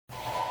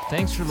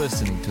Thanks for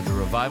listening to the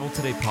Revival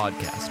Today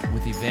podcast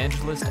with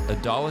evangelist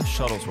Adalis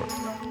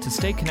Shuttlesworth. To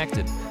stay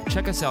connected,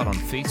 check us out on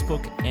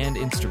Facebook and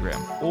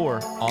Instagram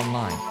or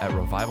online at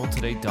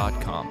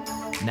revivaltoday.com.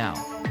 Now,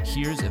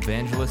 here's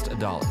evangelist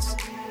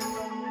Adalis.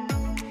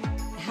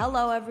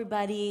 Hello,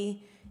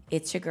 everybody.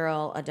 It's your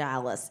girl,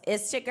 Adalis.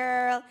 It's your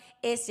girl,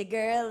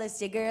 Adalis.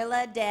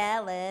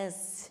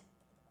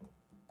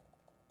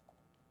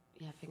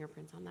 You have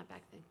fingerprints on that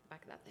back of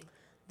that thing.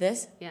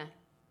 This? Yeah.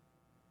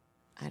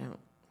 I don't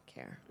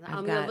care.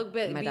 I'm going to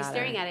be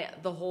staring at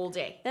it the whole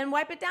day. Then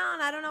wipe it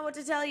down. I don't know what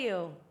to tell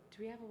you.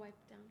 Do we have a wipe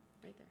down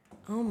right there?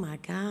 Oh, my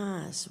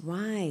gosh.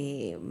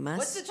 Why must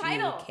What's the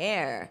title? you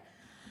care?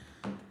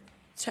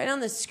 It's right on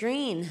the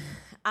screen.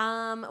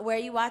 Where are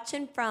you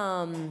watching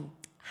from?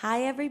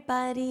 Hi,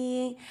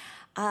 everybody.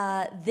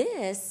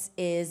 This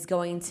is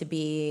going to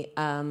be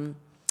a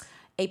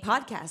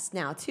podcast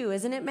now, too,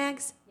 isn't it,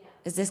 Mags? Yeah.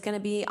 Is this going to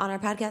be on our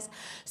podcast?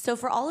 So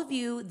for all of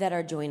you that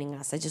are joining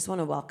us, I just want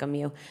to welcome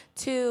you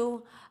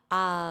to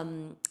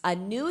a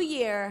new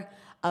year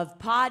of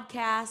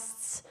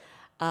podcasts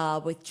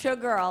with your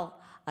girl,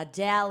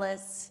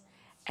 Adalis,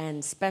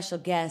 and special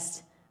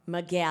guest,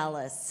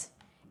 Magalis.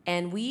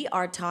 And we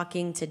are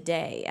talking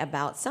today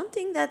about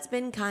something that's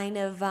been kind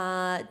of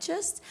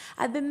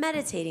I've been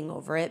meditating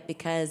over it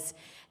because,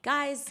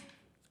 guys,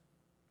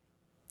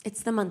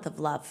 it's the month of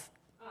love.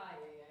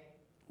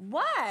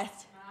 What?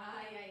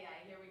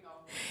 Here we go.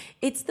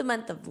 It's the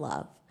month of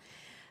love.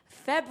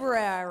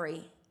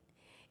 February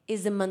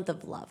is a month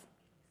of love.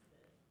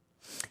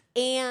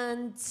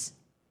 And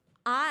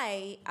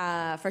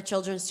for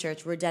Children's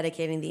Church, we're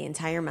dedicating the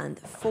entire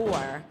month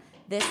for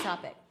this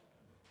topic.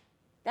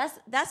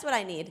 That's what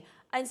I need.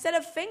 Instead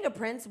of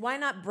fingerprints, why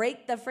not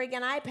break the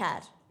freaking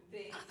iPad?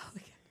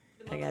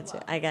 I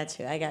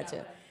got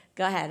you.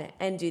 Go ahead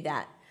and do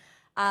that.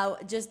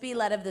 Just be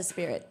led of the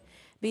Spirit.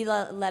 Be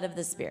led of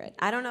the Spirit.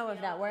 I don't know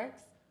if that works.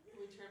 Can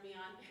we turn me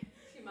on? Do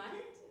you mind?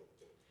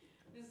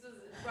 This was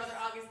Brother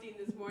Augustine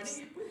this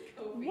morning with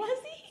Kobe. Was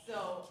he?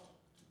 So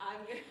I'm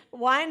gonna...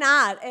 Why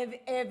not?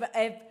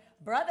 If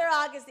Brother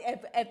Augustine,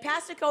 if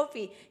Pastor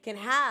Kofi can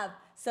have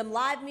some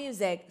live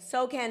music,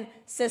 so can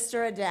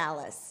Sister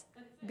Adalis.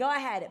 Go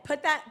ahead.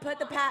 Put me in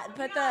coach.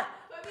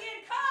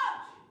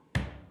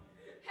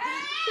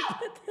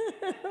 Help!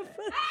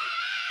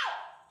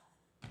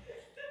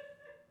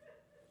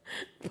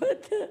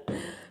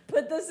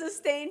 Put the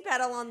sustain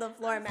pedal on the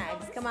floor,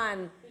 Mags. Come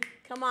on.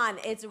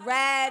 It's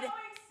red.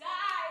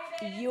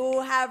 You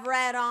have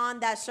red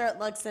on. That shirt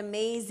looks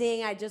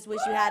amazing. I just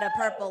wish you had a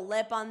purple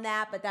lip on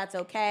that, but that's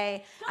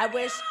okay. I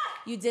wish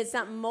you did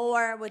something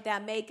more with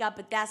that makeup,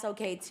 but that's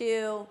okay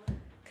too.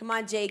 Come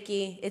on,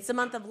 Jakey. It's the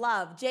month of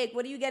love. Jake,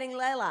 what are you getting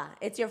Layla?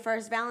 It's your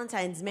first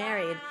Valentine's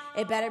married.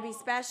 It better be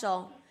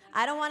special.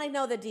 I don't want to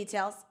know the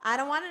details.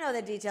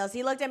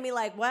 He looked at me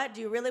like, what?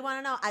 Do you really want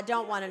to know? I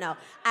don't want to know.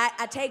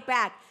 I take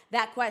back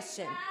that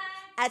question.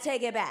 I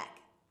take it back.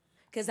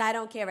 Because I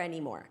don't care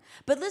anymore.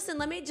 But listen,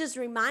 let me just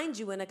remind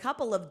you, in a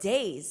couple of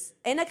days,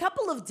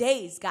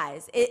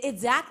 guys,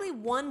 exactly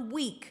 1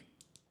 week,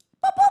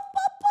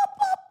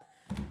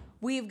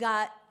 we've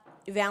got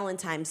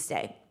Valentine's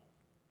Day.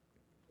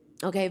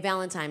 Okay,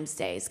 Valentine's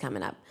Day is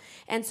coming up.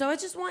 And so I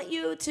just want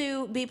you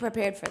to be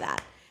prepared for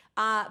that.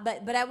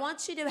 But I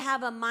want you to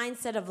have a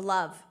mindset of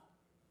love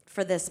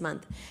for this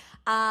month.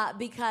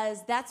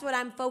 Because that's what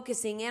I'm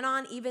focusing in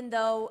on, even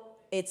though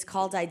it's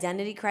called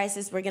identity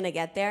crisis. We're going to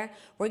get there.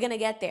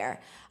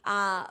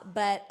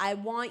 But I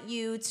want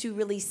you to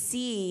really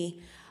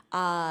see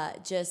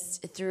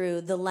just through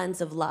the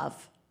lens of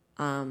love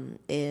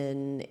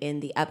in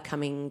the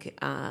upcoming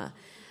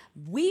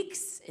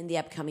weeks, in the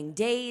upcoming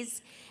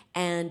days,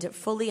 and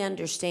fully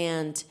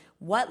understand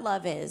what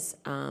love is,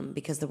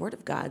 because the Word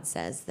of God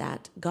says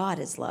that God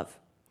is love.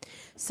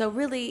 So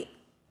really,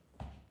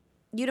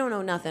 you don't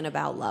know nothing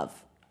about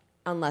love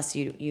unless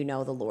you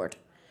know the Lord.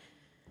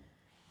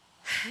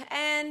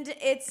 And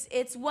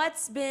it's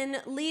what's been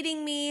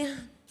leading me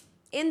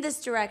in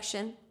this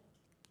direction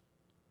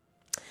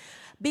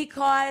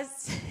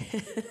because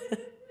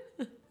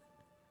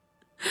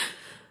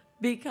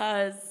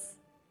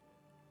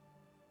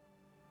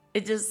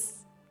it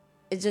just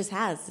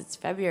has. It's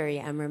February.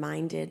 I'm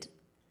reminded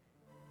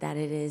that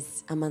it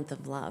is a month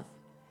of love.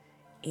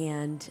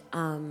 And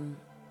I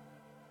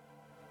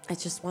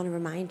just want to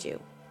remind you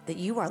that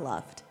you are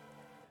loved.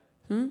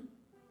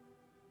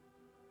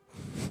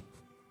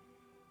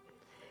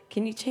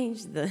 Can you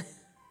change the...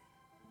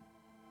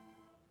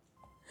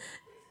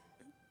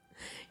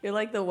 You're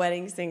like the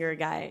wedding singer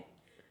guy.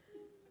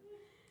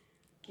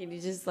 Can you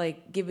just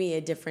give me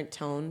a different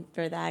tone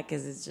for that?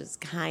 Because it's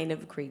just kind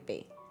of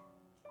creepy.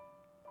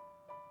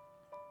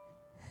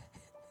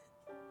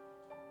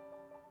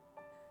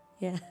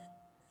 Yeah.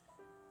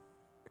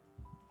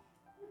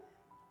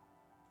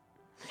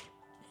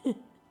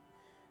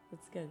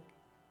 That's good.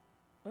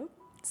 Oh,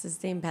 it's the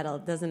same pedal.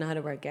 It doesn't know how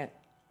to work it.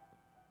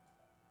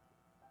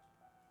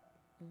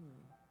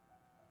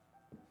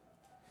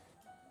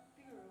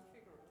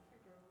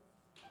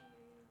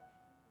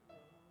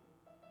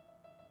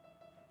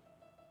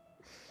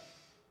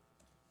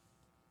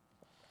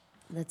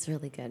 That's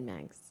really good,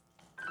 Max.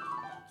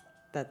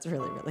 That's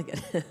really, really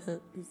good.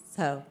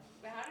 So,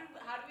 But how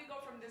do we go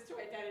from this to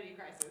identity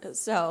crisis?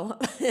 so,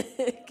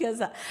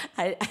 because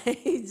I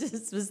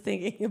just was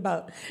thinking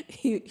about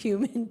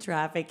human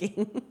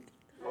trafficking.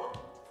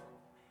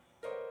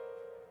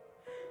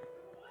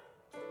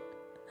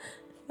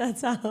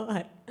 That's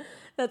how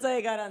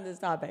I got on this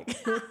topic.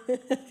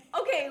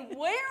 Okay,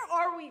 where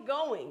are we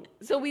going?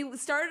 So we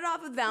started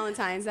off with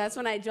Valentine's. That's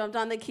when I jumped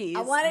on the keys.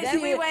 I wanted then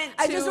to. we went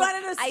I to just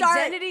wanted to start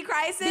identity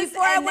crisis.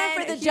 before I and went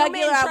then for the human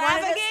jugular.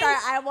 trafficking.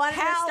 I wanted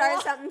to Hell.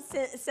 start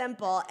something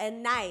simple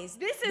and nice.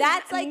 This is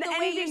That's like the way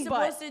you're anything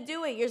but. supposed to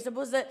do it. You're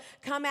supposed to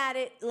come at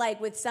it like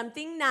with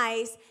something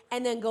nice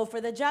and then go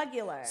for the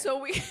jugular.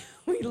 So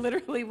we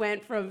literally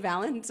went from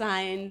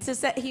Valentine's. to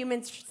set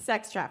human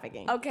sex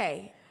trafficking.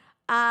 Okay.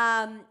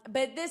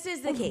 But this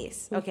is the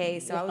case. Okay,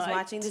 so I was What?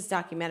 watching this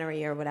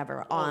documentary or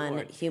whatever on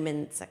Lord.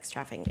 human sex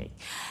trafficking.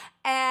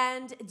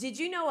 And did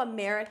you know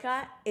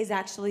America is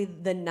actually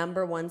the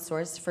 #1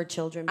 source for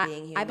children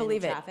being human I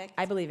believe it. trafficked?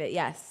 I believe it.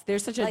 Yes.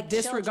 There's such a Like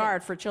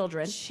disregard for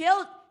children.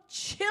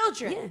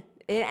 Children. Yeah.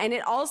 And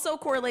it also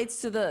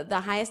correlates to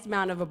the highest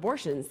amount of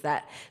abortions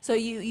so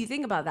you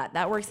think about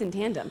that works in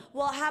tandem.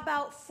 Well, how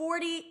about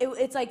 40?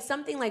 It's like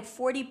something like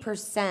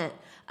 40%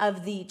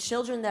 of the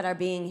children that are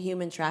being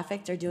human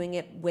trafficked are doing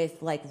it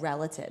with like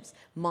relatives,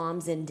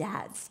 moms and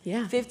dads.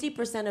 Yeah.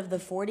 50% of the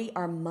 40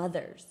 are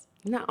mothers.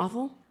 Isn't that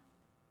awful?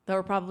 They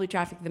were probably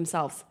trafficked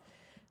themselves.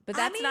 But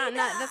that's mean,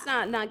 that's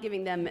not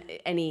giving them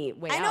any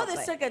way I know out.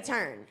 this but took a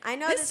turn. I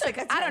know This this took-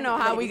 took a turn. I don't know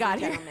how we ladies got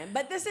and here. gentlemen,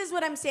 but this is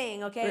what I'm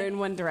saying, okay? We're in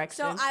one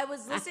direction. So I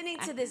was listening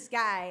to this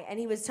guy, and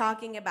he was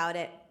talking about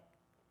it.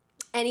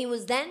 And he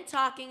was then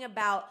talking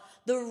about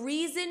the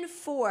reason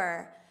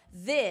for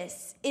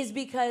this is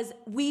because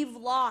we've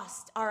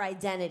lost our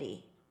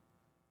identity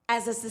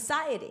as a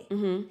society.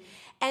 Mm-hmm.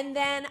 And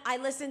then I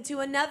listened to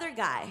another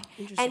guy,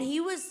 and he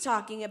was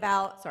talking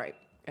about Sorry,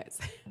 guys.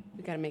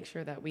 We got to make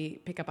sure that we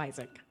pick up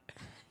Isaac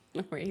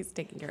where he's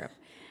taken care of.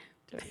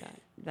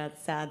 That's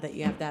sad that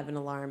you have to have an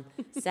alarm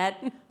set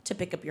to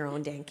pick up your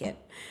own dang kid,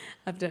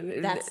 I've done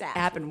it. That's It sad.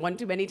 happened one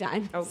too many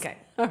times. Okay.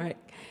 All right.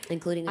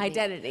 including a baby.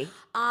 Identity.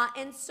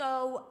 And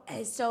so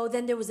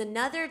then there was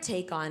another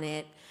take on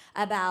it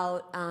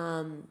about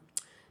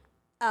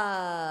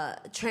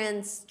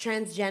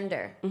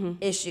transgender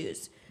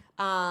issues.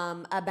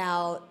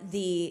 I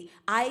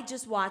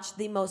just watched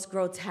the most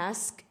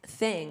grotesque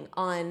thing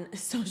on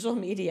social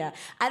media.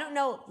 I don't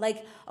know,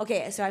 like,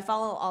 okay, so I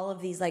follow all of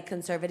these like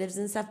conservatives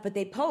and stuff, but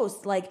they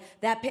post like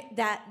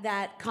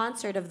that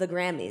concert of the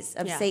Grammys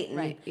of Yeah, Satan,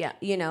 right, yeah.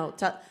 You know,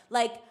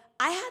 like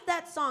I had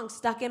that song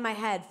stuck in my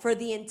head for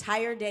the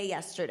entire day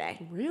yesterday.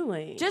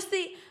 Really? Just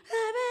the.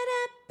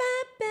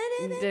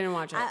 Didn't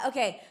watch it.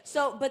 Okay,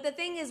 so, but the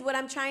thing is, what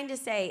I'm trying to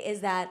say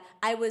is that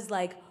I was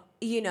like,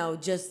 you know,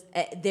 just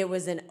there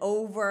was an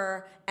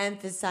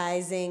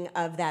overemphasizing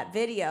of that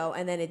video,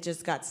 and then it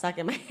just got stuck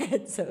in my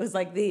head. So it was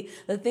like the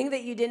thing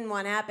that you didn't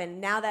want to happen.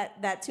 Now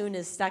that tune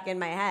is stuck in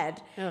my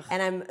head, Ugh.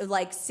 and I'm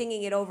like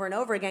singing it over and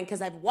over again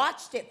because I've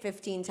watched it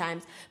 15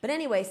 times. But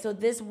anyway, so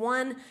this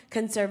one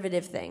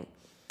conservative thing,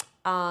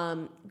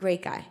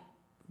 great guy.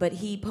 But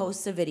he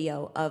posts a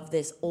video of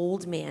this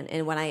old man.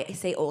 And when I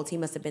say old, he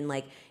must have been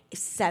like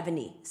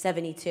 70,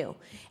 72.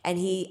 And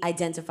he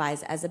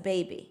identifies as a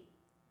baby.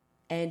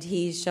 And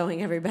he's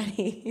showing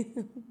everybody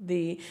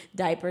the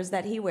diapers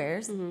that he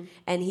wears.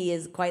 And he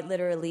is quite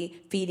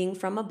literally feeding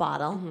from a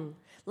bottle.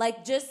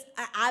 Like, just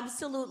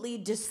absolutely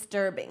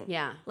disturbing.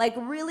 Yeah. Like,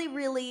 really,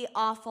 really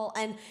awful.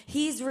 And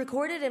he's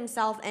recorded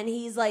himself, and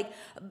he's like,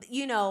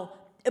 you know,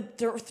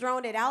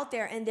 thrown it out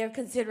there, and they're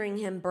considering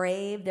him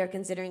brave. They're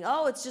considering,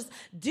 oh, it's just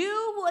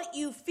do what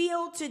you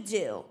feel to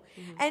do.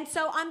 And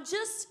so I'm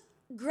just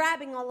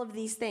grabbing all of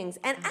these things.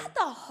 And at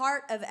the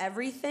heart of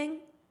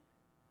everything,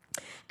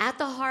 at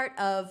the heart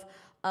of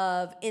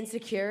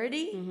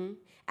insecurity,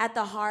 at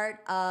the heart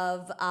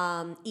of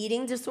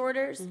eating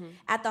disorders,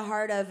 at the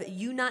heart of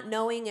you not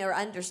knowing or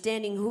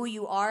understanding who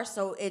you are,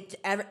 so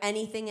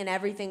anything and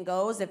everything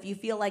goes. If you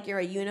feel like you're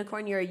a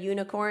unicorn, you're a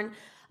unicorn.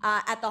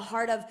 At the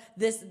heart of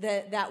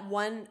that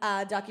one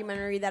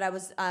documentary that I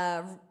was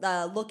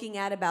looking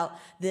at about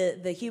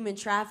the human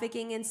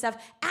trafficking and stuff,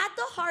 at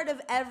the heart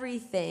of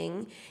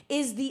everything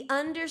is the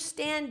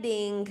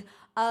understanding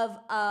of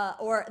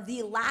or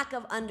the lack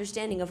of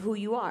understanding of who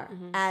you are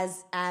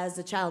as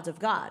a child of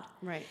God.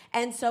 Right.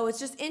 And so it's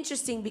just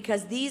interesting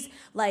because these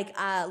like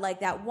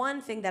that one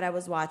thing that I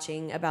was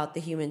watching about the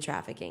human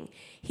trafficking,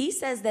 he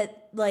says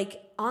that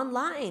like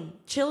online,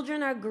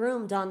 children are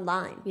groomed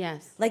online.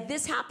 Yes. Like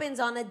this happens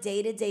on a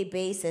day-to-day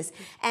basis.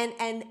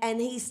 And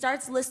he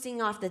starts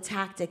listing off the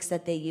tactics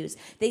that they use.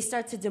 They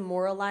start to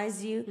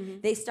demoralize you.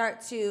 They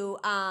start to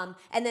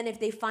and then if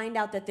they find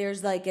out that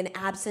there's like an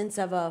absence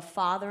of a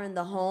father in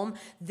the home,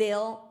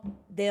 they'll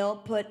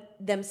put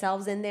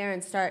themselves in there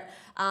and start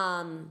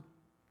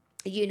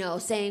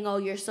saying, oh,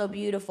 you're so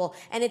beautiful.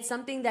 And it's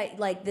something that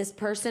like this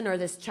person or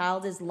this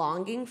child is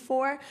longing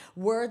for,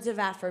 words of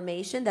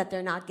affirmation that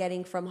they're not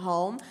getting from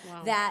home,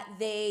 that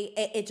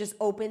it just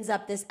opens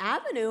up this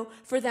avenue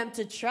for them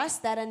to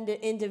trust that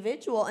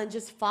individual and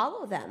just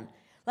follow them.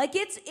 Like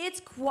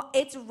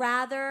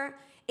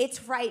it's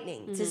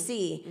frightening to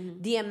see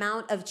the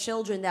amount of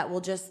children that will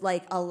just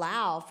like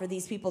allow for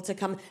these people to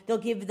come. They'll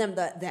give them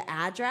the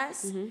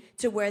address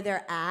to where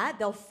they're at.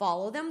 They'll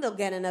follow them. They'll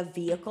get in a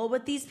vehicle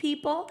with these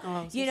people,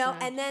 sad.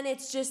 And then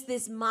it's just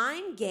this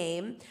mind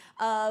game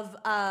of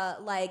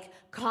like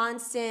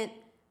constant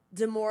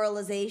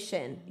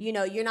demoralization.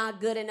 You're not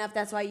good enough.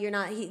 That's why you're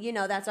not,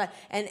 that's why,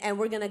 and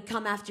we're going to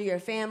come after your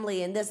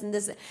family and this and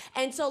this.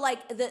 And so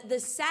like the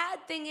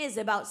sad thing is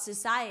about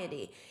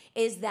society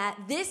is that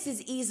this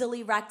is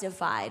easily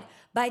rectified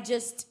by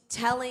just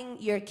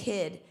telling your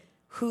kid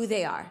who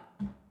they are.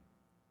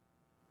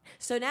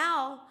 So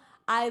now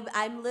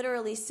I'm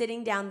literally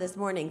sitting down this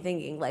morning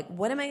thinking like,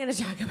 what am I going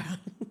to talk about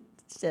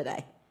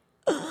today?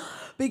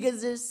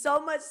 Because there's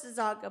so much to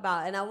talk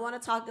about. And I want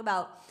to talk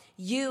about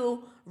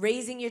you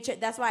raising your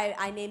child. That's why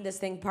I named this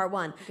thing part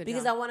 1.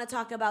 Because I want to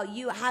talk about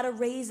how to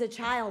raise a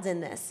child in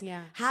this.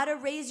 Yeah. How to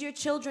raise your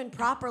children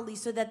properly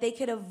so that they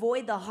could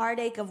avoid the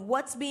heartache of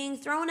what's being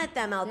thrown at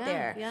them out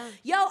there. Yeah.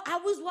 Yo,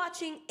 I was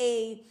watching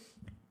a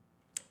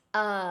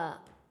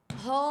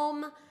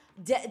home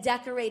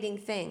decorating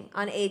thing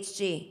on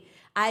HG.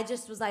 I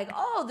just was like,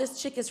 oh,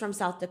 this chick is from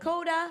South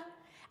Dakota.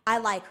 I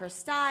like her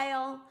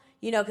style,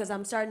 because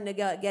I'm starting to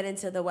get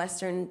into the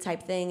Western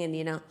type thing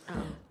and,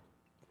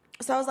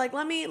 So I was like,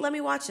 let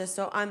me watch this.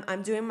 So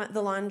I'm doing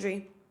the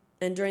laundry,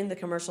 and during the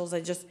commercials,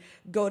 I just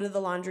go to the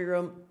laundry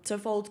room to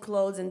fold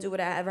clothes and do what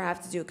I ever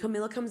have to do.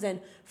 Camila comes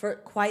in for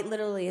quite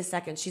literally a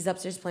second. She's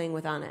upstairs playing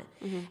with Anna,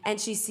 and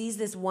she sees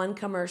this one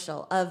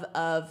commercial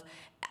of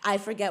I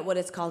forget what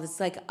it's called. It's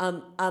like it's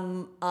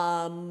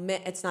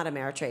not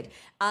Ameritrade.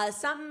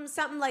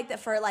 Something like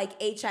that for like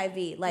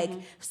HIV, like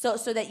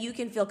so that you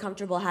can feel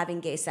comfortable having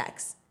gay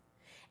sex.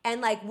 And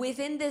like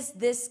within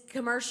this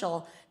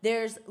commercial,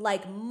 there's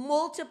like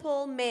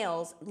multiple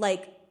males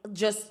like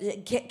just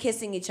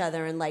kissing each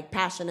other and like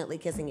passionately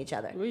kissing each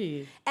other.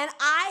 And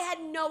I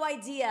had no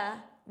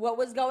idea what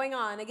was going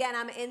on. Again,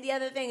 I'm in the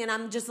other thing and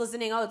I'm just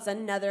listening. Oh, it's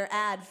another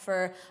ad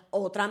for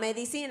Otra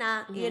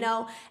Medicina,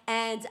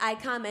 And I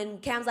come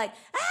and Cam's like,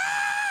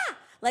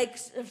 like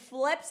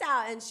flips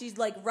out and she's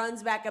like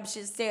runs back up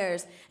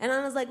stairs. And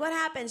I was like, what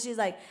happened? She's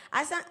like,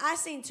 I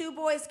seen 2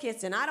 boys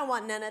kissing. I don't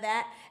want none of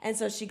that. And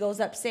so she goes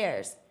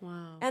upstairs.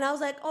 Wow. And I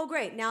was like, oh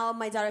great. Now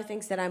my daughter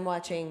thinks that I'm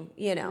watching,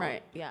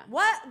 Right, yeah.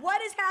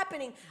 What is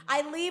happening?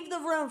 I leave the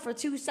room for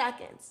 2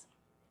 seconds.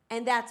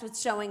 And that's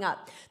what's showing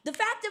up. The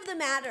fact of the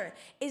matter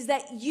is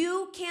that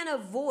you can't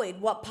avoid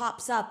what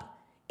pops up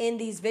in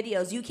these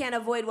videos. You can't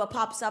avoid what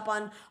pops up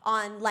on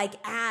like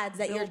ads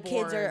that your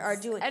kids are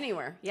doing.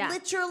 Anywhere, yeah.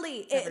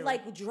 Literally,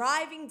 like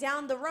driving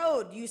down the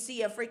road, you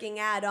see a freaking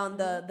ad on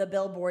the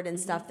billboard and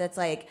stuff that's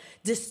like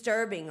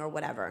disturbing or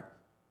whatever.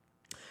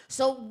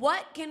 So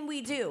what can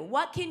we do?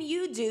 What can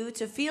you do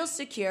to feel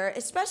secure,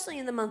 especially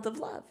in the month of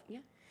love? Yeah.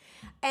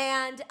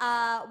 And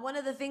one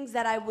of the things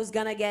that I was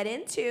going to get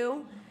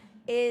into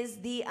is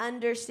the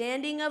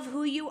understanding of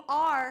who you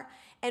are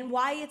and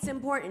why it's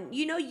important.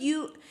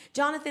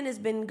 Jonathan has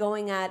been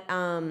going at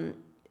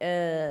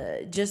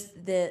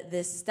just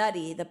this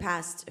study the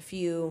past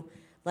few,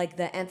 like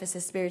the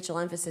spiritual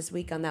emphasis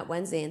week on that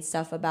Wednesday and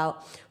stuff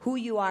about who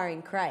you are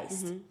in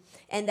Christ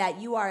and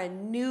that you are a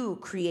new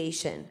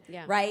creation,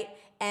 right?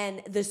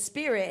 And the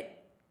Spirit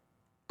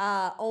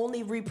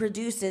only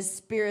reproduces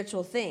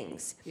spiritual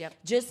things,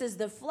 just as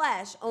the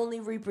flesh only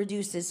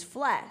reproduces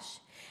flesh.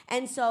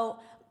 And so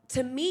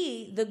to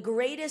me, the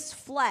greatest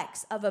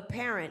flex of a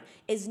parent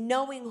is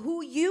knowing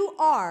who you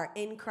are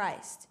in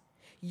Christ.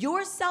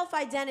 Your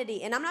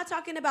self-identity, and I'm not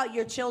talking about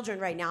your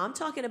children right now. I'm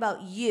talking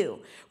about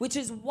you, which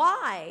is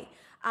why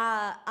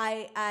I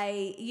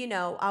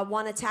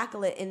want to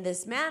tackle it in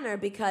this manner,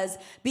 because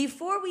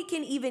before we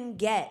can even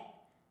get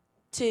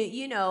to,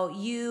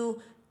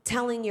 you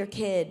telling your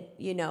kid,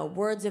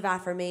 words of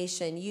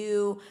affirmation,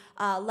 you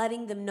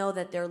letting them know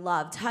that they're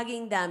loved,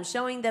 hugging them,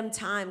 showing them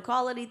time,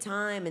 quality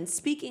time, and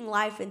speaking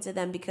life into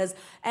them, because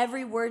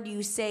every word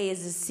you say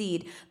is a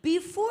seed.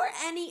 Before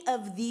any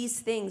of these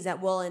things that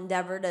we'll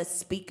endeavor to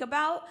speak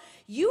about,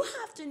 you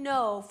have to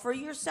know for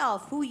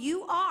yourself who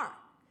you are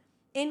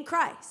in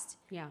Christ.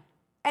 Yeah.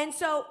 And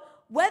so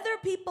whether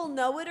people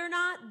know it or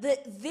not,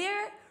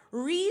 their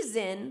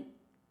reason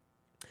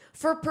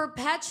for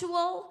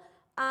perpetual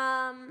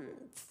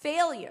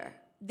failure,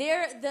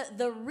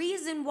 the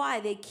reason why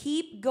they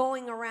keep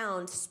going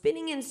around,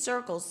 spinning in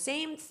circles,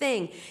 same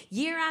thing,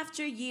 year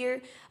after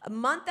year,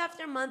 month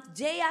after month,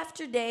 day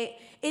after day,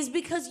 is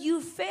because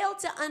you fail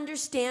to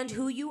understand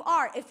who you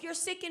are. If you're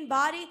sick in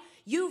body,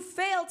 you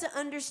fail to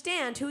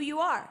understand who you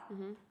are.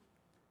 Mm-hmm.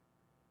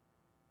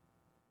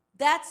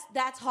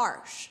 That's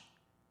harsh.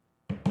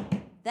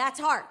 That's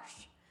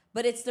harsh,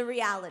 but it's the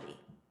reality.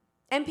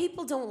 And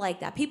people don't like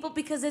that.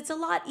 Because it's a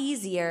lot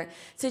easier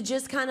to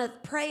just kind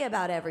of pray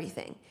about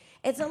everything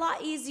It's a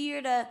lot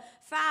easier to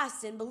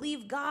fast and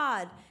believe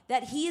God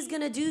that He's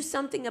going to do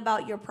something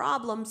about your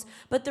problems.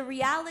 But the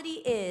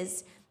reality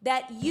is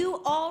that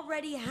you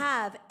already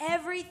have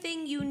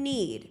everything you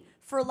need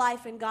for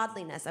life and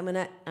godliness. I'm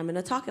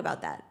gonna talk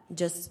about that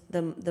just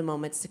the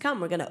moments to come.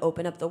 We're gonna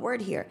open up the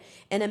word here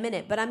in a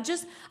minute. But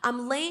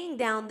I'm laying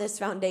down this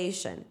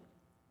foundation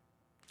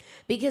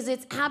because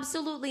it's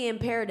absolutely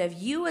imperative.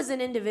 You as an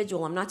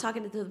individual, I'm not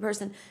talking to the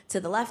person to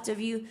the left of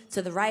you,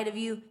 to the right of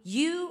you.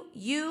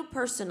 You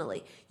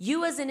personally,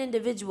 you as an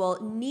individual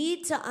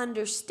need to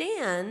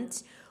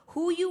understand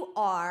who you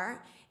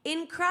are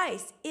in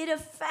Christ. It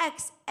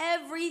affects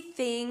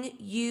everything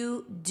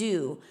you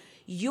do.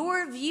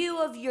 Your view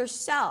of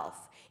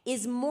yourself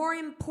is more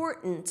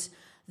important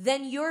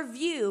than your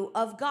view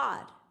of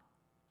God.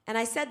 And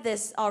I said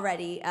this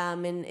already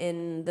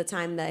in the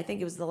time that I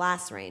think it was the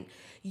last reign.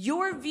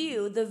 Your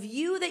view, the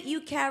view that you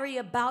carry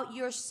about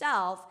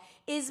yourself,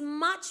 is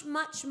much,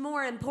 much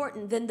more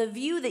important than the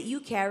view that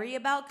you carry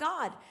about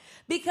God.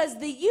 Because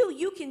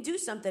you can do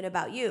something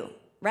about you,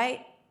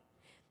 right?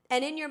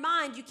 And in your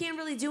mind, you can't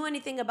really do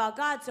anything about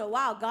God. So,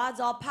 wow,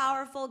 God's all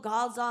powerful.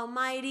 God's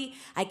almighty.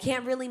 I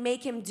can't really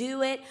make him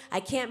do it.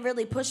 I can't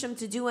really push him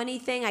to do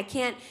anything. I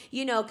can't,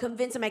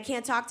 convince him. I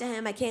can't talk to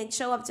him. I can't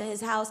show up to his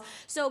house.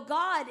 So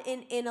God,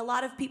 in a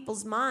lot of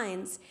people's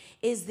minds,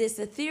 is this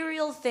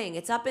ethereal thing.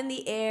 It's up in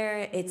the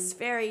air. It's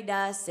fairy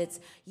dust. It's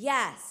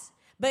yes.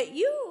 But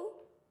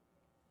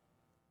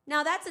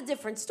now that's a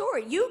different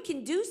story. You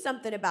can do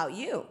something about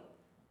you.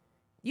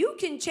 You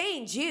can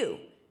change you.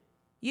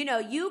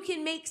 You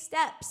can make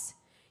steps.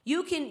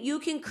 You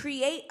can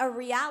create a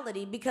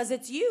reality because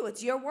it's you.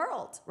 It's your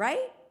world,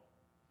 right?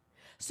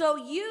 So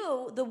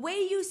the way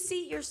you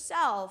see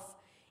yourself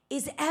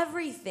is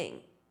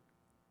everything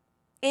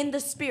in the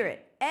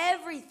spirit,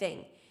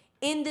 everything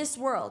in this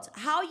world.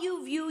 How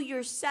you view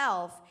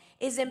yourself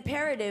is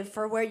imperative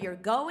for where you're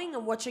going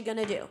and what you're going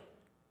to do.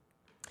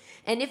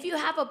 And if you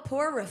have a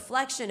poor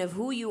reflection of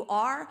who you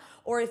are,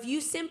 or if you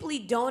simply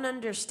don't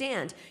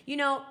understand,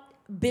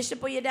 Bishop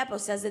Oyedepo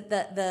says it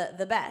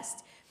the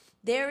best.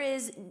 There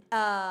is,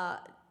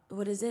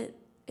 what is it?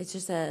 It's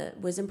just a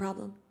wisdom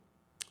problem.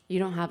 You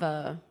don't have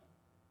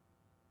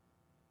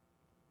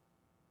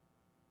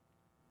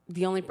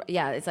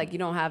it's like you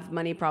don't have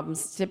money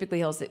problems. Typically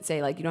he'll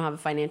say like, you don't have a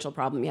financial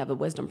problem, you have a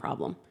wisdom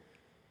problem.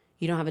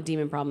 You don't have a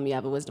demon problem, you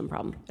have a wisdom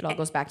problem. It all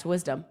goes back to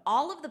wisdom.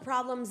 All of the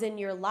problems in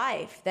your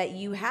life that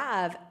you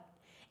have,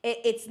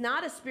 it's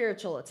not a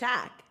spiritual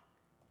attack.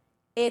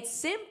 It's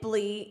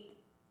simply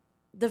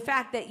the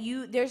fact that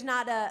there's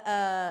not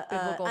a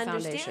biblical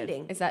understanding.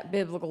 Foundation. It's that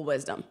biblical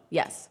wisdom.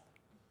 Yes.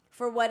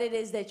 For what it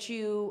is that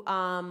you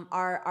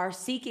are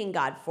seeking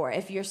God for.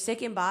 If you're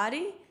sick in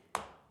body,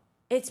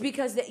 it's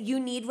because that you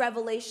need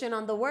revelation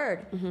on the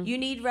word. Mm-hmm. You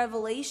need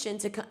revelation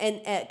to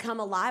come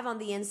alive on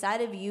the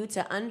inside of you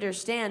to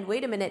understand,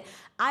 wait a minute,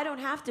 I don't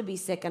have to be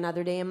sick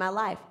another day in my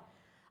life.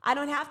 I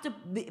don't have to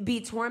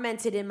be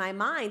tormented in my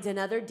mind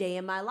another day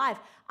in my life.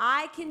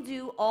 I can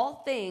do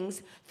all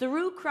things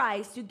through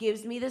Christ who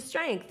gives me the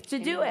strength to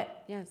do it.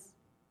 Yes.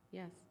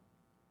 Yes.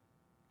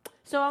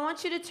 So I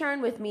want you to turn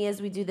with me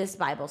as we do this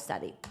Bible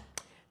study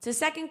to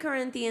 2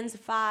 Corinthians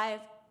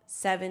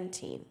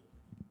 5:17.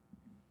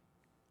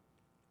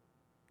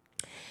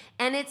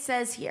 And it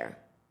says here,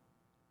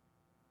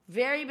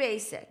 very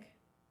basic.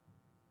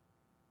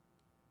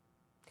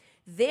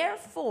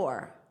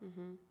 Therefore,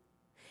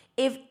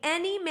 if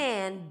any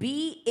man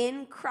be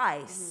in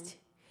Christ,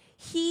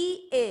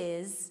 he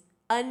is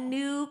a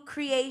new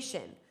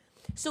creation.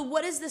 So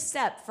what is the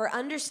step for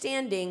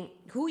understanding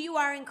who you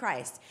are in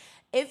Christ?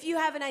 If you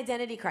have an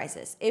identity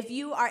crisis, if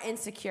you are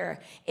insecure,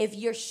 if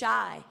you're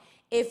shy,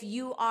 if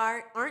you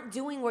aren't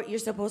doing what you're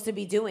supposed to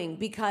be doing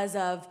because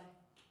of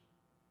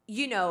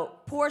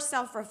poor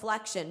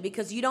self-reflection,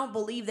 because you don't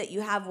believe that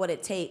you have what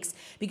it takes,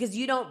 because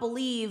you don't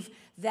believe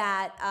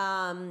that,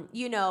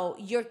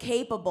 you're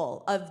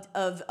capable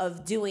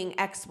of doing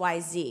X, Y,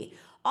 Z.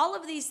 All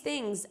of these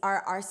things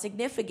are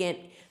significant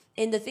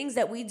in the things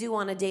that we do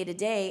on a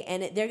day-to-day,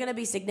 and they're going to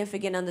be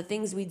significant on the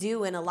things we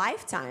do in a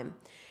lifetime.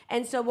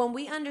 And so when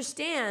we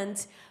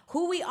understand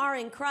who we are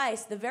in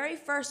Christ, the very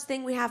first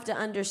thing we have to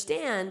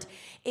understand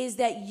is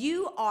that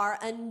you are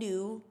a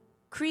new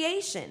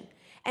creation.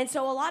 And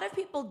so a lot of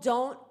people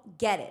don't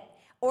get it,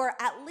 or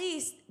at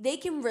least they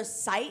can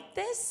recite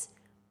this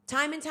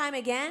time and time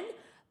again,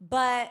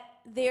 but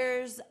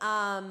there's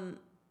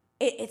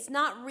it's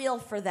not real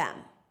for them,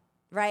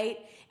 right?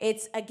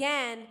 It's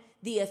again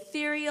the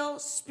ethereal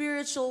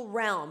spiritual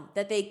realm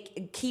that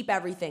they keep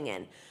everything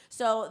in.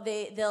 So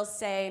they'll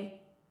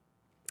say,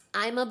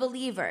 I'm a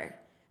believer,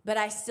 but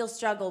I still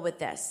struggle with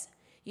this.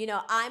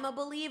 I'm a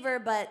believer,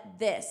 but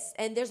this,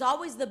 and there's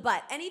always the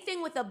but.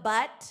 Anything with a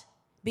but,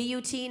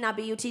 B-U-T, not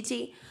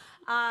B-U-T-T.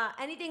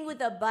 Anything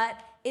with a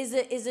but is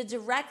a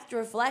direct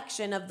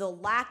reflection of the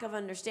lack of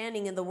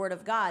understanding in the Word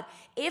of God.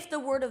 If the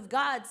Word of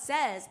God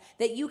says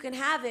that you can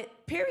have it,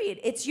 period,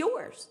 it's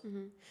yours.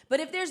 Mm-hmm. But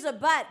if there's a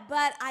but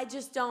I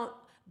just don't,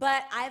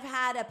 but I've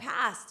had a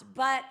past.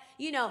 But,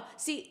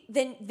 see,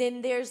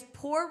 then there's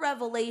poor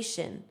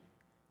revelation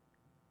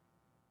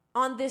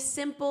on this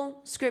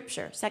simple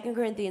scripture, 2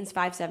 Corinthians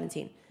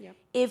 5:17. Yep.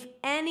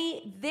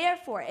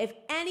 Therefore, if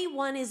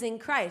anyone is in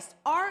Christ,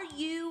 are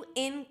you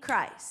in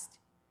Christ?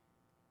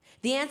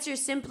 The answer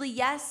is simply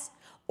yes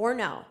or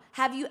no.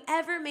 Have you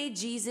ever made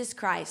Jesus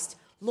Christ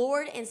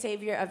Lord and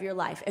Savior of your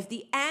life? If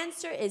the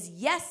answer is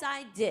yes,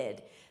 I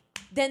did,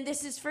 then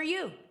this is for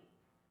you.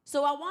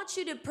 So I want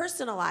you to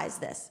personalize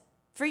this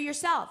for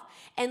yourself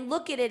and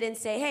look at it and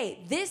say,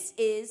 hey, this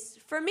is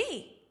for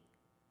me.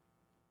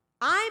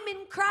 I'm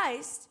in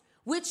Christ,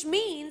 which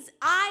means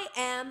I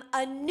am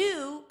a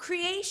new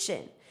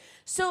creation.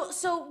 So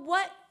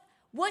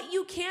what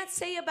you can't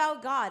say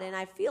about God, and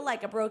I feel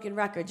like a broken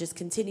record just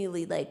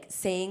continually like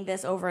saying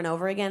this over and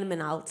over again,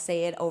 and I'll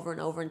say it over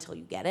and over until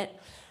you get it.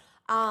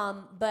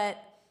 But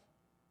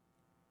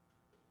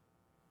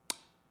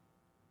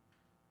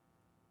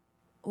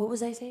what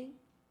was I saying?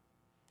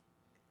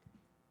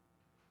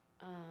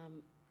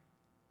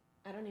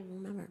 I don't even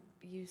remember.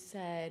 You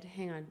said,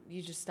 hang on,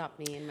 you just stopped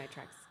me in my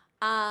tracks.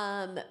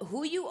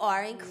 Who you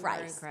are in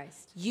Christ.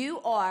 You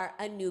are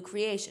a new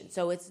creation.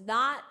 So it's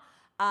not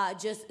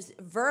just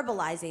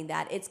verbalizing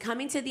that. It's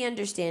coming to the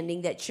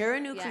understanding that you're a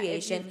new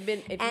creation.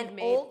 If you've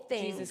made old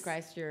things, Jesus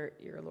Christ your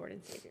Lord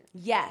and Savior.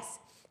 Yes.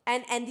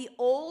 And the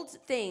old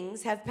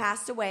things have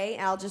passed away.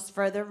 I'll just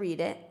further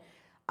read it.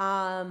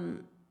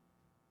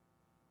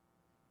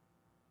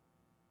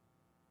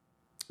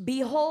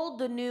 Behold,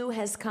 the new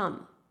has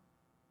come.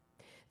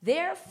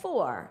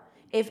 Therefore,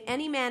 if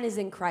any man is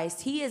in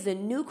Christ, he is a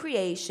new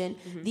creation.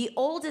 Mm-hmm. The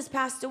old has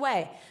passed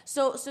away.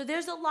 So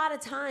there's a lot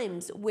of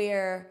times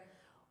where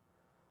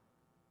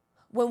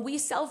when we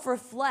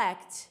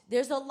self-reflect,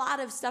 there's a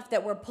lot of stuff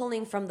that we're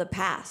pulling from the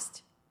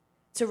past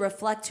to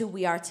reflect who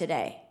we are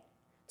today,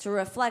 to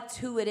reflect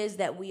who it is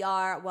that we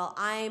are. Well,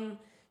 I'm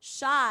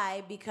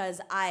shy because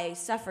I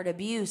suffered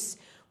abuse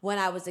when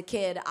I was a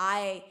kid.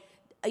 I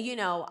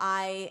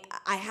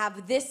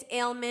have this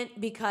ailment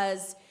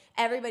because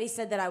everybody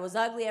said that I was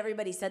ugly.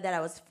 Everybody said that I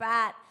was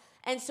fat.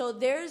 And so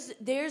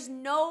there's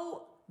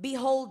no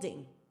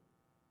beholding.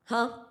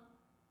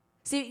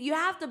 See, you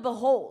have to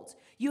behold.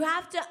 You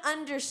have to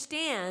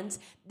understand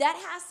that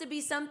has to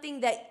be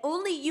something that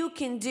only you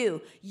can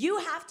do. You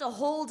have to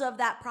hold of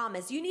that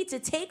promise. You need to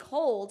take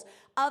hold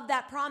of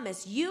that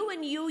promise. You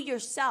and you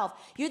yourself,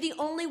 you're the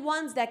only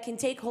ones that can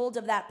take hold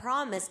of that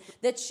promise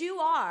that you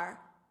are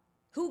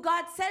who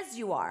God says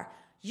you are.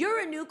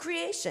 You're a new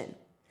creation.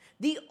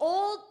 The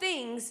old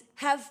things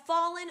have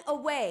fallen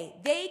away.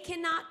 They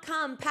cannot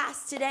come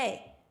past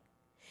today.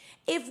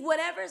 If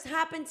whatever's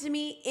happened to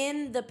me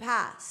in the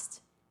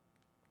past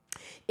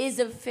is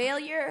a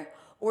failure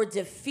or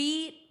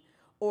defeat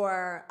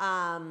or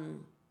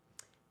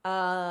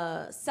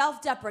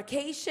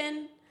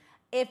self-deprecation,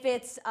 if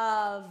it's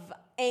of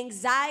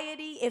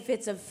anxiety, if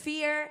it's of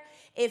fear,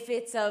 if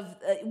it's of,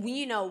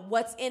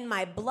 what's in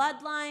my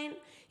bloodline,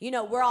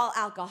 we're all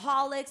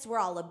alcoholics, we're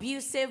all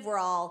abusive, we're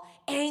all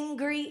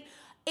angry.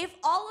 If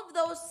all of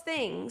those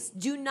things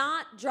do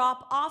not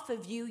drop off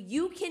of you,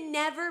 you can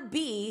never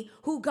be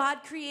who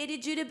God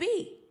created you to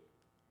be.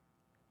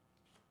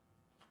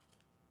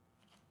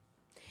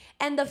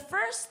 And the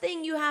first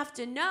thing you have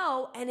to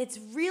know, and it's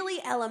really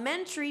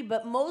elementary,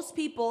 but most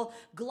people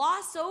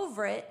gloss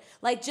over it,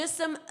 like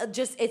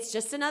it's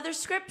just another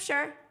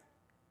scripture.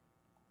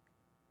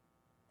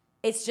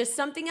 It's just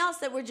something else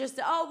that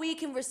we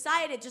can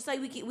recite it, just like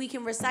we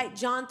can recite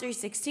John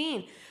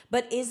 3:16.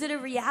 But is it a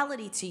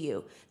reality to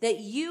you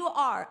that you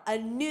are a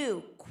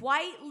new,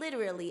 quite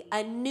literally,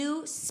 a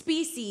new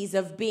species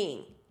of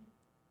being?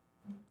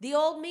 The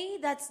old me,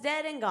 that's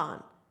dead and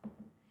gone.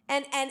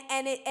 And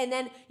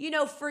then,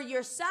 for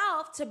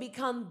yourself to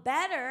become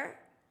better,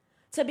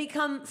 to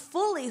become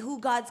fully who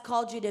God's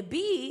called you to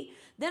be,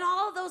 then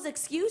all of those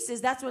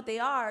excuses, that's what they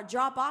are,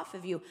 drop off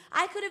of you.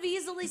 I could have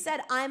easily said,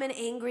 I'm an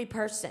angry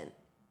person.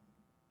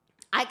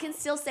 I can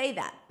still say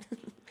that.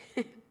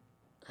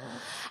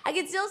 I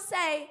can still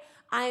say,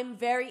 I'm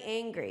very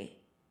angry.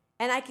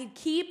 And I could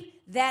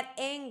keep that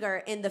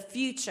anger in the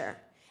future.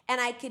 And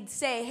I could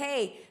say,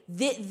 hey,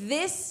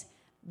 this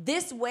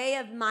way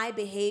of my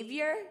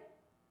behavior,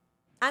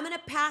 I'm going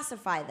to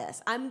pacify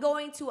this. I'm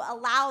going to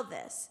allow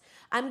this.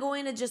 I'm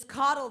going to just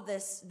coddle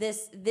this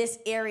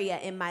area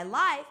in my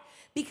life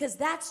because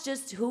that's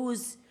just who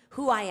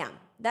I am.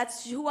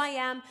 That's who I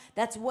am.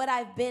 That's what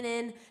I've been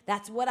in.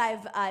 That's what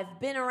I've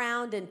been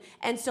around.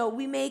 And so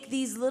we make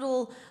these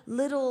little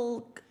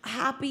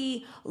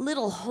happy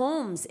little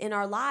homes in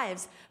our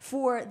lives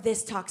for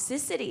this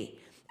toxicity.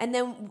 And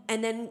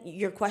then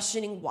you're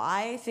questioning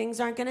why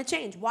things aren't going to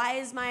change. Why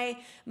is my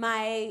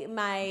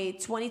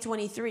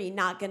 2023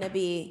 not going to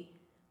be,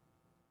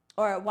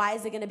 or why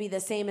is it going to be the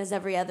same as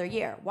every other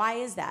year? Why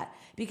is that?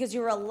 Because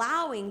you're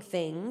allowing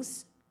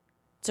things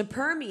to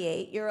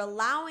permeate. You're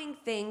allowing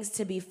things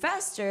to be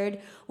festered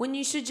when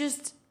you should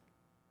just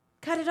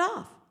cut it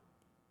off.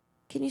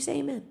 Can you say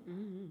amen?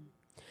 Mm-hmm.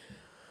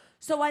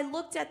 So I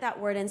looked at that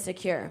word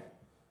insecure.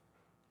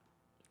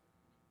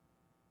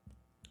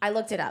 I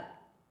looked it up.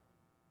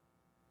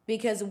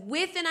 Because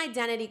with an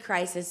identity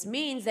crisis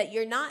means that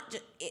you're not,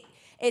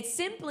 it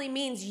simply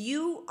means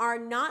you are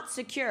not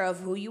secure of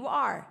who you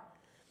are.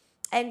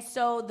 And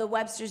so the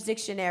Webster's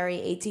Dictionary,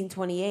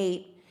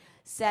 1828,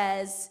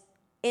 says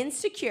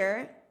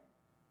insecure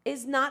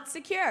is not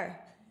secure.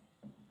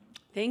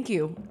 Thank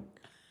you.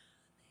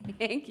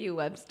 Thank you,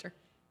 Webster.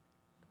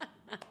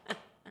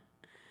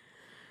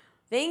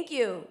 Thank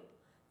you.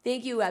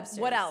 Thank you, Webster's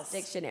What else?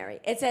 Dictionary.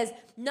 It says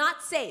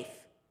not safe,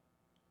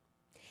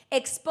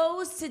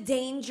 exposed to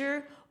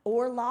danger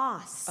or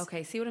loss.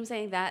 Okay, see what I'm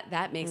saying?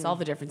 That makes all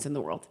the difference in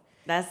the world.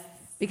 That's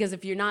Because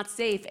if you're not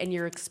safe and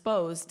you're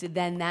exposed,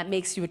 then that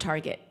makes you a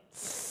target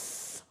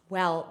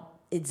well,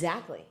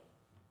 exactly.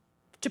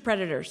 to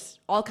predators,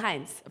 all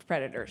kinds of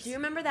predators. Do you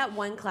remember that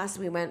one class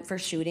we went for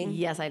shooting?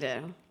 Yes, I do.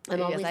 I'm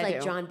Yes, always I like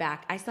do. drawn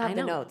back. I still have I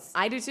the know. notes.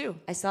 I do too.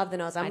 I still have the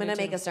notes. I'm I going do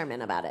to make too. a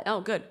sermon about it. Oh,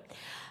 good.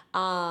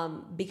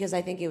 Because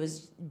I think it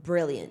was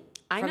brilliant.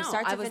 I From know.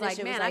 start to I was finish, like,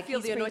 it was man, I feel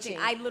he's the anointing.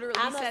 preaching. I literally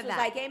Amos said was that.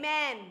 like,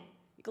 amen.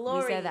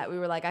 Glory. We said that. We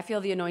were like, I feel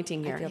the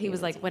anointing here. feel He the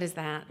was like, what is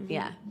that?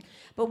 Yeah.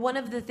 But one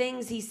of the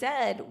things he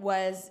said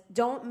was,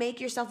 don't make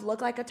yourself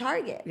look like a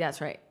target.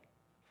 That's right.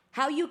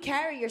 How you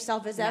carry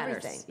yourself is Matters.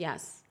 everything.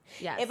 Yes.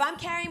 Yes. If I'm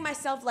carrying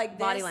myself like this,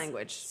 body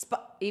language,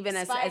 even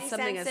as spidey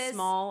something as senses,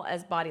 small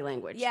as body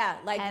language. yeah,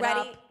 like Head ready,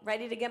 up,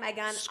 ready to get my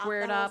gun,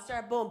 squared off up. the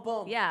holster, boom,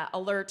 boom. Yeah,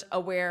 alert,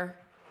 aware.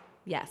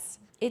 Yes.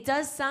 It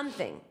does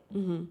something.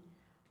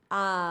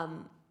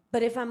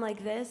 But if I'm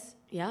like this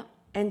Yep.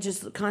 and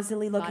just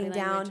constantly looking Body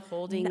down, language,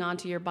 holding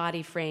onto your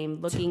body frame,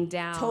 looking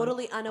down,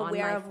 totally on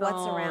unaware my of what's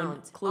phone,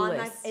 around,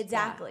 clueless.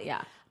 exactly.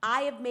 Yeah,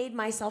 I have made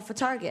myself a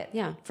target.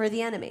 Yeah. For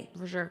the enemy.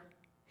 for sure.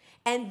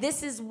 And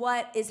this is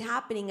what is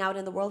happening out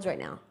in the world right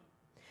now.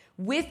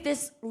 With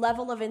this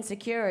level of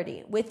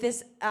insecurity, with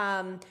this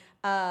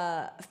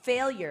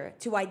failure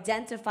to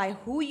identify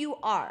who you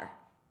are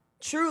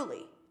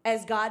truly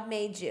as God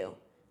made you,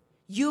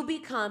 you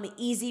become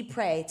easy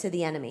prey to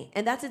the enemy.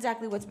 And that's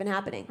exactly what's been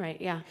happening. Right.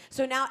 Yeah.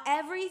 So now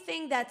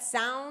everything that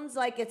sounds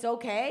like it's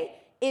okay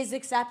is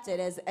accepted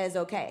as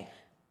okay.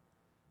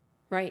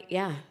 Right.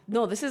 Yeah.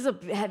 No, this is a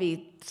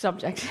heavy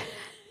subject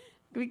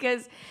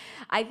because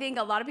I think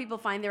a lot of people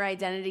find their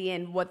identity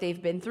in what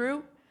they've been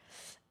through,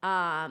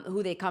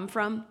 who they come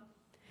from.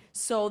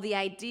 So the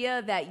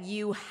idea that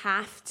you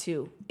have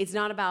to, it's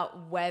not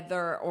about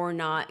whether or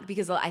not,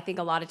 because I think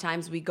a lot of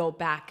times we go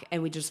back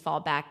and we just fall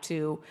back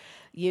to,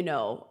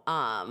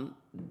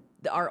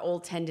 our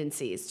old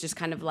tendencies, just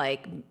kind of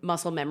like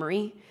muscle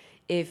memory.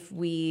 If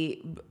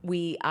we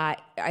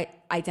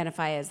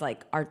identify as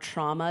like our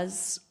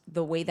traumas,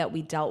 the way that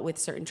we dealt with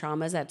certain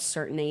traumas at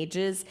certain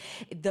ages,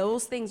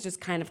 those things just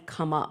kind of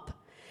come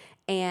up.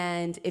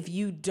 And if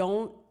you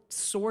don't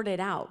sort it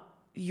out,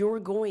 you're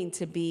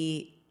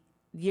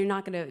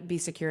not going to be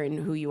secure in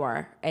who you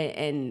are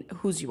and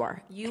whose you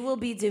are. You will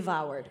be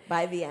devoured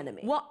by the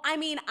enemy. Well, I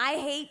mean, I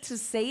hate to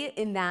say it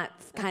in that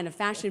kind of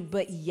fashion,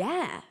 but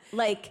yeah,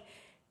 like,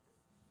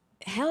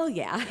 hell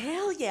yeah.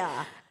 Hell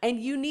yeah. And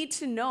you need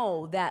to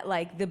know that,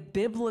 like, the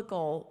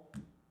biblical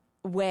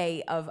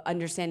way of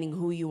understanding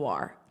who you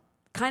are,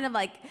 kind of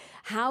like,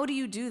 how do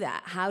you do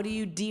that? How do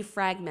you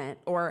defragment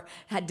or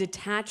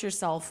detach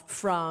yourself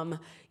from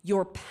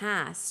your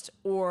past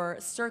or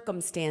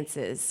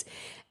circumstances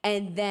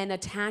and then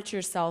attach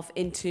yourself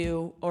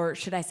into, or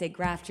should I say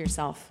graft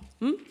yourself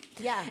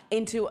Yeah.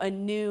 into a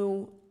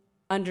new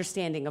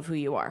understanding of who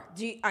you are?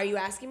 Are you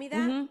asking me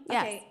that?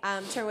 yes.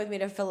 Okay. Turn with me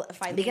to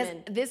Philemon. Because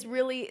this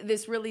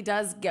really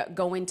does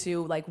go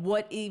into like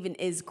what even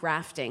is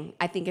grafting.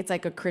 I think it's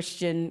like a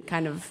Christian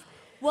kind of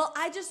Well,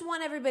 I just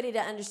want everybody to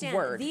understand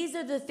Word. these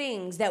are the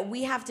things that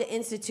we have to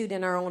institute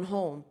in our own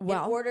home in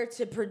Well- order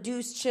to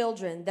produce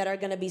children that are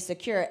going to be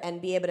secure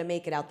and be able to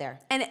make it out there.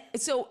 and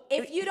so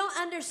If you don't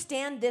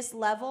understand this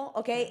level,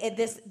 okay, at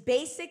this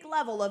basic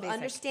level of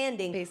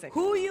understanding Basic.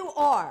 who you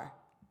are,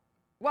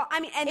 well, I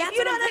mean, and if that's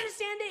you what I'm don't saying.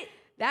 understand it,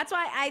 That's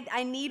why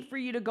I need for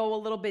you to go a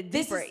little bit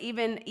This deeper, is-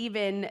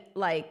 even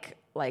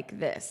like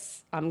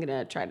this. I'm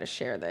gonna try to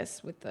share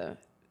this with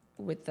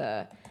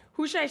the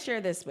who should I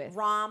share this with?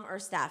 Rom or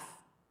Steph?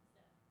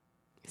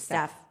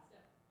 Steph.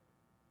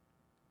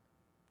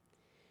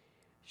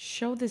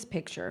 Show this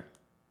picture,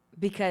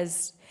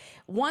 because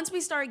once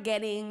we start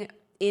getting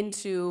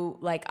into,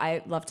 like,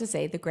 I love to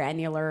say, the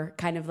granular,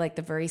 kind of like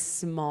the very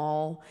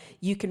small,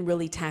 you can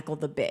really tackle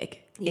the big.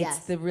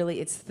 Yes.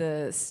 It's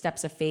the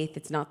steps of faith.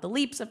 It's not the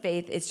leaps of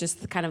faith. It's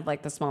just kind of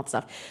like the small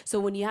stuff. So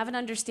when you have an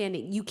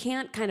understanding, you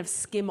can't kind of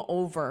skim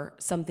over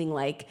something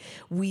like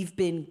we've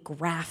been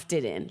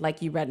grafted in,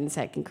 like you read in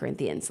 2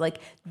 Corinthians. Like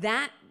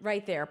that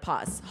right there,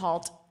 pause,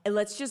 halt. And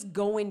let's just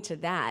go into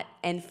that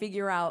and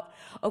figure out,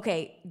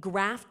 okay,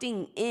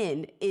 grafting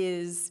in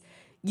is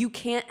you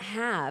can't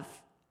have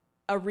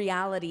a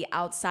reality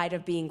outside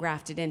of being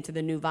grafted into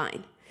the new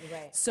vine.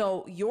 Right.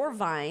 So your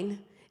vine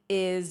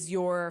is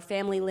your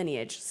family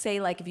lineage. Say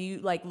like if you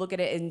like look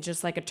at it in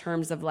just like a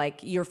terms of like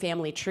your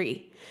family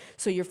tree.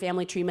 So your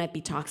family tree might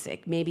be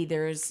toxic. Maybe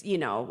there's,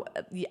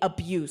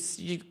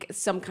 abuse,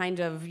 some kind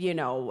of,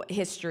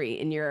 history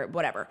in your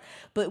whatever.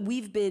 But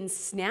we've been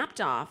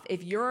snapped off.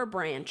 If you're a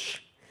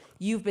branch,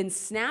 you've been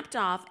snapped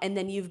off and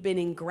then you've been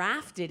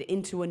engrafted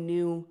into a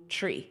new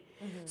tree.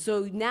 Mm-hmm.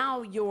 So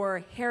now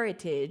your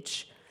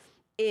heritage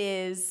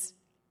is,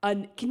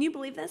 can you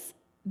believe this?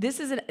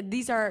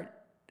 These are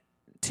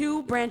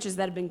 2 branches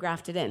that have been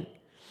grafted in.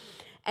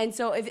 And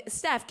so,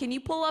 Steph, can you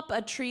pull up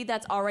a tree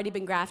that's already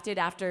been grafted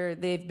after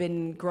they've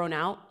been grown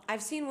out?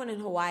 I've seen one in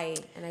Hawaii,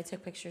 and I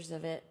took pictures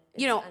of it.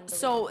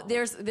 So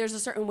there's a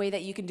certain way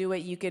that you can do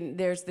it.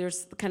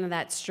 There's kind of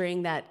that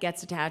string that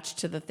gets attached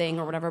to the thing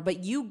or whatever,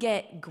 but you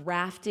get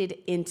grafted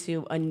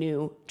into a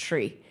new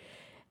tree.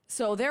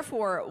 So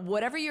therefore,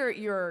 whatever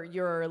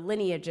your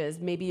lineage is,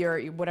 maybe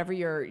whatever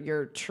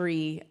your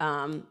tree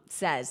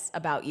says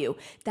about you,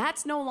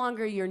 that's no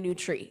longer your new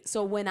tree.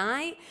 So when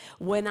I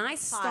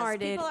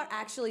started, people are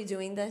actually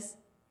doing this.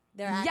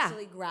 They're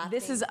actually grafting.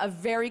 This is a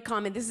very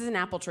common. This is an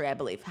apple tree, I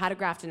believe. How to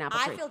graft an apple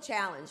tree. I feel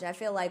challenged. I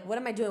feel like, what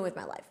am I doing with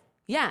my life?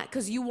 Yeah,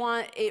 because you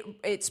want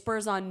it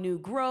spurs on new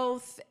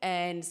growth,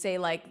 and say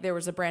like there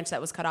was a branch that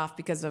was cut off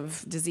because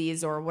of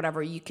disease or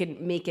whatever, you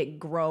can make it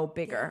grow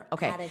bigger.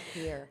 Okay. Add it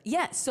here.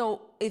 Yeah,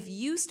 so if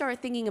you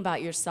start thinking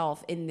about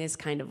yourself in this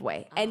kind of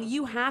way, and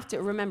you have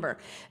to remember,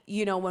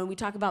 when we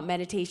talk about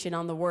meditation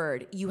on the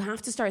word, you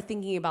have to start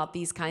thinking about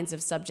these kinds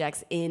of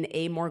subjects in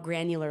a more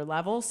granular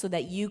level so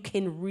that you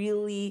can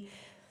really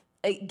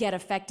get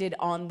affected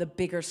on the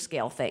bigger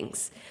scale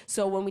things.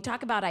 So when we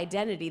talk about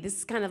identity, this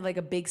is kind of like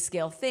a big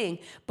scale thing,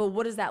 but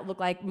what does that look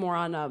like more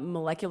on a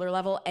molecular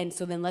level? And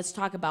so then let's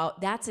talk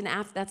about that's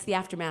the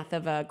aftermath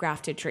of a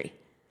grafted tree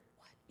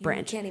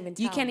branch. You can't even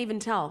tell. You can't even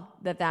tell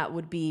that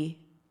would be,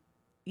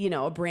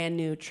 a brand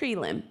new tree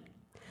limb.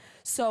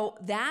 So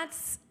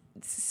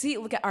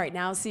look at, all right,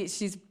 now see,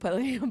 she's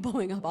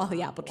pulling up all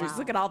the apple trees. Wow.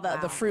 Look at all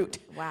the fruit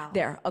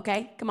there.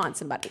 Okay, come on,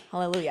 somebody.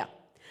 Hallelujah.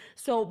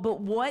 So, but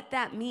what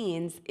that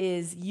means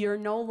is you're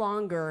no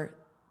longer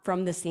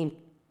from the same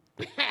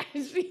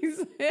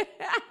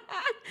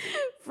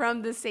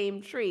from the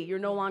same tree. You're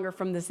no longer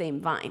from the same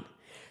vine.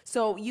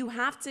 So you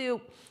have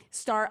to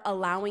start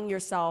allowing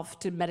yourself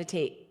to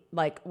meditate.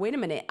 Like, wait a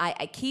minute,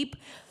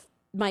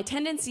 my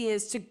tendency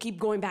is to keep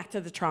going back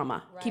to the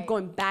trauma, keep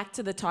going back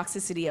to the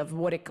toxicity of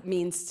what it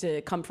means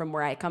to come from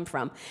where I come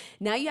from.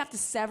 Now you have to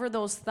sever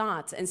those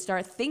thoughts and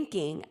start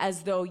thinking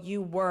as though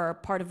you were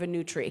part of a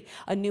new tree,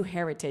 a new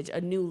heritage, a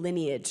new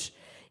lineage.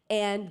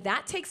 And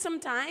that takes some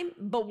time,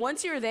 but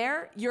once you're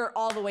there, you're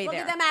all the way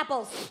there. Look at them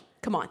apples.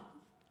 Come on.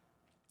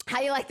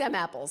 How you like them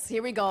apples?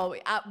 Here we go.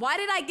 Why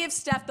did I give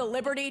Steph the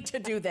liberty to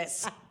do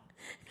this?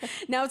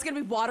 Now it's going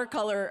to be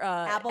watercolor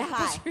apple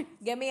pie.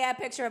 Give me a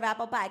picture of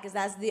apple pie because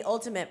that's the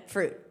ultimate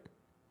fruit.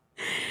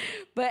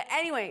 But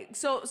anyway,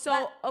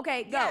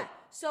 okay, go. Yeah.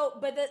 So,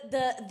 but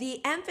the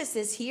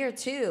emphasis here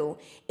too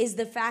is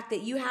the fact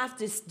that you have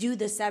to do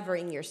the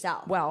severing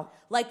yourself. Well,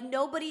 like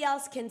nobody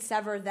else can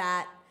sever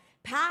that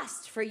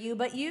past for you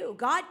but you.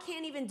 God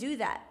can't even do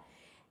that.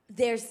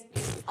 There's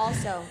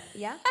also,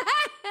 yeah?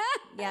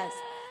 Yes.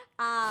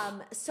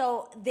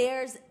 So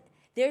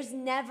there's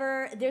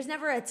never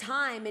a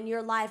time in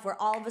your life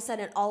where all of a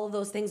sudden all of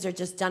those things are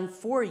just done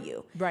for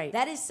you. Right.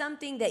 That is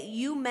something that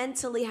you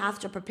mentally have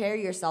to prepare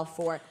yourself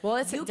for. Well,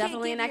 it's you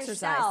definitely an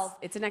exercise.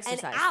 It's an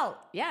exercise. And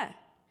out. Yeah.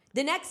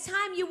 The next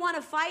time you want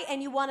to fight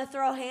and you want to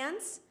throw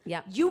hands,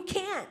 you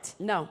can't.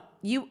 No.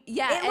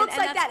 It looks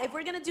like that. If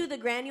we're going to do the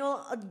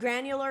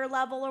granular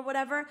level or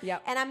whatever,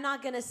 and I'm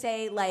not going to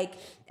say like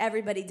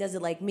everybody does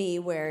it like me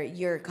where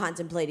you're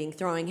contemplating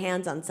throwing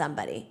hands on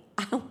somebody.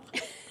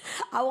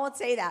 I won't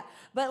say that.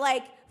 But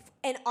like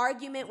an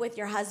argument with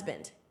your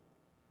husband.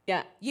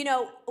 Yeah.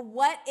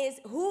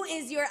 Who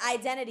is your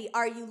identity?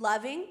 Are you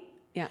loving?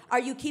 Yeah. Are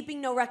you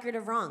keeping no record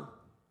of wrong?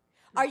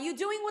 Are you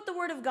doing what the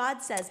Word of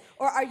God says?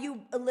 Or are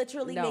you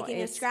literally making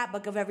a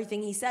scrapbook of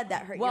everything He said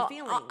that hurt your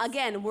feelings?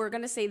 Again, we're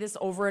going to say this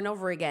over and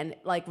over again.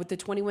 Like with the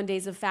 21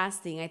 days of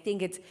fasting, I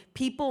think it's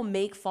people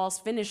make false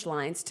finish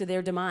lines to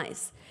their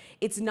demise.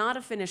 It's not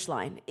a finish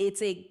line.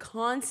 It's a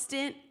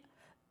constant.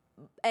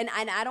 And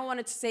I don't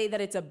want to say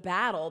that it's a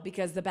battle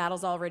because the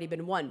battle's already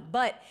been won.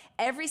 But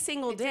every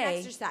single day,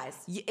 it's an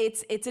exercise.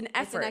 It's an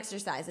effort. It's an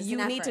exercise.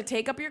 You need to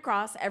take up your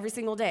cross every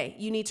single day.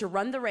 You need to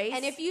run the race.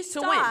 And if you to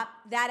stop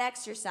win. that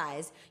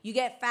exercise, you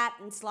get fat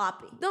and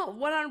sloppy. No,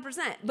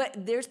 100%. But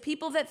there's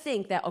people that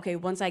think that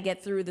once I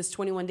get through this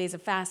 21 days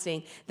of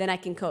fasting, then I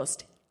can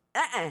coast.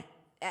 I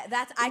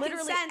can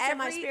sense in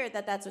my spirit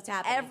that's what's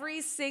happening.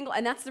 Every single,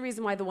 and that's the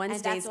reason why the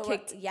Wednesdays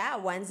kicked.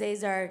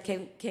 Wednesdays are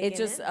kicking. It's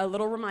just a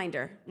little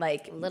reminder,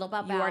 like little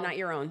bow. You are not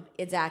your own.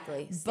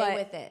 Exactly. Stay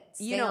with it.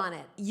 Stay on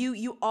it.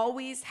 You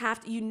always have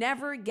to. You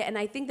never get. And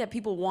I think that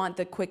people want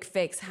the quick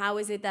fix. How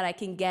is it that I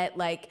can get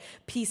like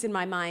peace in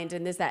my mind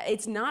and this that?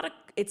 It's not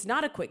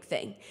a quick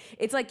thing.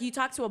 It's like you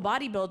talk to a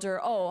bodybuilder,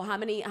 oh, how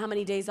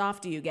many days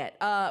off do you get?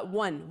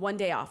 One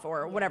day off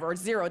or whatever, or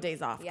 0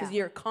 days off, because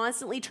you're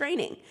constantly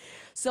training.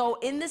 So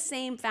in the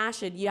same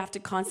fashion, you have to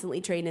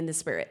constantly train in the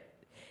spirit.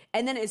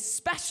 And then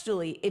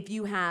especially if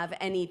you have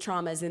any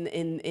traumas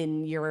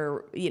in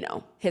your,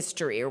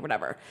 history or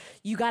whatever,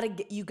 you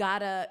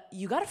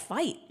gotta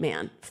fight,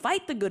 man.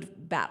 Fight the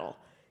good battle.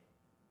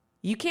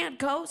 You can't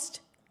coast.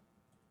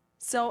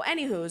 So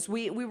anywho's,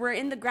 we were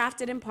in the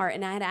grafted in part,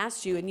 and I had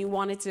asked you, and you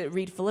wanted to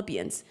read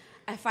Philippians.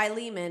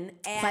 Philemon.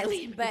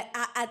 But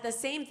at the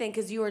same thing,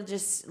 because you were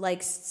just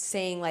like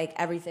saying like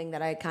everything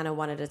that I kind of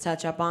wanted to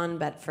touch up on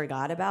but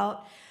forgot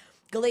about.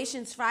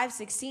 Galatians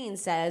 5:16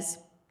 says,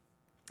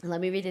 let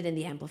me read it in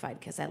the Amplified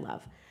because I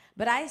love.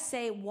 But I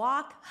say,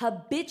 walk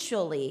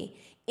habitually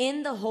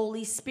in the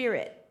Holy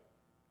Spirit.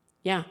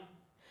 Yeah.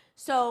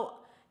 So,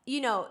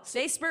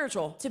 stay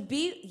spiritual.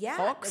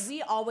 Folks.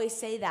 We always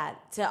say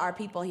that to our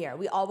people here.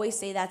 We always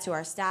say that to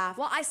our staff.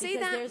 Well, I say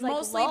that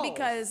mostly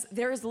because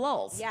there's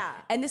lulls. Yeah.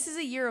 And this is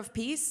a year of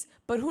peace,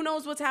 but who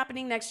knows what's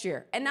happening next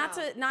year? And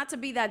not to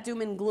be that doom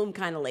and gloom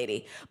kind of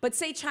lady, but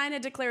say China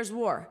declares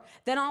war.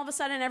 Then all of a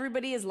sudden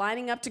everybody is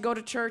lining up to go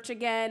to church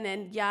again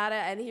and yada,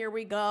 and here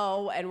we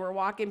go, and we're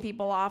walking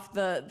people off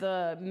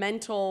the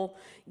mental,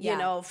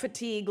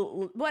 fatigue.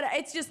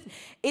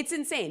 It's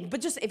insane. But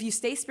just if you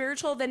stay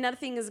spiritual, then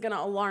nothing is going to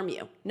alarm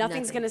you.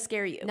 Nothing's going to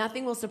scare you.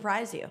 Nothing will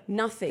surprise you.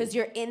 Nothing. Because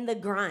you're in the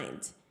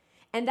grind.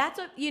 And that's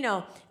what,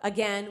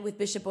 again, with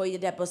Bishop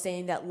Oyedepo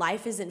saying that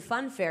life isn't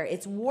funfair,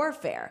 it's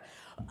warfare.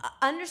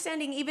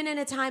 Understanding even in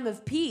a time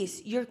of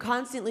peace, you're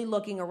constantly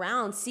looking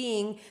around,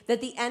 seeing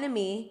that the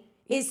enemy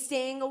is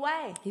staying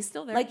away. He's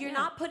still there. Like you're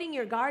not putting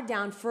your guard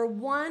down for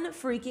one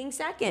freaking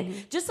second.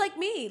 Mm-hmm. Just like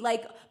me,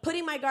 like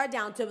putting my guard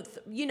down to,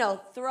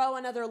 throw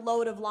another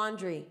load of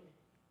laundry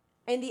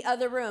in the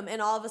other room,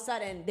 and all of a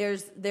sudden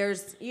there's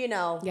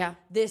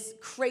this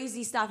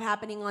crazy stuff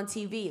happening on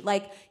TV.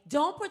 Like,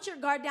 don't put your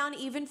guard down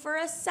even for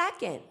a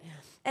second. Yeah.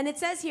 And it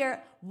says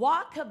here,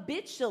 walk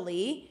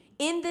habitually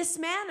in this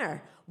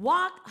manner.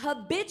 Walk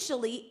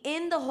habitually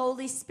in the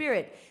Holy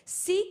Spirit.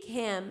 Seek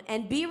Him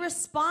and be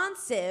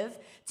responsive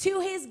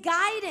to His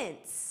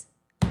guidance.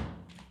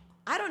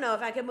 I don't know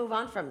if I can move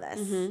on from this.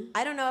 Mm-hmm.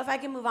 I don't know if I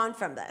can move on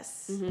from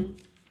this. Mm-hmm.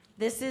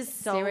 This is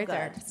so Stay right good.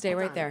 There. Stay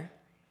right there.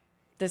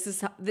 This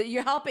is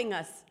you're helping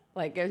us,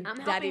 like a I'm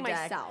Daddy helping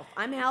Jack. myself.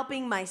 I'm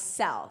helping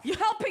myself. You're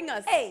helping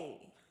us. Hey.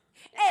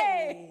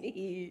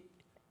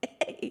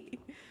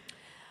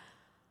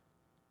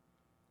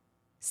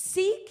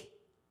 Seek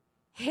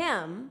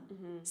Him.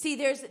 Mm-hmm. See,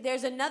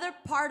 there's another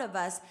part of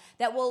us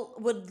that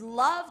would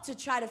love to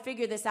try to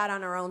figure this out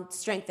on our own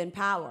strength and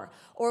power,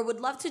 or would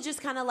love to just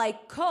kind of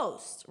like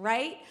coast,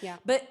 right? Yeah.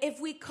 But if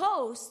we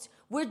coast,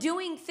 we're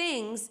doing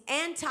things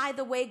anti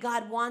the way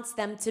God wants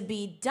them to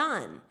be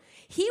done.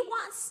 He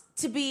wants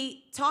to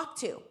be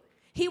talked to.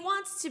 He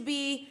wants to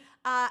be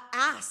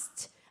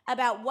asked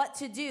about what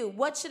to do.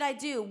 What should I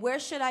do? Where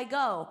should I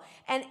go?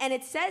 And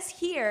it says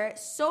here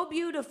so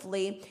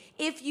beautifully,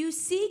 if you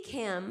seek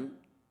Him,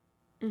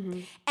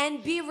 mm-hmm.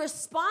 and be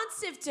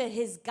responsive to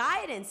His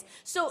guidance.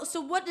 So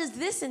what does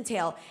this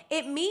entail?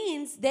 It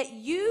means that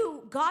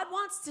God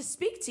wants to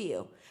speak to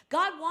you.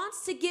 God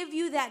wants to give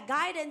you that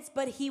guidance,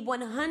 but He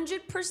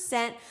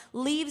 100%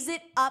 leaves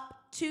it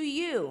up to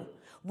you.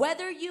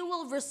 Whether you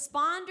will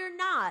respond or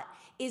not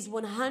is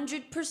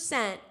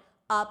 100%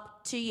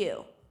 up to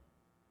you.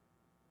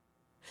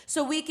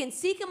 So we can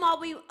seek Him all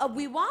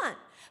we want,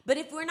 but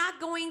if we're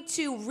not going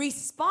to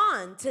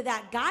respond to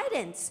that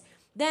guidance,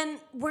 then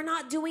we're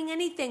not doing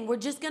anything. We're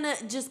just gonna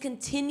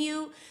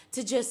continue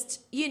to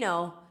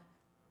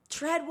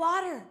tread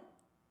water.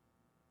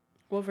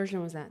 What version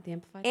was that? The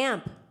Amplified?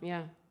 Amp.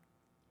 Yeah.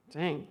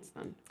 Dang,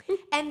 son.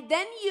 And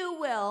then you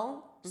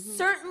will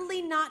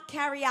certainly not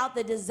carry out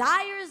the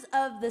desires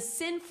of the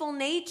sinful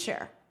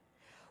nature,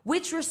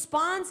 which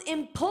responds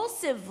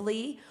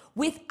impulsively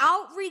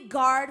without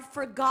regard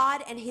for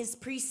God and His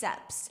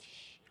precepts.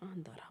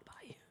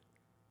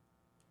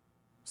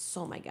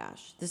 So, my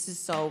gosh, this is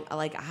so,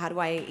 like, how do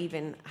I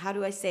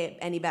say it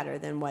any better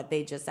than what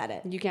they just said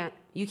it? You can't.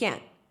 You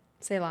can't.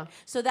 Selah.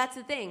 So that's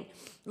the thing.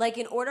 Like,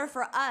 in order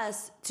for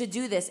us to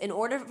do this, in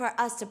order for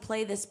us to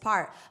play this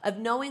part of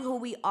knowing who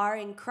we are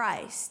in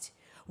Christ,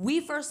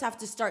 we first have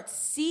to start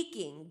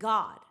seeking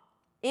God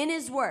in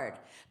His Word,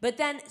 but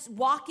then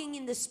walking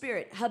in the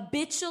Spirit,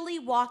 habitually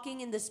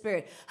walking in the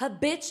Spirit,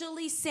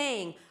 habitually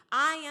saying,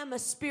 I am a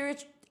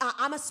spirit,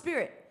 I'm a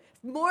spirit.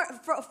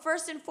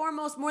 First and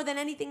foremost, more than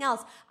anything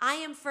else, I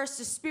am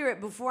first a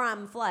spirit before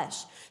I'm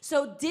flesh.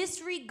 So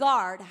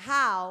disregard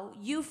how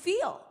you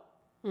feel.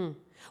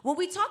 When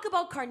we talk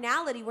about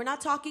carnality, we're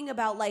not talking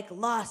about like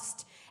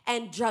lust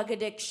and drug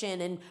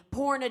addiction and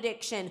porn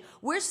addiction.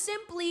 We're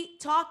simply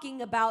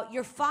talking about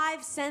your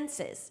 5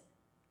 senses.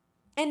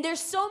 And there's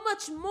so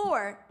much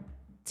more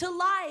to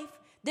life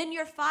than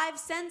your 5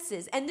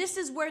 senses. And this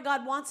is where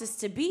God wants us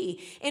to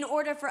be in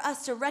order for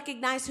us to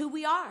recognize who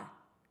we are.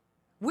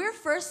 We're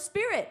first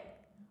spirit.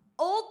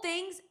 Old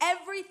things,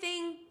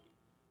 everything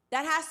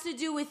that has to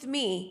do with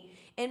me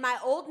in my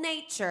old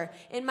nature,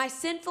 in my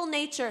sinful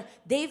nature,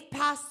 they've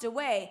passed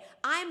away.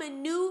 I'm a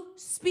new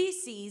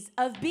species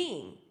of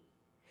being.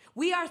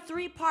 We are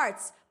three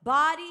parts: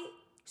 body,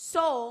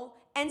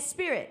 soul, and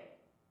spirit.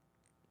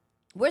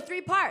 We're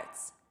three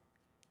parts.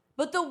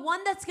 But the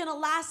one that's going to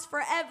last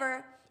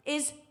forever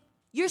is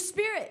your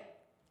spirit.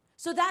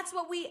 So that's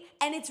what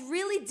and it's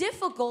really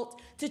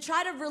difficult to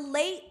try to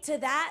relate to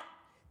that,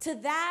 to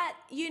that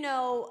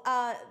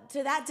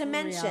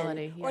dimension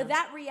Reality, yeah. or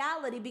that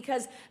reality,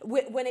 because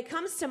when it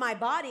comes to my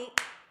body,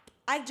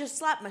 I just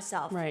slap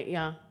myself. Right,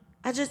 yeah.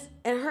 It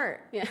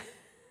hurt. Yeah.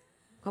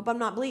 Hope I'm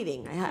not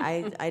bleeding.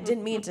 I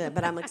didn't mean to,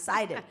 but I'm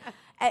excited.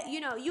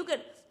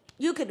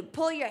 You could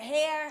pull your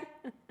hair.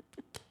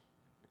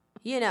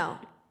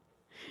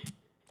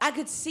 I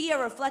could see a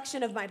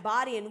reflection of my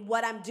body and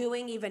what I'm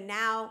doing even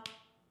now.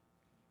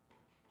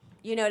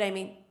 You know what I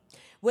mean?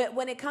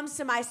 When it comes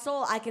to my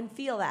soul, I can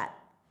feel that.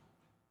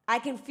 I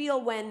can feel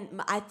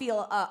when I feel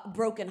a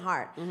broken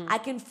heart. Mm-hmm. I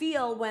can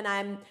feel when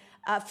I'm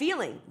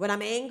when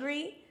I'm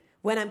angry,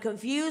 when I'm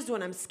confused,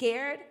 when I'm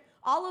scared.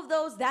 All of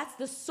those, that's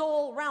the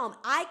soul realm.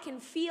 I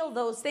can feel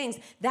those things.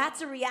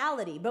 That's a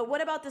reality. But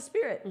what about the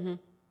spirit? Mm-hmm.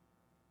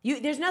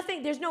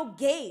 There's no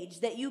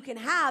gauge that you can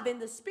have in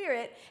the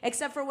spirit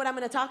except for what I'm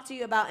going to talk to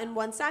you about in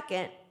 1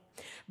 second.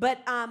 But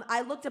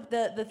I looked up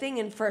the thing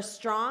in First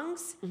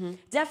Strong's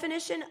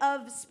definition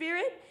of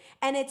spirit,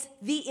 and it's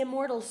the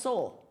immortal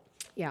soul.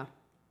 Yeah.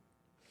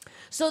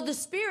 So the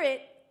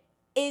spirit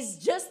is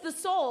just the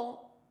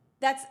soul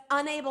that's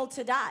unable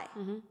to die.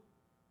 Mm-hmm.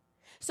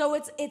 So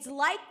it's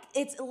like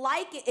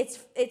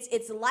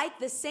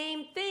the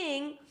same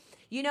thing.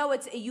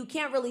 You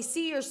can't really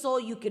see your soul,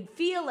 you could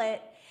feel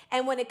it.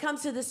 And when it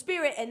comes to the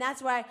spirit, and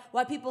that's why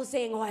people are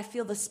saying, "Oh, I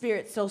feel the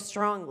spirit so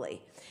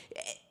strongly."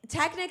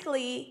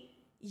 Technically,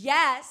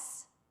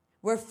 yes,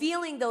 we're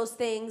feeling those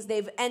things.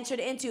 They've entered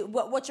into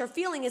what you're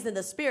feeling isn't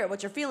the spirit.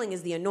 What you're feeling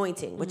is the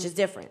anointing, which is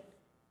different.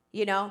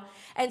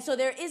 And so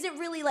there isn't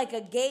really like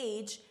a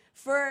gauge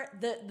for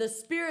the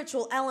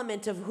spiritual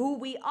element of who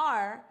we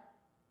are,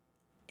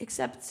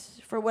 except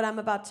for what I'm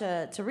about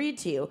to read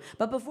to you.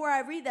 But before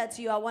I read that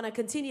to you, I want to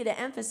continue to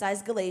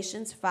emphasize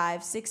Galatians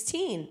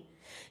 5:16.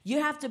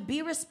 You have to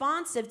be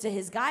responsive to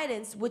his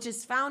guidance, which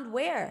is found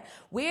where?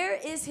 Where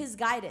is his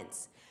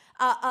guidance?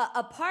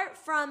 Apart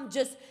from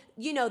just,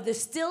 the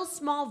still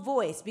small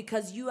voice,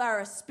 because you are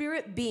a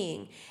spirit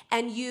being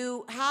and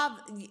you have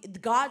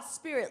God's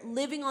spirit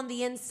living on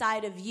the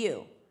inside of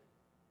you.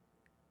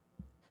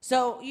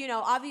 So,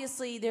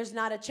 obviously there's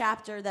not a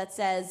chapter that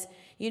says,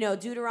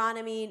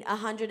 Deuteronomy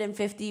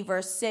 150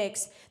 verse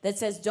 6 that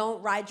says,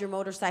 don't ride your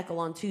motorcycle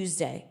on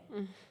Tuesday.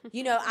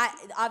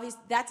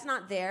 Obviously that's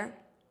not there.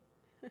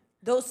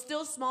 Those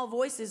still small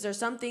voices are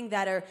something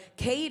that are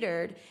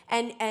catered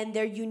and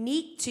they're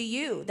unique to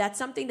you. That's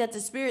something that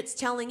the Spirit's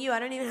telling you. I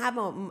don't even have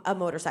a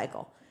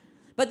motorcycle.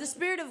 But the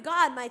Spirit of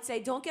God might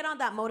say, don't get on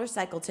that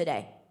motorcycle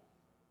today.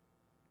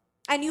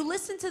 And you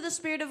listen to the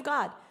Spirit of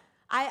God.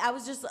 I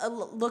was just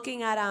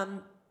looking at,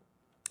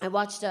 I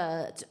watched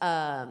a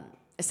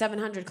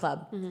 700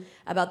 Club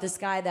about this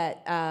guy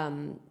that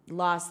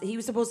he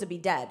was supposed to be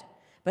dead,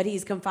 but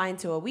he's confined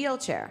to a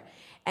wheelchair.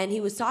 And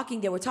they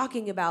were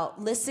talking about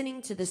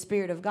listening to the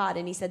Spirit of God.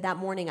 And he said, that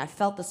morning I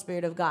felt the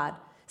Spirit of God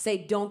say,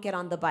 don't get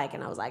on the bike.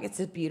 And I was like, it's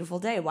a beautiful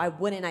day. Why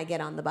wouldn't I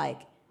get on the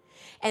bike?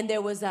 And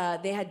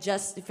they had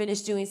just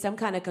finished doing some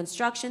kind of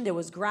construction. There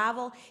was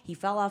gravel. He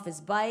fell off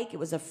his bike. It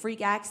was a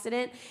freak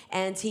accident.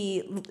 And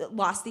he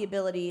lost the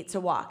ability to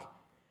walk.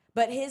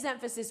 But his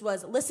emphasis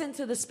was listen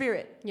to the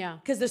Spirit. Yeah.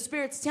 Because the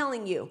Spirit's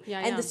telling you.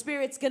 And the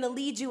Spirit's going to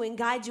lead you and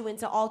guide you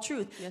into all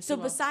truth. Yes, so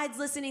besides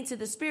listening to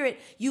the Spirit,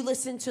 you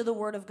listen to the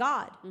Word of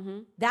God.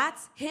 Mm-hmm.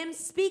 That's him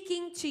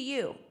speaking to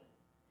you.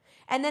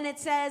 And then it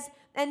says,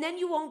 and then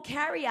you won't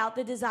carry out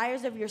the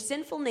desires of your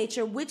sinful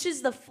nature, which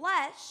is the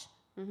flesh.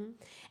 Mm-hmm.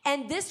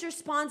 And this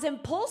responds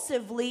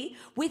impulsively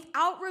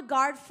without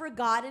regard for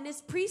God and his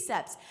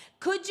precepts.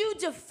 Could you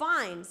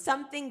define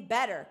something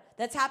better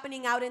that's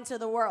happening out into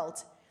the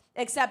world?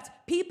 Except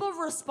people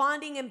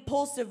responding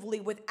impulsively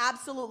with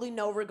absolutely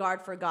no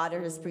regard for God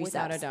or his precepts.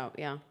 Without a doubt,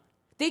 yeah.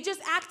 They just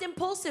act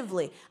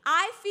impulsively.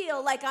 I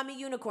feel like I'm a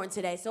unicorn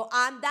today, so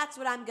that's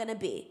what I'm going to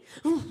be.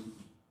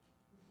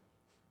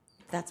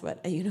 That's what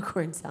a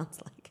unicorn sounds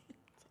like.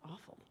 It's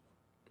awful.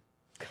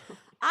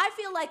 I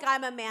feel like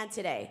I'm a man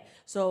today,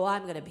 so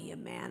I'm going to be a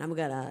man. I'm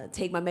going to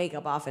take my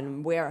makeup off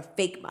and wear a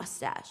fake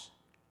mustache.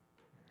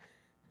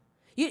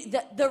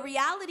 The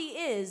reality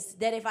is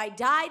that if I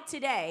died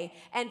today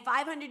and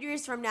 500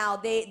 years from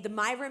now,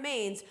 my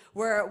remains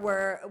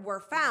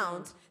were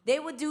found, they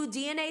would do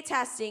DNA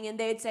testing and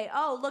they'd say,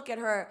 oh, look at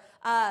her.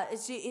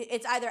 It's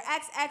either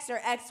XX or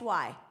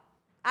XY.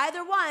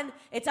 Either one,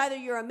 it's either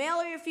you're a male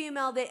or you're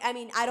female.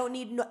 I don't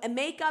need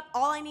makeup.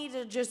 All I need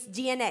is just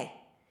DNA.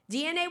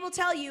 DNA will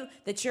tell you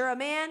that you're a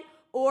man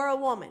or a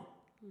woman.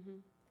 Mm-hmm.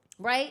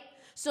 Right?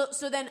 So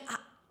then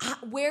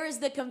where is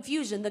the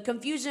confusion? The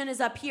confusion is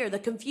up here. The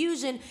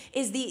confusion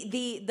is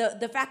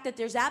the fact that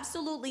there's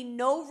absolutely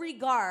no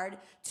regard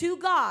to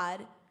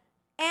God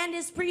and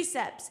his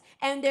precepts.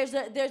 And there's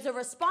a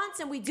response,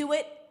 and we do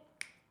it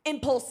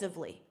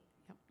impulsively.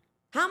 Yep.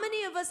 How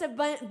many of us have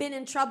been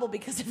in trouble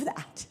because of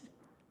that?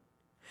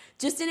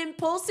 Just an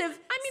impulsive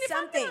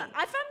something. If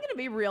I'm gonna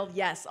be real,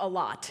 yes, a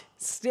lot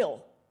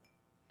still.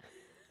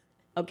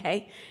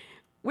 Okay,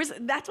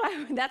 that's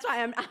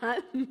why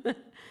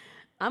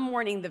I'm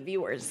warning the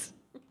viewers.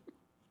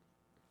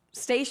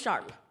 Stay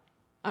sharp.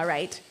 All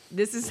right,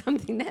 this is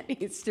something that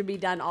needs to be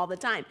done all the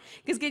time.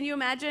 Because can you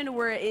imagine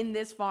we're in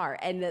this far,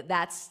 and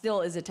that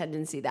still is a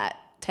tendency that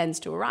tends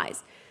to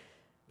arise?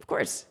 Of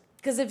course.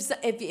 Because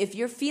if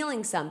you're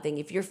feeling something,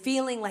 if you're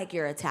feeling like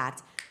you're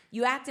attacked,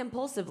 you act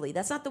impulsively.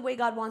 That's not the way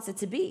God wants it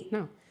to be.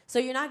 No. So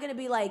you're not going to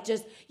be like,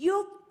 just,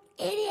 you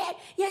idiot,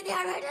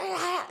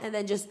 and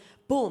then just,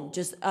 boom,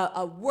 just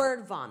a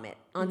word vomit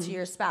onto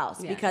your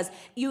spouse because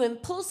you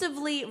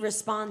impulsively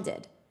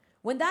responded.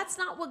 When that's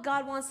not what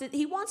God wants to,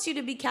 he wants you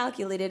to be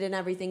calculated in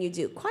everything you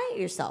do. Quiet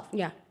yourself.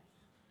 Yeah.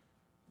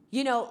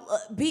 You know,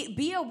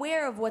 be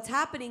aware of what's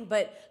happening,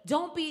 but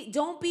don't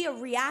be a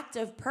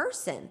reactive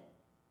person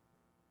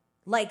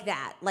like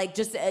that. Like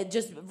just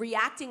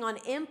reacting on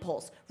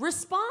impulse.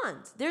 Respond.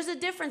 There's a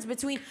difference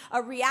between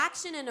a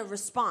reaction and a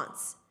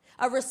response.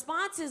 A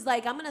response is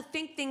like, I'm going to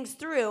think things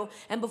through,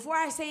 and before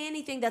I say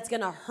anything that's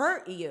going to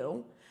hurt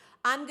you,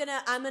 I'm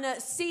gonna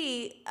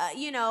see,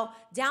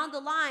 down the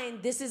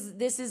line, this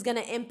is gonna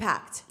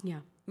impact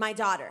my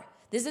daughter.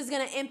 This is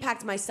gonna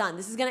impact my son.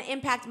 This is gonna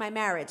impact my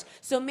marriage.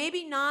 So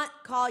maybe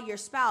not call your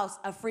spouse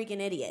a freaking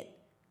idiot.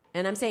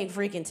 And I'm saying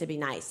freaking to be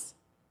nice.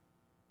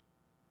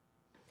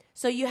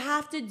 So you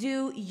have to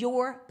do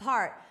your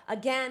part.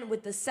 Again,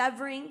 with the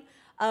severing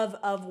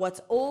of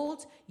what's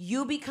old,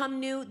 you become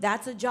new.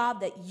 That's a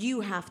job that you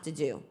have to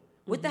do.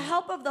 With the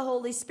help of the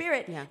Holy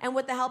Spirit and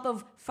with the help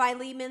of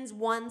Philemon's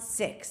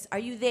 1:6. Are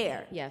you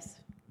there? Yes.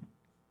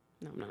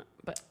 No, I'm not.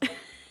 But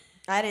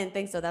I didn't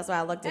think so. That's why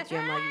I looked at you.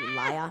 I'm like, you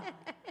liar.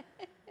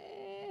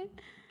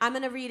 I'm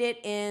going to read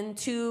it in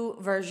two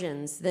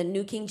versions. The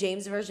New King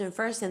James Version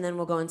first, and then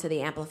we'll go into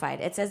the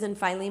Amplified. It says in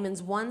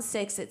Philemon's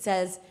 1:6, it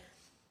says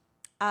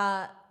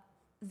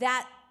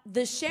that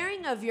the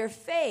sharing of your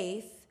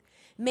faith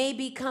may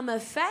become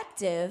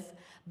effective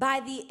by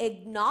the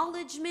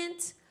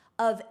acknowledgement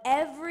of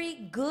every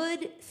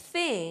good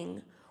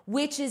thing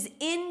which is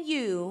in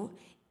you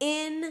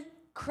in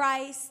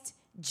Christ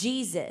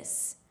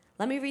Jesus.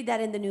 Let me read that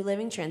in the New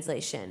Living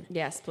Translation.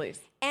 Yes, please.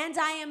 And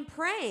I am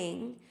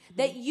praying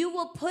that you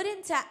will put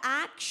into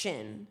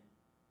action.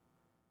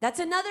 That's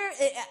another,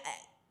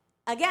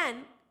 again,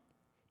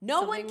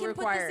 no one can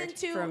put this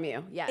into from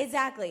you. Yes.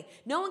 Exactly.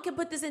 No one can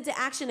put this into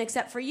action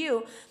except for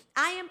you.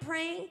 I am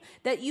praying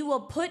that you will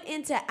put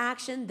into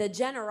action the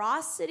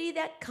generosity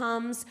that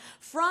comes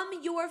from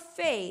your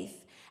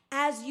faith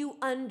as you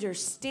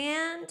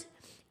understand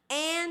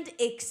and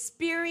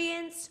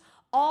experience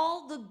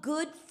all the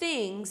good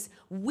things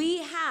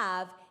we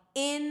have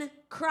in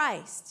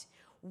Christ.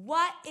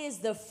 What is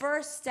the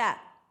first step?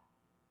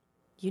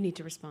 You need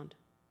to respond.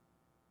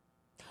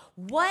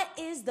 What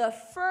is the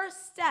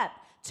first step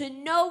to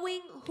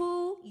knowing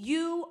who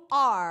you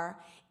are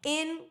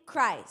in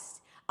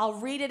Christ? I'll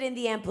read it in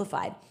the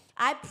Amplified.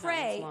 I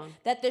pray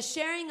that the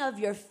sharing of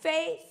your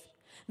faith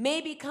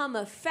may become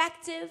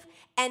effective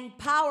and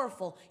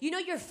powerful. You know,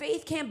 your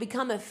faith can't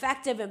become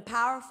effective and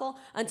powerful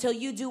until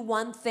you do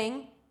one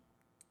thing.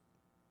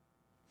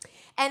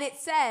 And it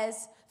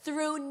says,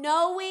 through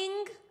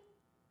knowing,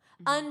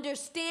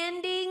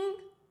 understanding,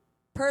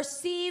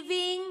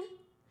 perceiving,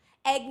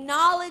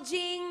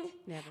 acknowledging,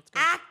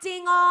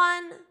 acting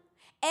on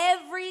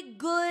every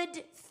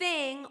good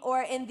thing,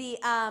 or in the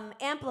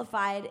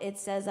Amplified, it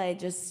says,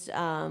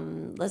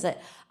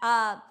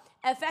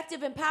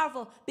 effective and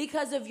powerful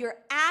because of your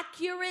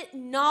accurate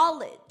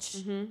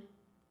knowledge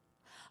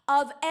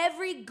of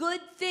every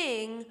good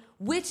thing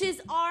which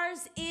is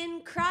ours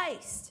in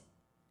Christ.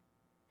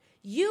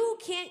 You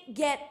can't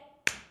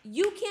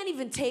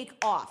even take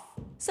off.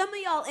 Some of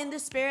y'all in the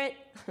spirit,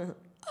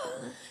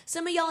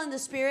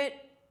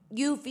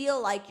 you feel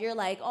like you're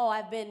like, oh,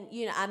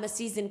 I'm a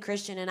seasoned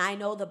Christian and I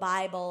know the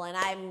Bible and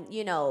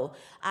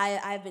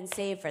I've been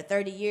saved for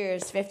 30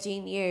 years,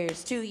 15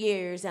 years, 2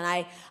 years,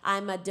 and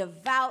I'm a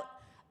devout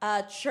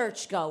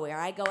churchgoer.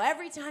 I go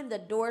every time the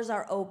doors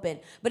are open.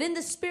 But in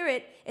the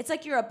spirit, it's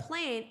like you're a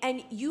plane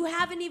and you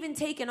haven't even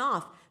taken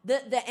off.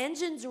 The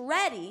engine's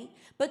ready,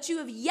 but you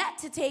have yet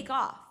to take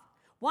off.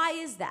 Why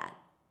is that?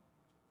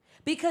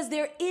 Because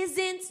there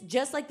isn't,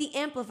 just like the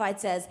Amplified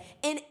says,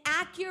 an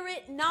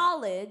accurate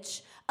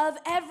knowledge of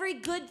every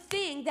good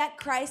thing that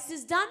Christ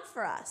has done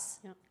for us.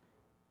 Yep.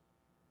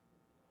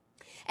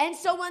 And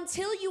so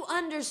until you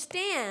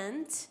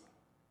understand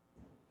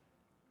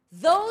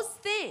those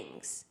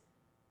things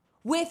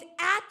with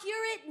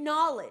accurate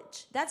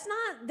knowledge,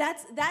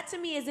 that to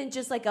me isn't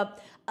just like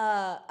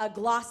a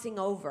glossing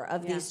over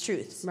of these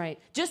truths. Right.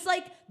 Just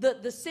like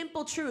the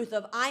simple truth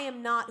of I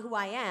am not who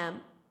I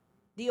am.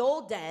 The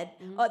old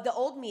the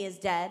old me is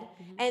dead,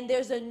 and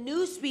there's a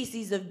new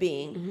species of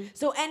being.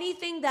 So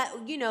anything that,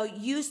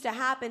 used to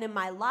happen in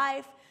my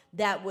life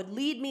that would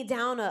lead me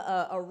down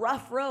a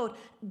rough road,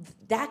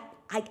 that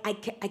I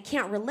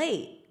can't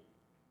relate.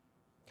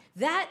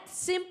 That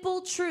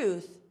simple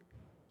truth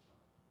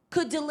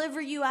could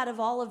deliver you out of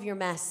all of your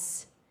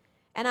mess.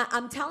 And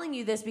I'm telling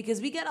you this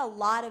because we get a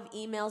lot of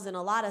emails and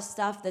a lot of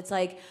stuff that's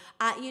like,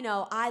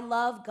 I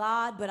love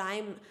God, but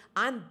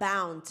I'm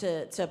bound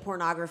to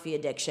pornography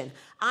addiction.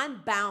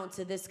 I'm bound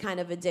to this kind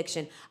of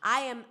addiction.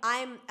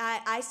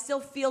 I still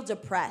feel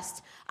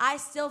depressed. I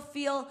still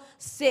feel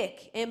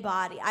sick in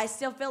body. I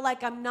still feel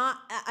like I'm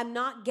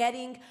not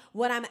getting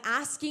what I'm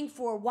asking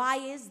for. Why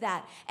is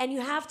that? And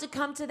you have to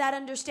come to that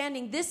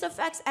understanding. This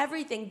affects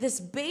everything. This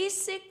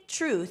basic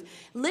truth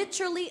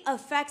literally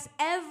affects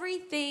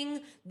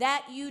everything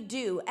that you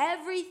do,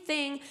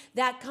 everything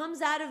that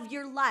comes out of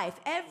your life,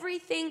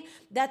 everything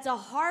that's a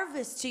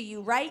harvest to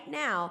you right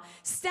now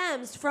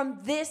stems from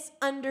this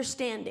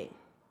understanding.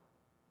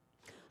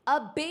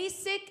 A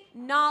basic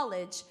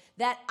knowledge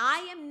that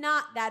I am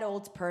not that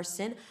old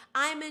person.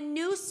 I'm a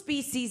new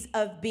species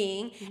of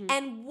being.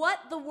 And what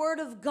the Word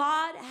of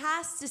God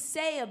has to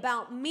say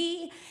about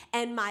me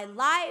and my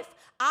life,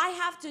 I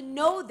have to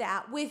know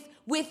that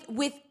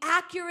with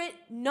accurate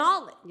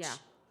knowledge. Yeah.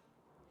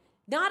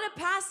 Not a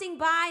passing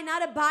by,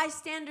 not a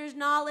bystander's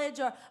knowledge,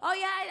 or, oh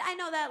yeah, I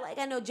know that, like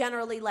I know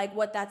generally like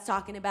what that's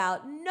talking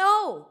about.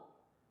 No.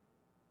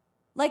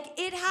 Like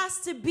it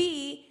has to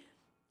be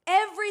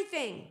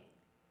everything.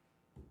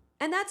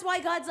 And that's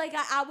why God's like,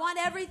 I want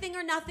everything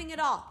or nothing at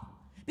all.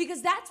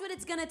 Because that's what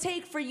it's going to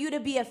take for you to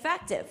be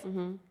effective.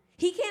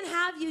 He can't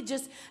have you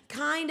just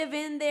kind of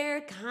in there,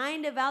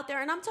 kind of out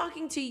there. And I'm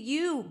talking to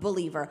you,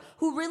 believer,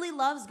 who really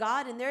loves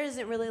God, and there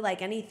isn't really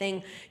like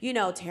anything,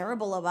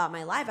 terrible about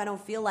my life. I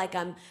don't feel like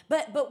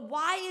but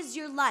why is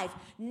your life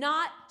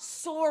not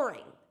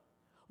soaring?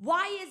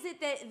 Why is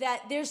it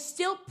that there's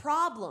still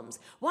problems?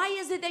 Why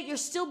is it that you're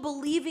still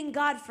believing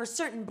God for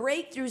certain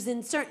breakthroughs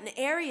in certain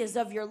areas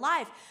of your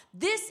life?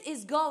 This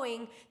is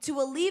going to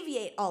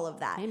alleviate all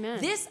of that.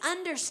 Amen. This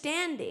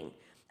understanding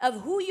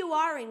of who you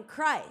are in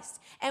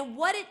Christ and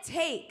what it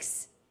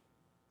takes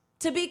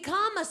to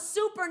become a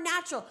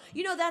supernatural.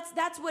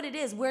 That's what it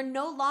is. We're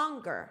no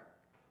longer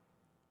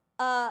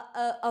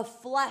a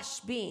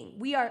flesh being.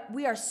 We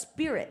are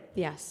spirit.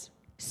 Yes.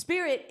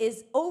 Spirit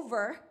is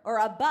over or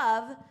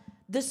above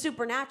the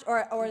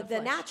supernatural or the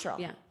natural.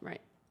 Yeah,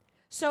 right.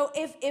 So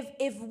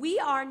if we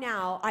are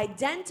now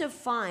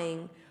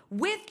identifying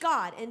with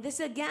God, and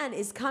this again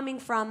is coming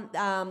from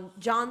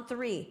John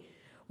 3,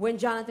 when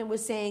Jonathan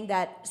was saying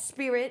that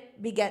spirit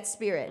begets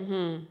spirit.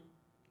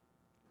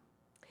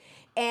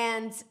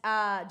 And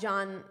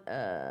John,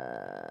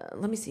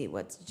 let me see,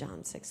 what's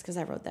John 6? Because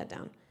I wrote that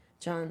down.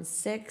 John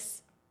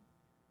 6.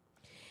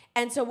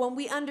 And so when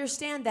we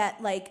understand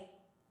that, like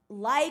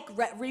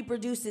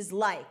reproduces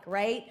like,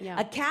 right? Yeah.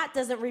 A cat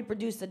doesn't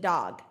reproduce a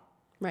dog.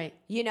 Right.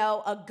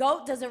 A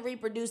goat doesn't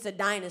reproduce a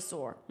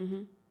dinosaur.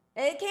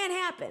 It can't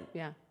happen.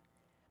 Yeah.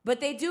 But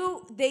they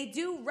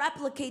do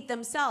replicate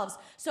themselves.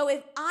 So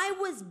if I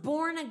was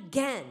born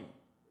again,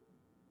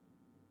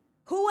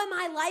 who am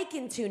I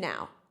likened to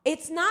now?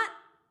 It's not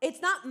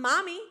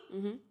mommy.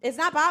 It's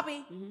not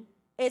Bobby.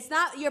 It's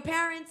not your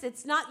parents.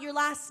 It's not your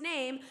last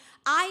name.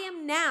 I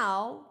am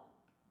now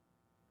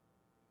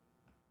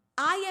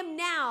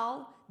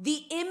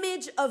the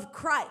image of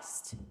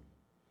Christ.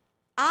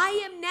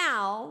 I am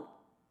now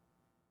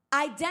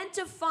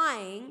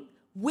identifying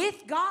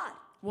with God.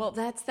 Well,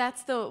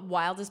 that's the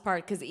wildest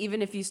part, because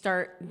even if you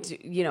start,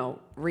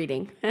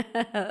 reading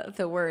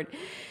the word,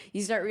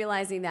 you start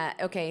realizing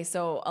that, okay,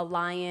 so a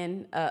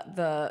lion,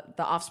 the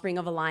offspring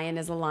of a lion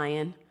is a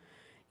lion,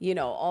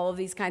 all of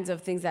these kinds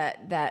of things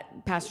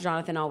that Pastor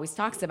Jonathan always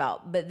talks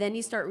about. But then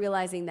you start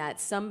realizing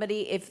that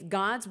if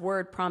God's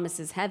word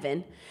promises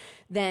heaven,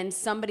 then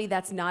somebody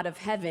that's not of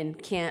heaven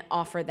can't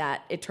offer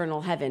that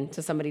eternal heaven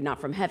to somebody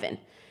not from heaven.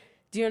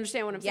 Do you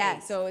understand what I'm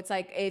saying? So it's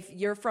like, if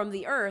you're from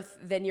the earth,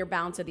 then you're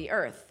bound to the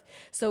earth.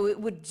 So it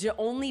would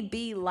only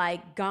be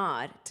like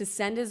God to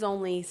send his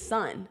only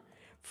son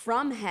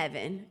from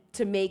heaven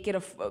to make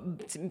it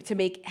to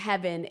make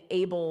heaven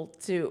able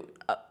to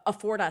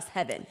afford us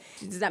heaven.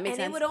 Does that make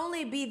sense? And it would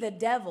only be the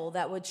devil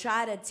that would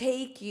try to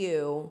take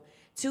you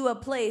to a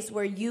place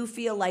where you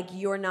feel like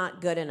you're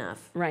not good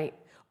enough. Right.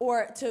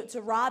 Or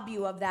to rob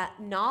you of that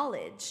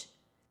knowledge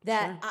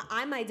that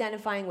I'm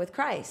identifying with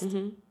Christ.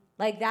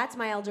 Like, that's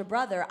my elder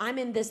brother. I'm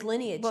in this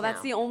lineage Well, now.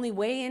 that's the only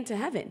way into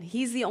heaven.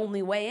 He's the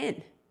only way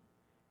in.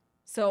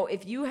 So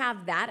if you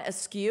have that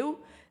askew,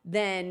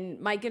 then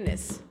my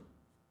goodness,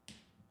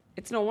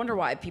 it's no wonder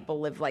why people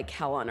live like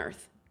hell on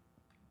earth.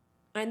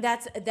 And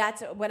that's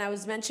when I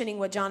was mentioning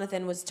what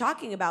Jonathan was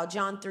talking about,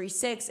 John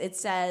 3:6, it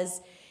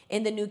says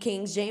in the New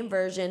King James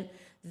Version,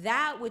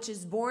 that which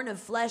is born of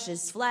flesh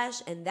is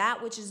flesh, and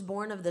that which is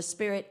born of the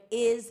Spirit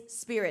is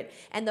spirit.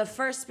 And the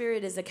first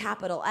Spirit is a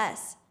capital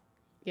S.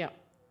 Yeah.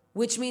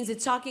 Which means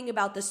it's talking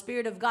about the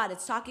Spirit of God.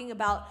 It's talking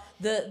about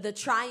the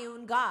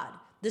triune God,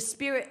 the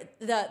Spirit,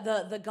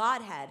 the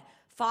Godhead,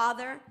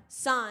 Father,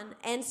 Son,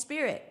 and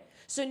Spirit.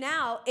 So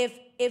now,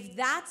 if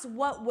that's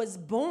what was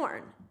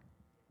born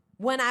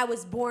when I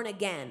was born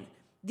again,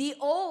 The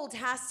old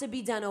has to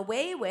be done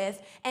away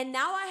with, and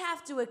now I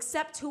have to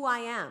accept who I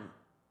am.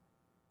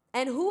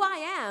 And who I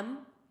am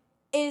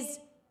is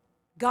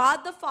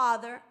God the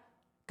Father,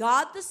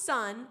 God the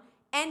Son,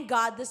 and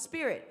God the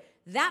Spirit.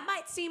 That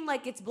might seem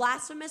like it's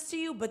blasphemous to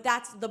you, but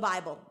that's the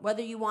Bible,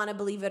 whether you want to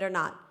believe it or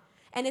not.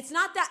 And it's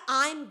not that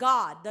I'm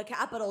God, the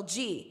capital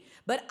G,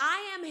 but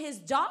I am his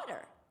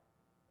daughter.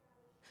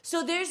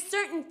 So there's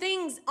certain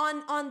things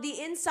on the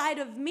inside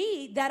of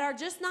me that are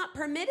just not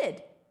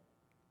permitted.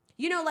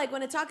 You know, like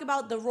when I talk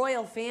about the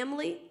royal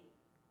family,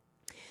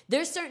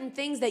 there's certain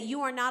things that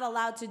you are not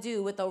allowed to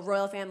do with the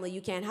royal family.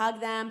 You can't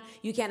hug them.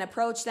 You can't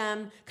approach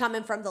them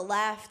coming from the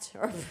left,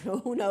 or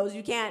who knows,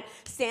 you can't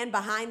stand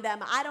behind them.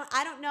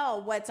 I don't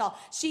know what's all.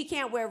 She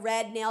can't wear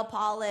red nail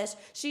polish.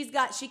 She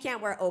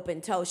can't wear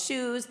open toe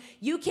shoes.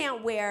 You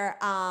can't wear,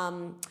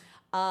 what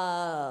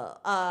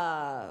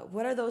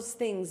are those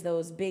things,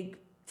 those big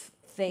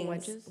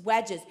things?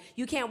 Wedges.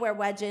 You can't wear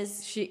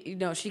wedges.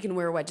 She can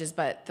wear wedges,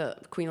 but the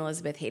Queen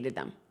Elizabeth hated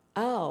them.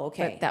 Oh,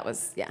 okay. But that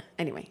was, yeah,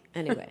 anyway.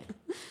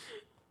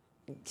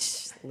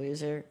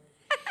 Loser.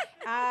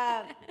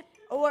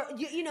 Or,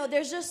 you know,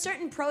 there's just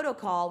certain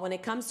protocol when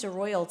it comes to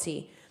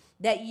royalty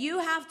that you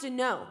have to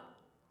know.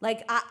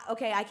 Like,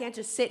 I can't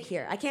just sit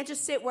here. I can't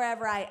just sit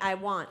wherever I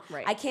want.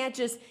 Right. I can't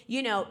just,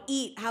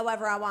 eat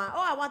however I want.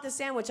 Oh, I want the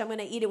sandwich. I'm going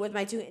to eat it with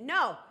my two hands.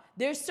 No.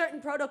 There's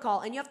certain protocol,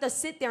 and you have to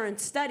sit there and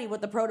study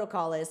what the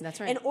protocol is. That's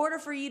right. In order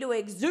for you to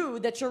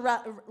exude that you're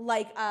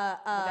Without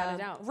a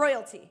doubt.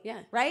 royalty. Yeah.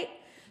 Right?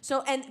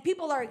 So, and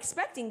people are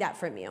expecting that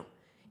from you.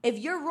 If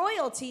you're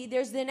royalty,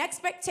 there's an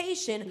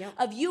expectation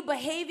of you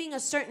behaving a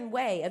certain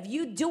way, of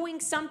you doing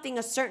something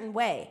a certain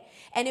way.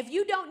 And if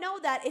you don't know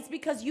that, it's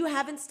because you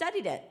haven't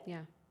studied it.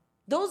 Yeah.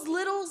 Those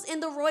littles in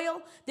the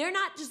royal, they're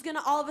not just going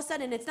to all of a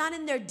sudden, it's not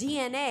in their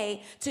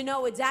DNA to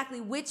know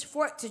exactly which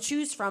fork to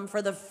choose from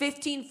for the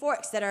 15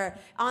 forks that are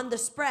on the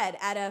spread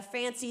at a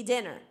fancy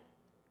dinner.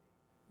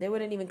 They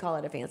wouldn't even call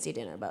it a fancy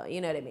dinner, but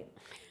you know what I mean.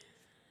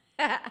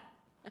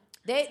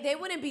 They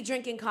wouldn't be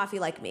drinking coffee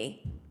like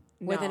me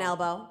with an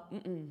elbow.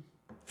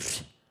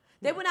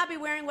 They would not be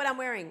wearing what I'm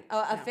wearing,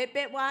 a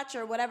Fitbit watch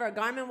or whatever, a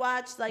Garmin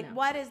watch. Like,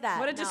 what is that?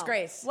 What a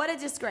disgrace. What a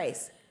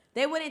disgrace.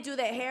 They wouldn't do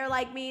their hair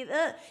like me.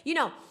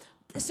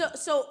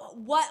 So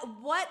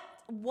what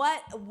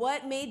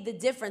made the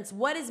difference?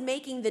 What is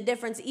making the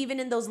difference even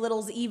in those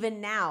littles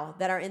even now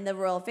that are in the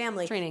royal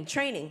family?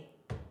 Training.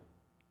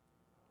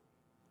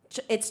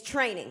 It's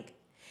training.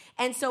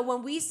 And so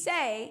when we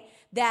say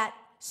that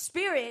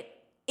spirit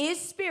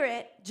is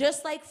spirit,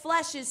 just like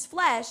flesh is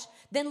flesh,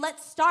 then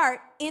let's start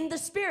in the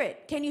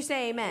spirit. Can you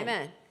say amen?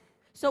 Amen.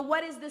 So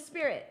what is the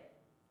spirit?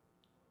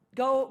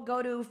 Go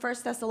to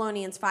 1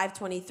 Thessalonians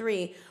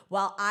 5:23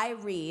 while I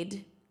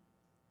read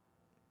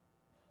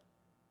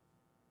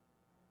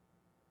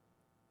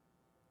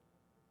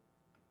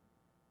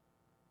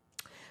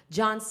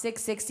John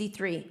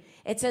 6:63.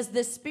 It says,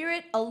 the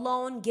Spirit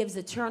alone gives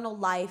eternal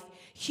life.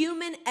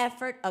 Human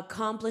effort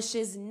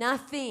accomplishes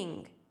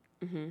nothing.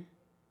 Mm-hmm.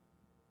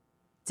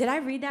 Did I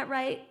read that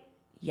right?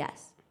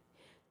 Yes.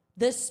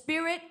 The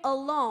Spirit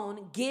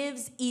alone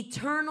gives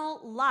eternal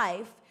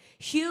life.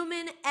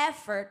 Human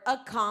effort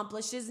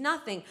accomplishes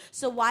nothing.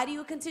 So why do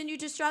you continue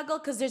to struggle?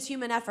 Because there's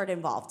human effort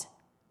involved.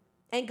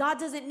 And God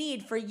doesn't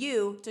need for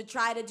you to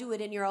try to do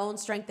it in your own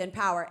strength and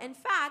power. In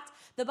fact,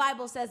 the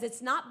Bible says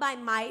it's not by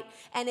might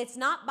and it's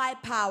not by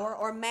power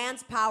or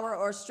man's power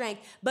or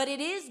strength, but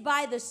it is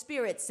by the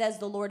Spirit, says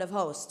the Lord of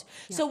hosts.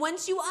 Yeah. So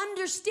once you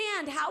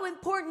understand how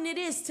important it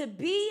is to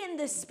be in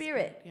the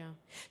Spirit,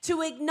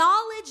 to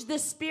acknowledge the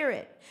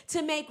Spirit,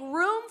 to make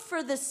room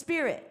for the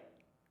Spirit,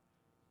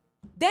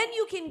 then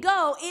you can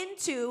go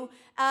into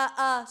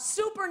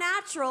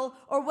supernatural,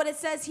 or what it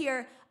says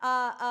here,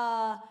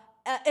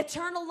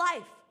 eternal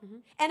life. Mm-hmm.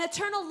 And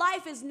eternal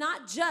life is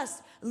not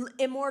just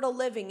immortal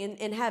living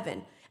in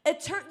heaven.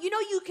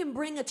 You can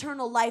bring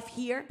eternal life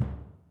here,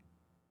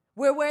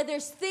 where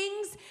there's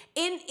things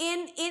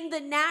in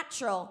the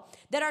natural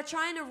that are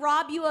trying to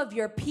rob you of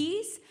your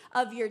peace,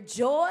 of your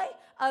joy,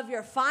 of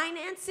your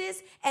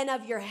finances, and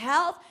of your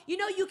health.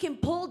 You can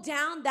pull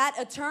down that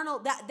eternal,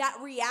 that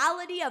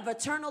reality of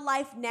eternal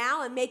life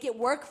now and make it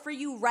work for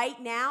you right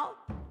now.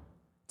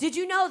 Did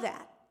you know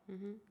that?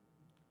 Mm-hmm.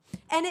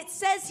 And it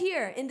says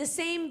here in the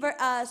same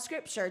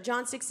scripture,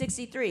 John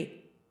 6:63,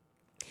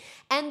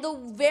 and the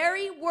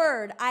very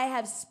word I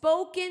have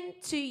spoken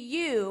to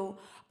you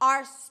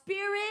are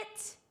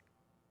spirit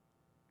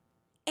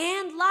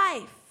and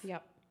life.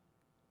 Yep.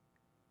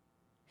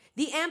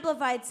 The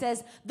Amplified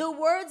says, the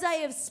words I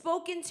have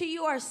spoken to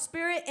you are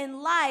spirit and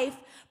life,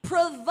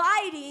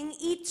 providing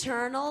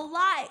eternal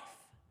life.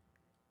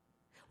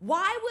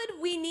 Why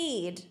would we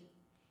need...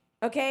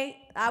 Okay,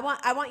 I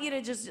want you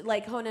to just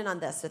hone in on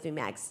this with me,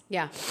 Mags.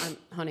 Yeah, I'm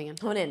honing in.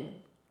 Hone in.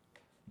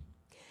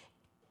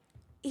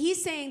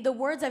 He's saying the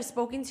words I've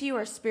spoken to you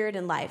are spirit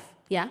and life.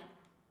 Yeah.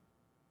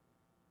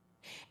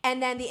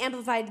 And then the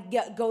Amplified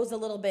goes a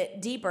little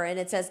bit deeper, and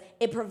it says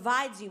it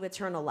provides you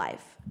eternal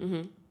life.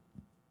 Mm-hmm.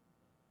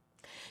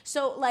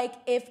 So,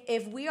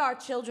 if we are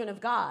children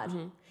of God,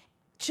 mm-hmm.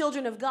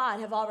 children of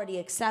God have already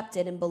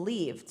accepted and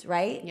believed,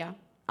 right? Yeah.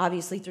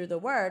 Obviously through the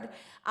word,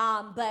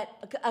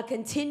 but a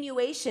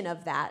continuation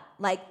of that,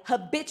 like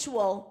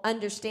habitual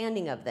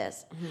understanding of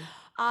this.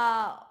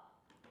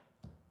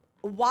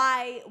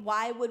 Why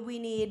would we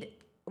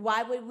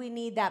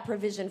need that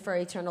provision for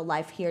eternal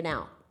life here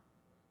now?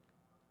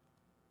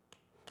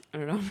 I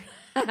don't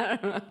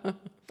know.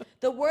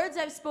 The words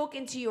I've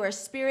spoken to you are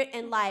spirit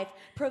and life,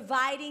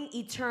 providing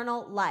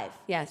eternal life.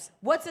 Yes.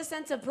 What's the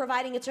sense of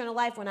providing eternal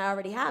life when I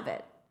already have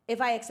it? If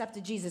I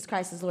accepted Jesus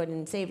Christ as Lord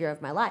and Savior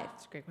of my life.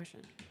 That's a great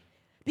question.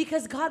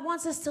 Because God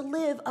wants us to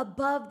live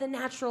above the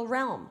natural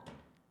realm.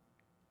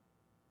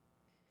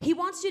 He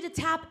wants you to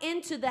tap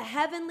into the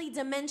heavenly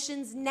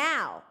dimensions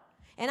now.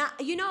 And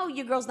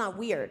your girl's not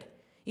weird.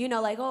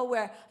 Like,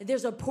 where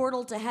there's a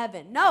portal to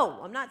heaven. No,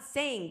 I'm not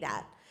saying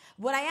that.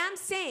 What I am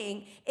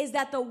saying is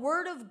that the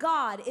word of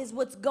God is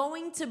what's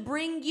going to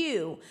bring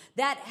you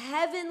that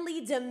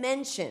heavenly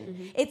dimension.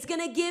 Mm-hmm. It's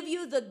going to give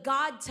you the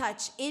God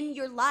touch in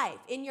your life,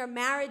 in your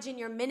marriage, in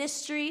your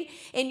ministry,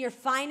 in your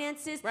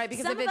finances. Right,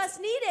 because some of us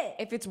need it.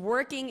 If it's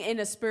working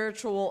in a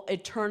spiritual,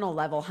 eternal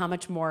level, how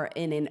much more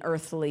in an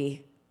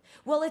earthly?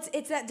 Well,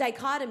 it's that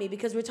dichotomy,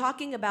 because we're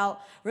talking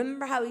about,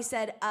 remember how he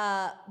said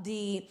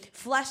the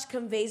flesh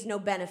conveys no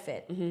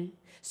benefit. Mm-hmm.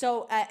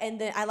 So,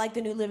 I like the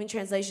New Living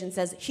Translation,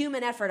 says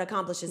human effort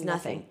accomplishes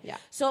nothing. Yeah.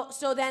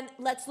 So then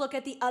let's look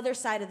at the other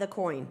side of the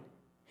coin.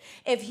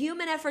 If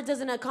human effort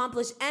doesn't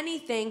accomplish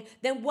anything,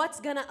 then what's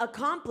going to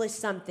accomplish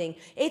something?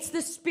 It's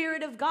the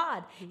Spirit of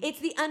God. Mm-hmm.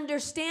 It's the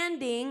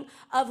understanding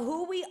of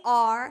who we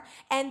are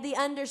and the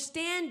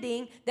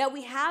understanding that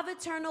we have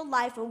eternal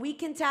life and we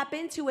can tap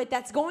into it,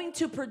 that's going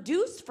to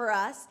produce for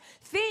us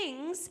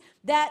things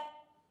that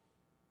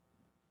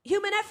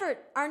human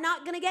effort are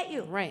not going to get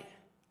you. Right.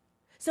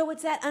 So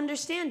it's that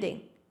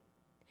understanding.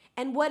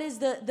 And what is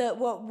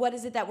what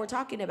is it that we're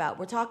talking about?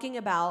 We're talking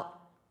about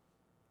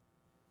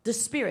the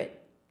Spirit.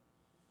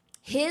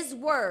 His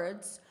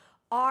words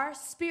are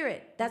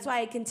spirit. That's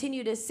why I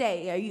continue to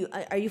say,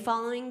 are you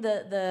following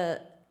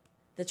the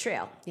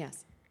trail?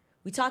 Yes.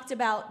 We talked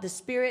about the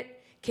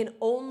Spirit can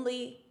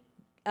only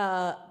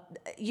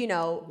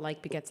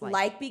like begets like.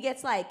 Like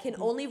begets like, can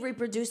only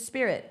reproduce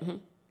spirit. Mm-hmm.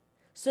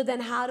 So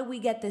then how do we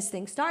get this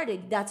thing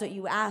started? That's what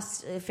you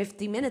asked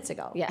 50 minutes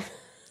ago. Yeah.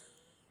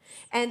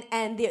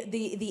 And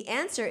the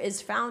answer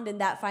is found in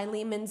that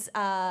Philemon's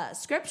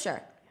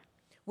scripture,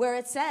 where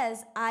it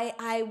says, I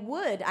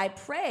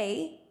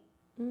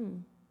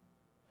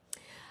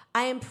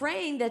am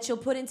praying that you'll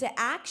put into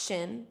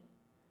action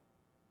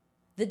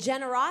the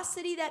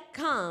generosity that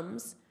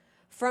comes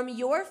from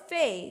your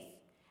faith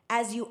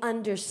as you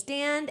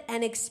understand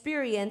and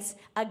experience.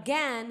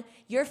 Again,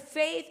 your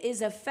faith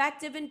is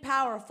effective and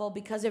powerful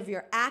because of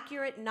your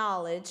accurate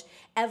knowledge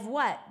of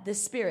what? The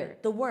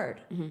Spirit, the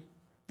Word. Mm-hmm.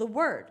 The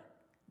Word.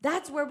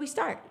 That's where we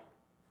start.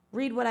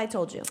 Read what I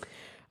told you.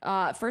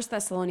 1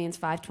 Thessalonians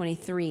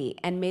 5:23,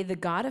 and may the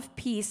God of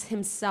peace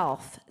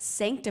himself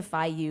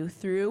sanctify you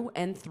through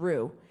and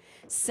through,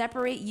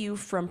 separate you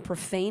from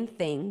profane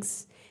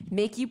things,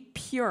 make you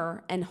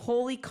pure and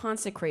wholly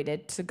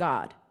consecrated to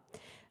God.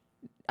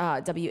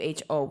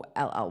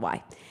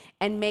 WHOLLY.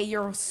 And may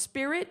your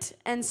spirit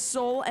and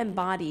soul and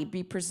body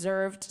be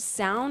preserved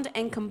sound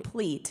and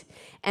complete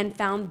and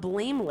found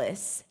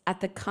blameless at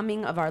the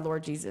coming of our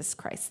Lord Jesus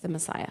Christ, the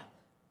Messiah.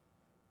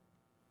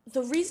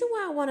 The reason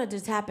why I wanted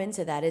to tap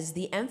into that is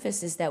the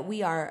emphasis that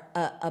we are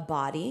a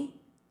body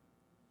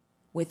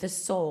with a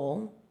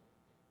soul,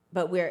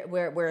 but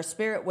we're a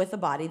spirit with a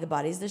body. The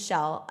body's the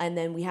shell, and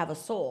then we have a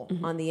soul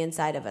on the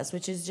inside of us,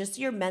 which is just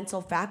your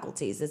mental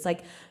faculties. It's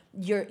like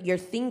your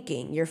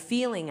thinking, your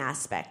feeling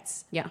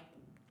aspects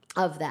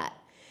of that.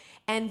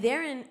 And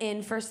there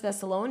in 1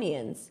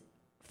 Thessalonians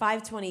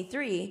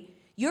 5:23,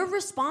 you're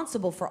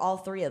responsible for all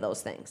three of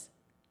those things.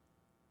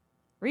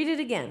 Read it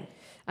again.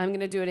 I'm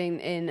going to do it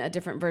in a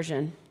different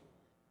version.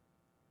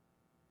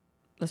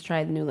 Let's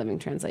try the New Living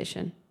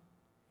Translation.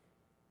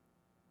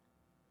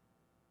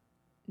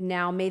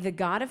 Now may the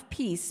God of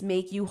peace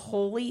make you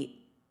holy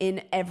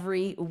in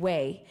every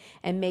way,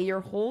 and may your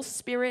whole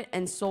spirit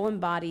and soul and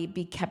body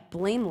be kept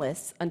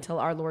blameless until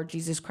our Lord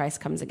Jesus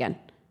Christ comes again.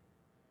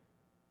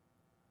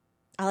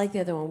 I like the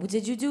other one.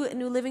 Did you do a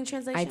New Living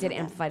Translation? I did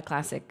Amplified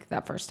Classic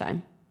that first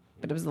time,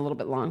 but it was a little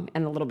bit long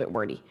and a little bit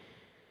wordy.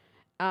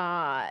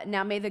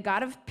 Now may the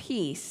God of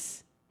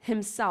peace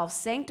himself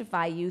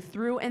sanctify you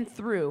through and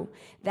through,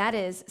 that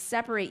is,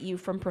 separate you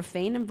from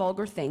profane and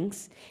vulgar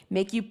things,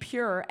 make you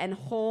pure and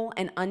whole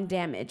and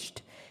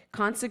undamaged,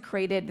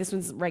 consecrated, this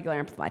one's regular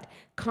amplified,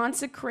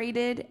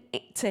 consecrated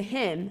to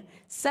him,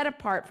 set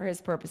apart for his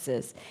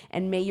purposes,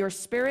 and may your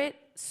spirit,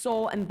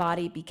 soul, and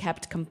body be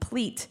kept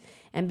complete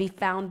and be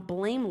found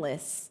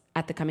blameless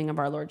at the coming of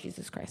our Lord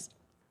Jesus Christ.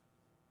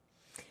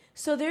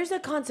 So there's a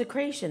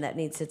consecration that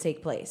needs to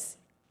take place.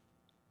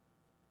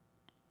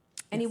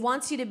 And he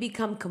wants you to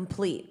become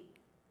complete.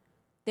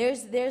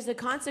 There's a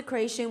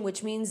consecration,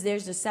 which means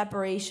there's a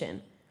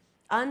separation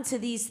unto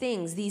these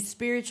things, these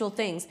spiritual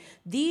things.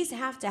 These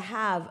have to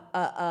have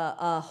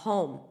a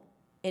home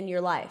in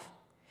your life.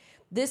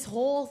 this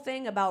whole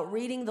thing about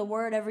reading the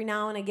word every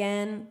now and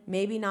again,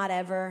 maybe not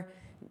ever,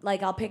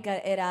 like I'll pick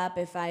it up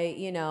if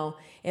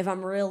if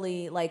I'm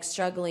really like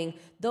struggling,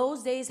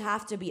 those days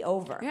have to be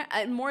over. Yeah,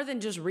 and more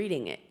than just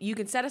reading it. You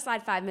can set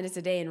aside 5 minutes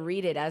a day and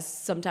read it as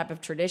some type of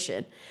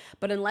tradition.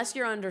 But unless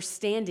you're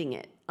understanding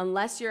it,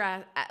 unless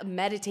you're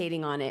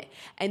meditating on it,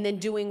 and then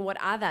doing what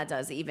Ada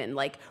does even,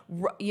 like,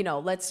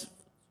 let's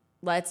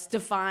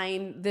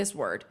define this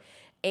word,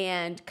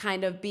 and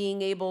kind of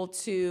being able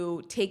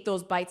to take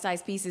those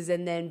bite-sized pieces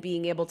and then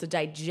being able to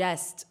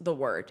digest the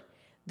word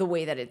the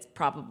way that it's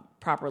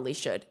properly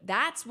should.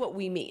 That's what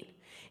we mean.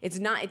 It's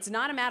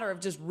not a matter of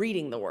just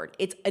reading the word.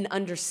 It's an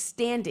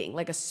understanding,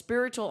 like a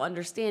spiritual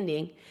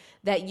understanding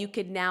that you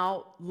could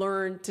now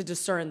learn to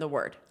discern the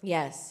word.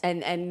 Yes.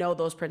 And know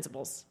those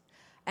principles.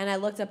 And I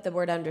looked up the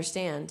word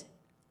understand.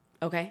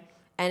 Okay.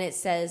 And it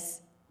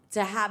says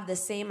to have the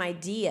same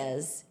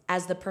ideas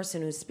as the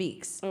person who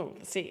speaks. Oh,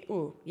 see.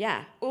 Ooh,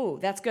 yeah. Ooh,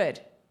 that's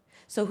good.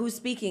 So who's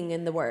speaking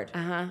in the word?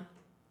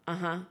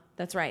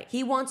 That's right.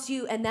 He wants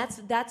you, and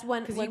that's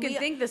when you can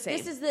think the same.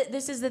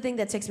 This is the thing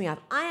that ticks me off.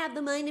 I have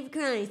the mind of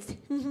Christ.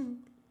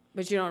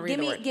 But you don't read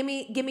the word. Give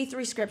me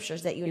 3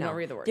 scriptures that you know. Don't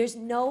read the word. There's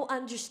no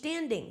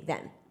understanding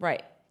then.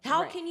 Right.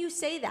 How can you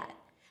say that?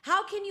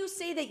 How can you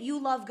say that you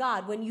love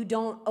God when you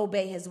don't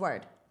obey his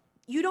word?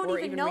 You don't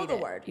even know the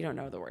word. You don't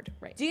know the word.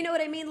 Right. Do you know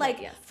what I mean? Like,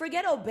 yes.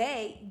 Forget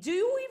obey. Do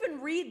you even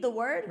read the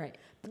word? Right.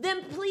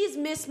 Then please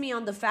miss me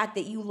on the fact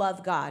that you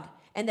love God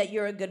and that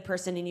you're a good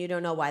person and you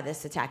don't know why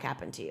this attack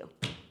happened to you.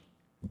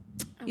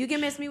 You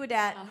can miss me with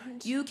that.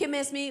 You can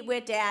miss me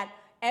with that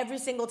every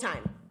single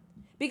time.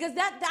 Because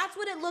that's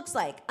what it looks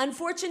like.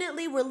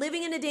 Unfortunately, we're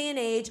living in a day and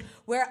age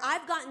where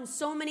I've gotten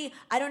so many,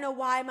 I don't know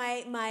why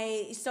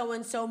my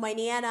so-and-so, my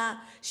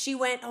Nana, she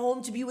went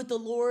home to be with the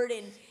Lord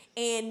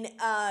and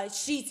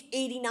she's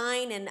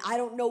 89 and I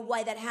don't know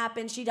why that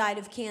happened. She died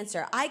of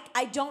cancer. I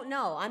don't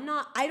know.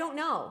 I don't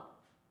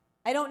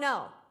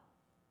know.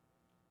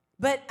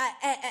 But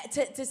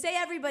to say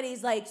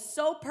everybody's like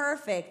so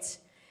perfect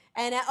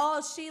and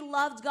she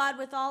loved God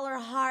with all her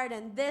heart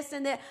and this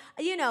and that,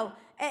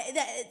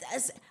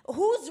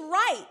 who's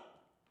right?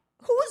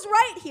 Who's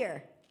right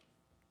here?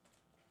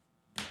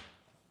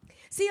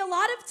 See, a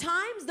lot of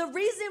times the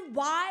reason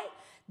why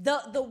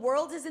the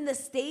world is in the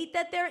state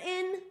that they're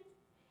in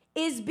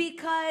is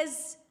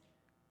because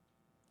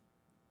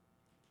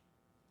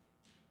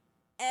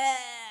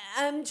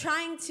I'm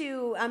trying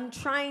to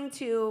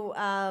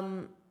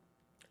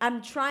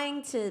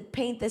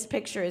paint this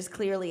picture as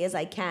clearly as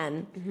I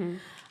can. Mm-hmm.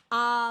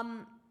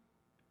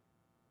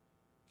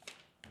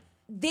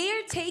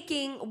 They're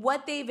taking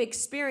what they've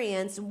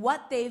experienced,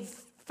 what they've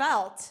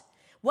felt,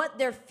 what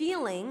they're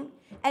feeling,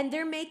 and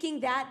they're making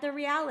that the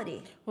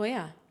reality. Well,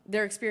 yeah.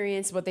 Their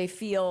experience, what they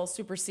feel,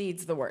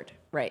 supersedes the word.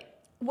 Right.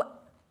 What?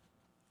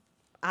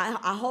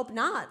 I hope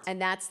not.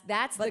 And that's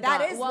but the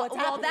that is what's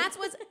happening. Well, that's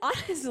what's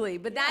honestly,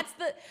 but that's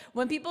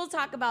when people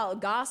talk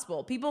about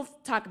gospel, people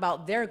talk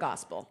about their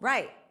gospel.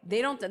 Right.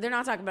 They're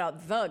not talking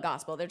about the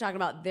gospel. They're talking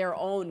about their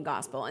own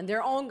gospel. And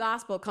their own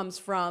gospel comes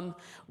from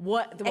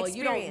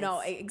you don't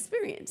know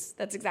experience.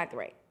 That's exactly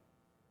right.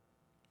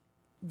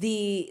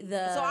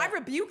 So I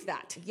rebuke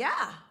that.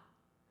 Yeah.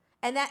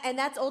 And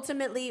that's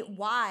ultimately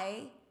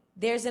why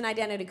there's an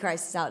identity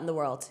crisis out in the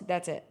world.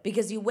 That's it.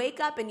 Because you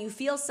wake up and you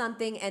feel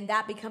something and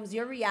that becomes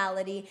your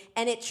reality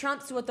and it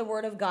trumps what the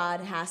word of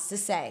God has to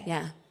say.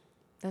 Yeah.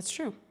 That's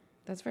true.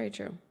 That's very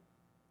true.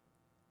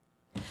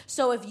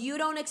 So if you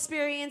don't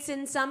experience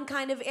in some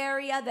kind of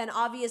area, then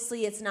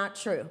obviously it's not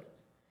true.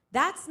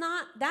 That's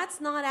not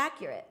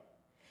accurate.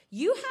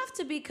 You have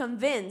to be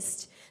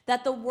convinced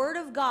that the word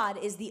of God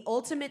is the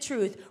ultimate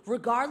truth,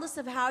 regardless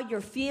of how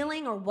you're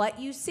feeling or what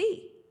you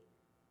see.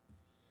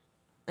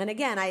 And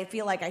again, I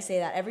feel like I say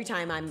that every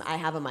time I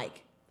have a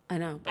mic. I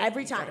know.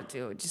 Every time.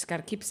 Just got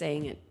to keep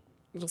saying it.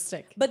 It'll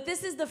stick. But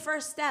this is the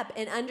first step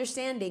in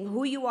understanding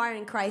who you are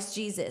in Christ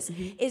Jesus,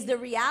 is the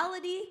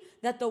reality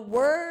that the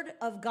word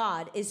of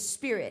God is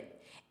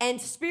spirit, and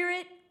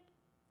spirit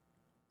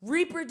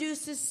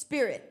reproduces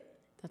spirit.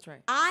 That's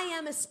right. I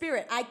am a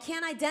spirit. I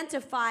can't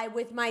identify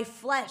with my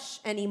flesh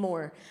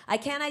anymore. I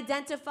can't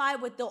identify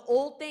with the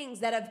old things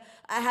that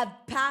have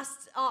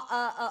passed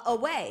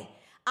away.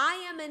 I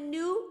am a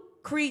new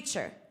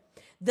creature.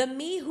 The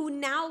me who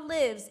now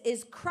lives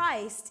is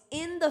Christ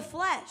in the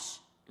flesh.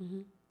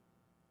 Mm-hmm.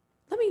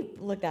 Let me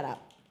look that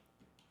up.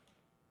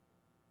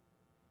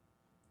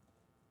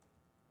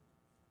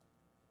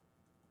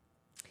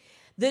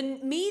 The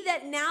me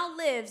that now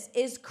lives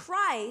is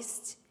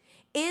Christ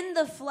in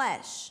the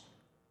flesh.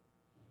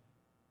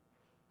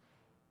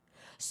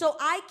 So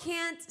I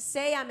can't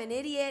say I'm an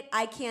idiot.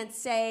 I can't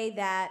say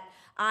that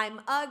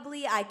I'm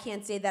ugly. I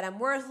can't say that I'm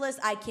worthless.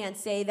 I can't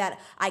say that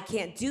I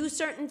can't do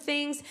certain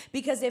things,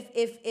 because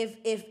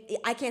if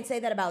I can't say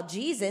that about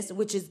Jesus,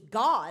 which is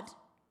God,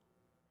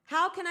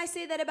 how can I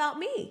say that about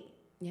me?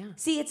 Yeah.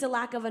 See, it's a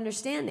lack of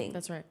understanding.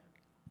 That's right.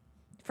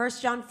 1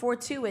 John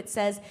 4:2, it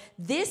says,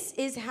 "This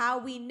is how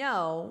we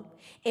know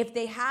if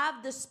they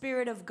have the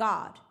Spirit of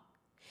God.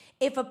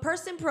 If a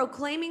person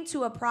proclaiming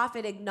to a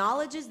prophet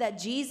acknowledges that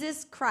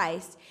Jesus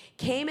Christ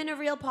came in a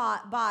real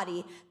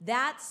body,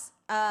 that's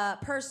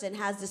person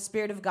has the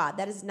Spirit of God.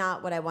 That is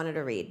not what I wanted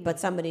to read, but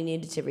somebody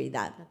needed to read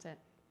that. That's it.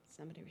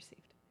 Somebody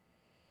received.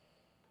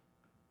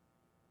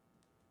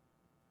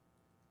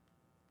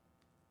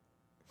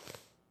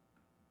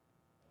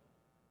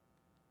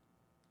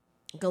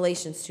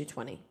 Galatians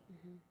 2:20.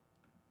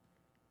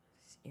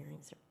 These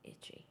earrings are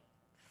itchy.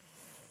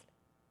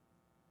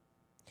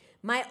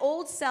 My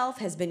old self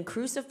has been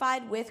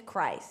crucified with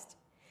Christ.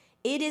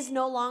 It is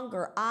no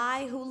longer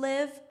I who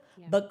live,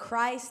 but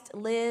Christ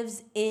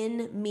lives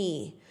in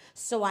me.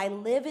 So I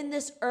live in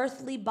this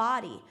earthly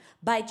body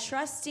by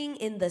trusting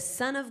in the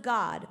Son of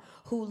God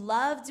who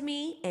loved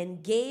me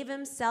and gave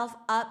himself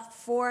up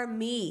for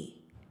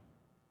me.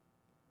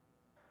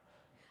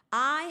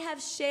 I have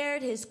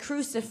shared his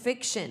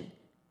crucifixion.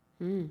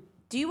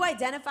 Do you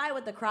identify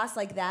with the cross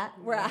like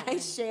that, where I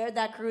shared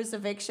that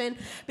crucifixion?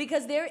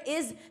 Because there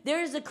is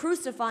a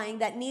crucifying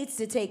that needs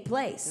to take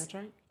place. That's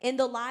right. In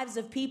the lives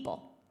of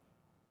people.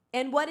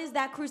 And what is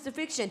that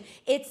crucifixion?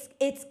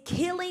 It's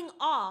killing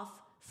off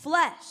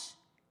flesh.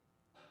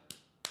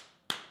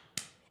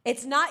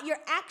 It's not your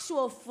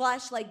actual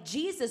flesh like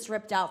Jesus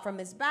ripped out from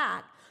his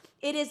back.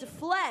 It is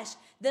flesh,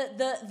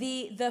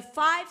 the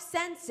five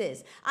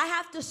senses. I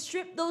have to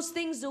strip those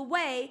things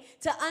away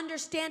to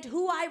understand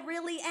who I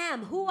really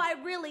am. Who I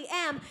really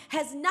am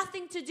has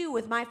nothing to do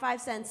with my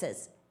five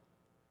senses.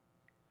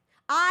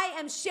 I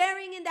am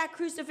sharing in that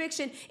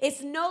crucifixion.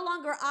 It's no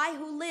longer I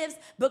who lives,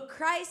 but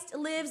Christ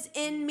lives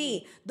in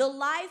me. The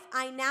life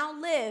I now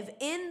live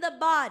in the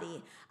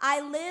body, I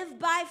live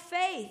by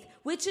faith,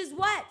 which is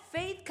what?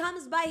 Faith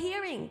comes by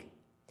hearing.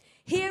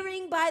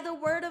 Hearing by the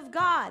word of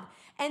God.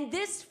 And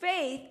this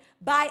faith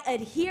by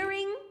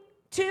adhering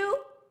to,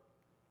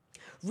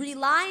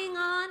 relying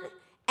on,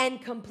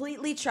 and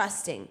completely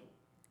trusting.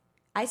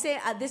 I say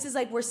this is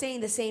like we're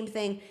saying the same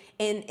thing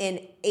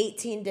in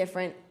 18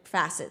 different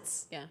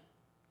facets. Yeah.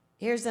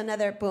 Here's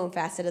another boom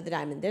facet of the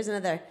diamond. There's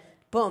another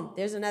boom.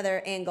 There's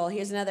another angle.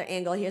 Here's another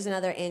angle. Here's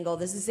another angle.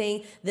 This is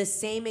saying the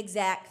same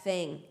exact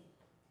thing.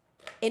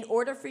 In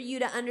order for you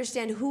to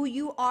understand who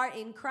you are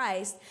in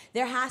Christ,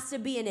 there has to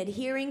be an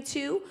adhering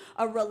to,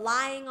 a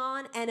relying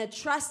on, and a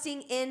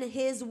trusting in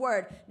his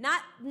word.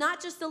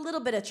 Not just a little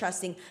bit of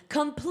trusting,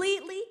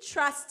 completely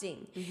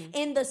trusting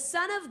in the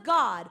Son of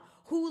God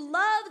who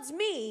loved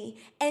me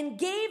and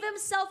gave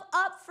himself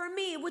up for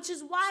me, which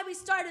is why we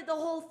started the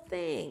whole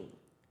thing.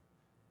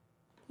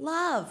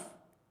 Love.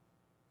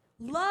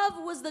 Love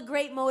was the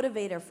great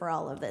motivator for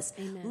all of this.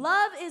 Amen.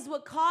 Love is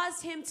what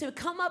caused him to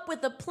come up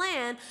with a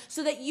plan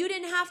so that you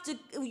didn't have to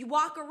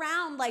walk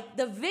around like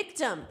the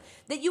victim,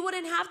 that you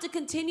wouldn't have to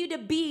continue to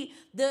be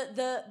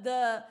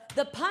the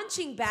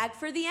punching bag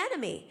for the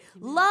enemy.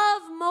 Amen.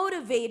 Love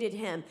motivated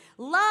him.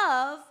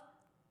 Love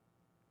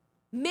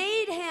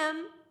made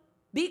him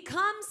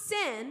become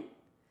sin.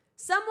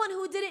 Someone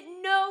who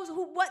didn't know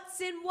what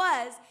sin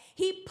was,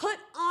 he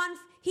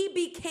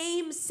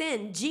became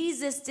sin.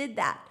 Jesus did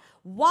that.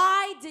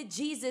 Why did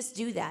Jesus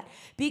do that?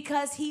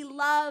 Because he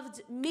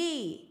loved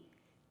me.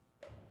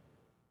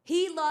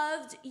 He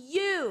loved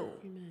you.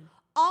 Amen.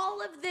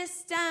 All of this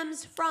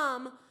stems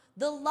from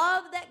the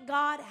love that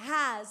God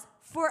has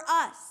for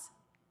us.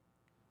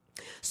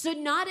 So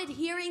not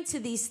adhering to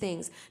these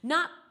things,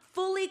 not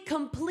fully,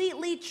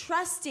 completely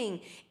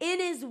trusting in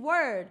his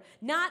word,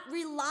 not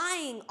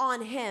relying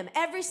on him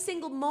every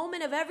single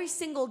moment of every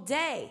single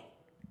day.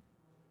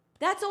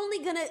 That's only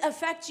going to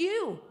affect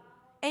you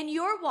and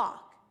your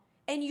walk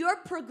and your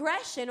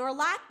progression or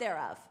lack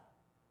thereof.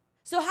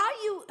 So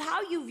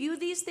how you view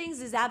these things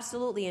is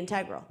absolutely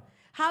integral.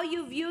 How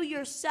you view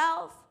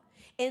yourself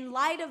in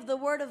light of the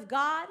word of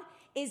God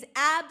is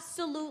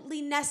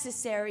absolutely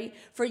necessary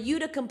for you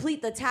to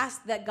complete the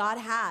task that God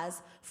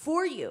has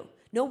for you.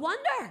 No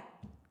wonder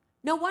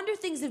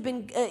things have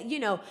been,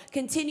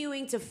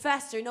 continuing to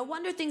fester. No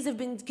wonder things have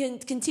been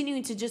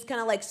continuing to just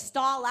kind of like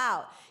stall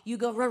out. You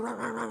go,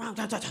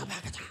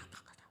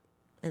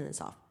 and then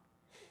it's off.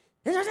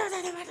 It's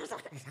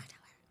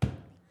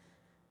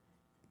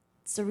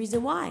the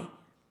reason why.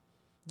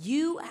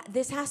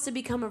 This has to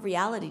become a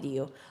reality to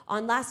you.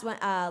 On last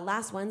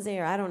Wednesday,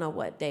 or I don't know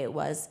what day it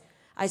was,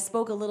 I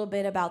spoke a little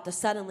bit about the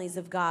suddenlies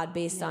of God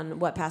based on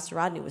what Pastor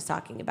Rodney was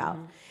talking about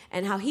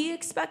and how he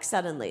expects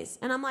suddenlies.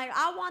 And I'm like,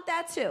 I want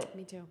that too.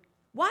 Me too.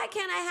 Why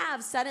can't I have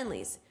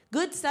suddenlies?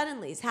 Good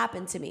suddenlies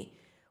happen to me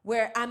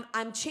where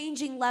I'm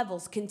changing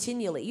levels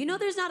continually. You know,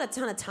 there's not a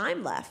ton of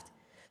time left.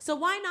 So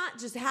why not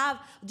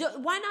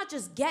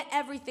just get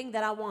everything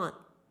that I want?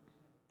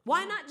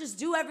 Why not just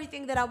do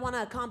everything that I want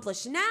to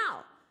accomplish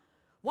now?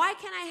 Why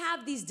can't I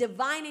have these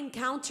divine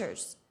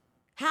encounters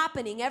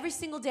happening every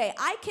single day?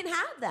 I can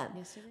have them.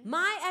 Yes,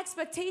 my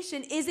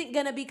expectation isn't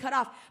going to be cut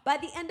off. By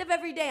the end of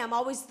every day, I'm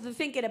always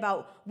thinking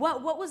about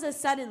what was a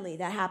suddenly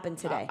that happened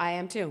today. I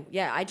am too.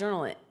 Yeah, I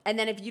journal it. And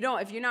then if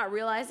you're not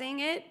realizing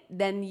it,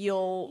 then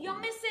you'll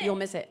miss it. You'll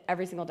miss it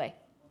every single day.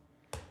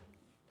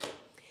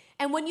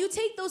 And when you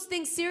take those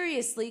things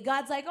seriously,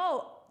 God's like,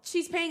 oh,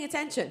 she's paying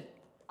attention.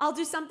 I'll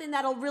do something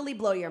that'll really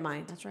blow your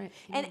mind. That's right.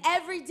 And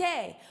every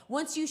day,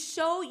 once you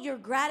show your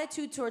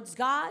gratitude towards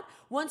God,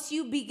 once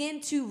you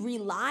begin to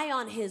rely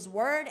on his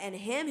word and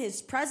him,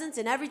 his presence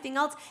and everything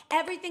else,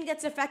 everything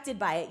gets affected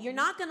by it. You're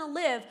not going to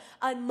live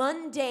a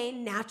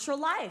mundane, natural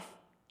life.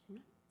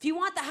 If you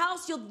want the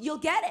house, you'll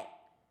get it.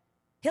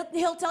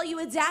 He'll tell you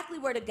exactly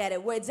where to get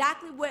it,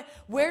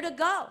 where to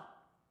go.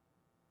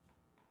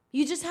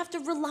 You just have to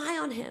rely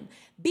on him.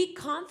 Be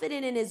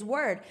confident in his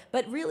word.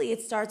 But really,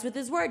 it starts with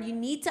his word. You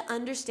need to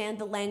understand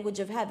the language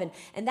of heaven.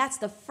 And that's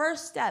the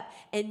first step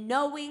in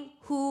knowing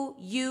who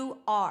you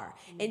are.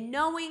 And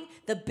knowing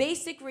the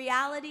basic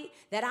reality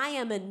that I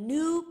am a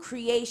new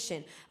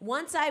creation.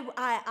 Once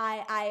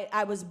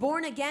I was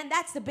born again,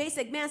 that's the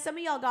basic. Man, some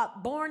of y'all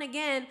got born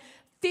again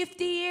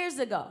 50 years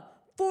ago,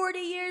 40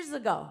 years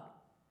ago.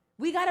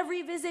 We got to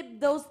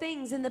revisit those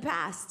things in the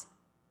past.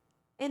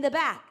 In the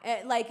back,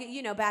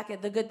 back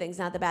at the good things,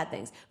 not the bad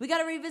things. We got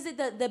to revisit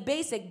the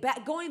basic,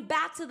 going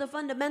back to the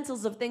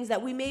fundamentals of things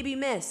that we maybe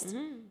missed.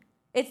 Mm-hmm.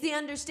 It's the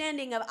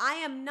understanding of I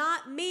am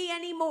not me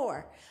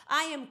anymore.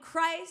 I am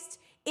Christ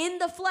in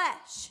the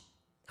flesh.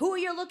 Who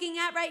you're looking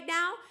at right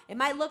now, it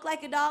might look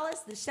like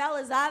Adalis, the shell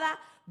is Ada,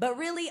 but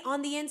really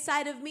on the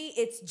inside of me,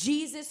 it's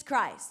Jesus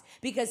Christ,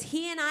 because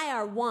he and I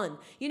are one.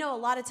 You know, a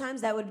lot of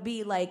times that would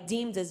be like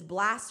deemed as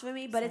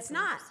blasphemy, but it's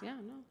not. Yeah,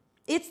 no.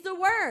 It's the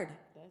word.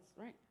 That's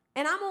right.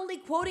 And I'm only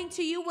quoting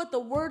to you what the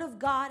word of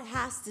God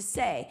has to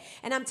say.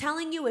 And I'm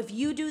telling you, if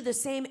you do the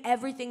same,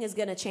 everything is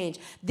going to change.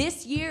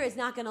 This year is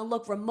not going to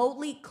look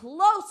remotely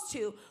close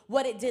to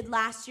what it did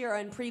last year or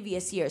in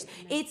previous years.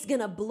 Amen. It's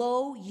going to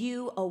blow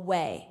you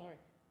away. Lord.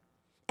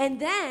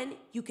 And then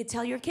you could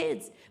tell your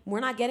kids, we're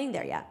not getting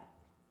there yet.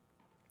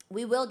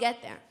 We will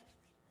get there.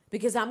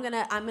 Because I'm going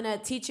to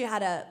teach you how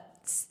to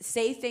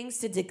say things,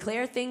 to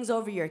declare things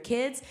over your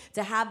kids,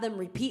 to have them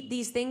repeat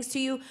these things to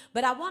you.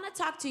 But I want to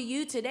talk to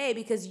you today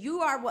because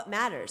you are what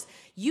matters.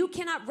 You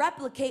cannot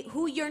replicate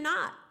who you're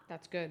not.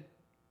 That's good.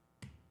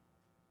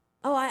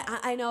 Oh,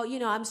 I know,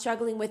 I'm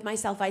struggling with my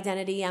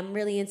self-identity. I'm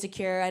really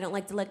insecure. I don't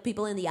like to look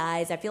people in the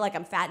eyes. I feel like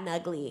I'm fat and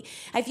ugly.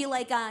 I feel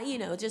like,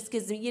 just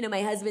because,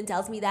 my husband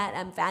tells me that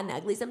I'm fat and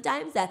ugly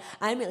sometimes, that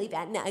I'm really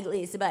fat and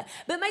ugly. So, but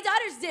my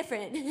daughter's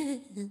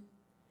different.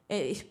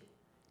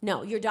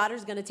 No, your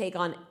daughter's going to take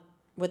on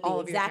with the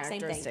exact same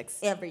thing.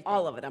 Everything.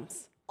 All of them.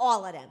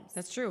 All of them.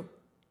 That's true.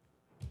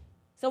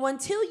 So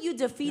until you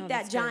defeat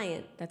that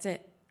giant, that's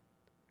it.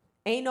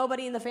 Ain't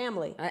nobody in the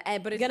family. But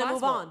it's gonna possible.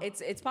 Move on.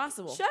 It's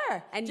possible.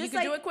 Sure. And you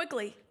can do it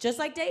quickly. Just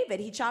like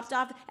David. He chopped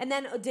off. And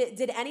then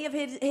did any of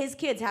his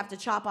kids have to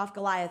chop off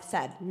Goliath's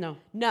head?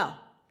 No.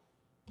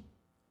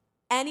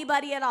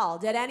 Anybody at all?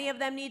 Did any of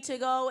them need to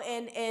go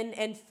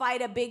and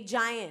fight a big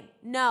giant?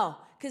 No.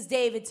 Because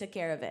David took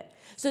care of it.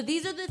 So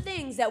these are the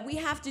things that we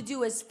have to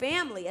do as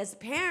family, as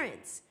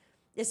parents,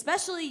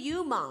 especially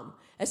you, mom,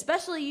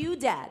 especially you,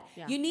 dad.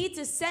 Yeah. You need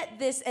to set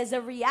this as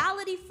a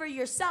reality for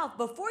yourself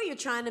before you're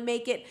trying to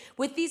make it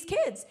with these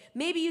kids.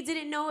 Maybe you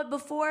didn't know it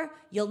before.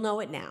 You'll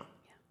know it now.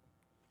 Yeah.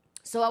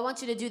 So I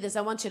want you to do this.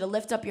 I want you to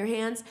lift up your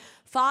hands.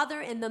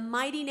 Father, in the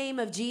mighty name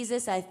of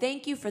Jesus, I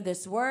thank you for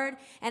this word.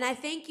 And I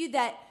thank you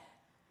that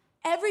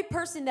every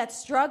person that's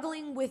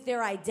struggling with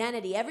their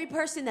identity, every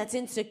person that's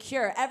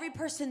insecure, every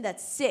person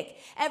that's sick,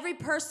 every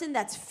person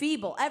that's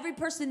feeble, every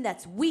person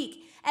that's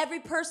weak, every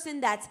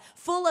person that's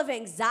full of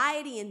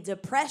anxiety and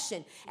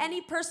depression, any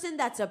person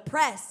that's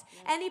oppressed,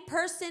 any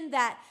person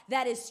that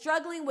is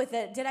struggling with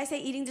did I say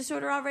eating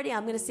disorder already?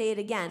 I'm going to say it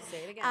again.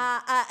 Say it again.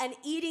 An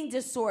eating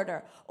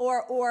disorder,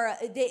 or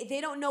they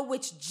don't know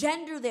which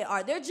gender they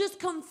are. They're just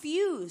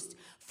confused.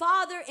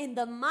 Father, in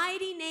the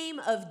mighty name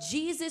of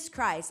Jesus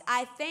Christ,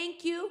 I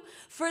thank you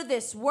for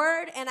this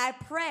word, and I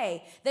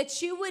pray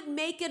that you would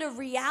make it a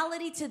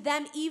reality to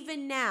them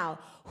even now,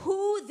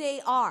 who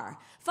they are.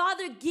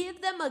 Father, give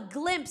them a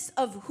glimpse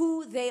of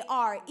who they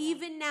are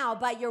even now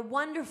by your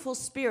wonderful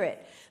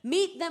Spirit.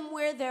 Meet them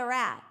where they're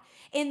at.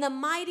 In the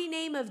mighty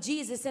name of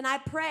Jesus, and I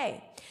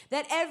pray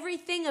that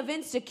everything of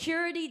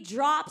insecurity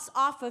drops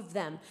off of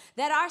them,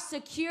 that our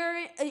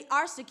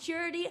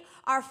security,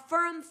 our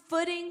firm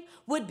footing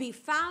would be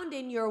found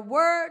in your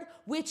word,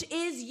 which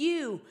is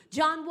you.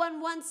 John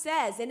 1:1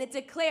 says, and it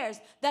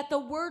declares that the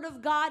word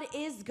of God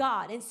is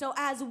God. And so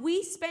as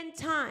we spend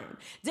time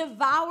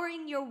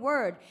devouring your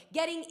word,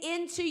 getting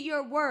into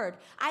your word,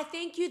 I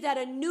thank you that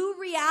a new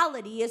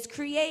reality is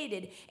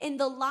created in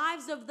the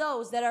lives of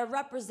those that are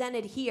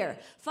represented here.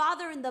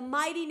 Father, in the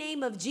mighty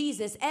name of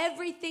Jesus,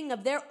 everything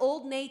of their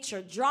old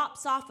nature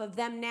drops off of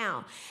them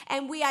now.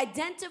 And we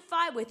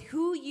identify with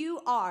who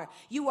you are.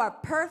 You are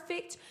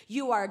perfect.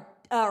 You are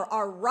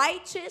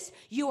righteous,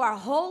 you are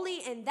holy,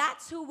 and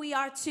that's who we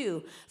are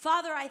too.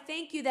 Father, I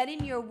thank you that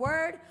in your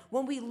word,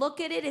 when we look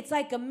at it, it's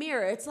like a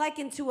mirror. It's like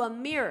into a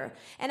mirror.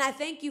 And I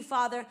thank you,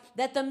 Father,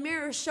 that the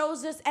mirror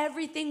shows us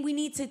everything we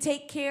need to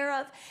take care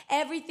of,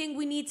 everything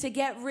we need to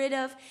get rid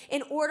of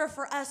in order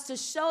for us to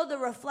show the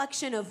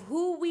reflection of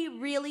who we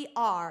really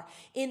are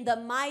in the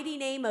mighty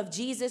name of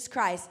Jesus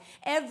Christ.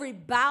 Every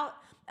bout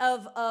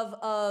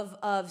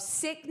of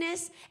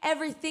sickness,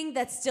 everything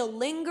that's still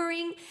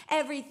lingering,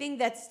 everything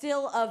that's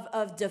still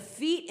of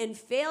defeat and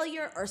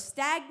failure or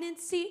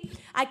stagnancy.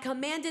 I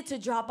command it to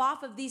drop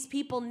off of these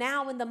people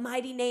now in the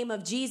mighty name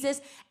of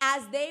Jesus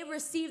as they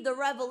receive the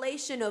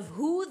revelation of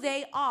who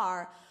they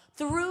are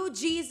through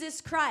Jesus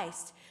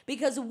Christ.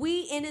 Because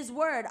we in his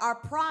word are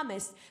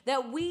promised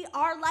that we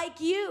are like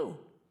you.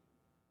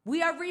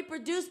 We are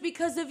reproduced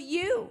because of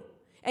you.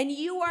 And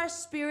you are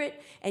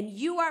spirit and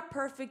you are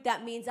perfect.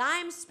 That means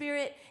I'm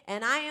spirit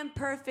and I am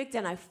perfect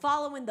and I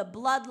follow in the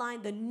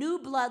bloodline, the new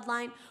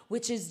bloodline,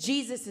 which is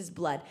Jesus's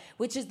blood,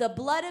 which is the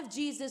blood of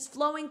Jesus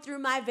flowing through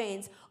my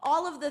veins.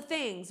 All of the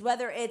things,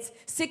 whether it's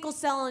sickle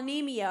cell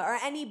anemia or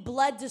any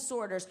blood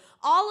disorders,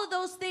 all of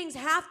those things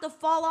have to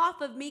fall off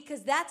of me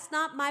because that's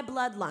not my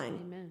bloodline.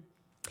 Amen.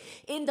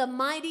 In the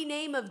mighty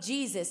name of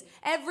Jesus,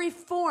 every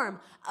form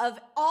of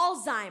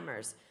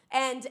Alzheimer's,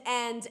 and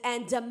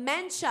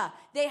dementia,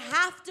 they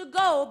have to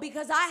go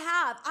because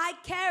I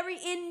carry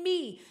in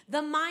me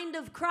the mind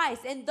of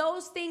Christ, and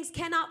those things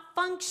cannot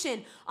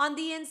function on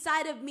the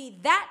inside of me.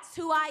 That's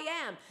who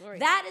I am. Glory.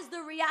 That is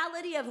the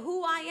reality of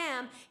who I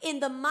am in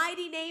the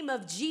mighty name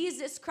of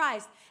Jesus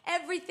Christ.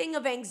 Everything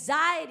of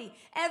anxiety,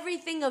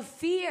 everything of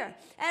fear,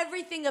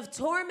 everything of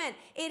torment,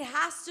 it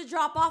has to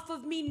drop off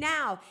of me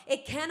now.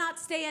 It cannot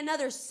stay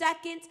another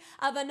second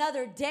of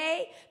another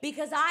day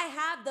because I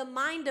have the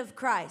mind of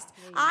Christ.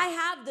 I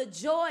have the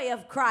joy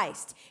of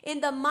Christ.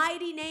 In the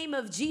mighty name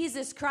of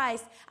Jesus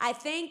Christ, I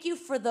thank you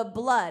for the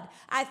blood.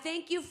 I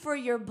thank you for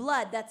your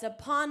blood that's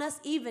upon us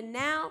even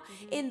now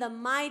in the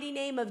mighty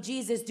name of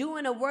Jesus,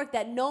 doing a work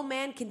that no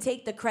man can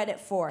take the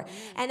credit for.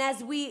 And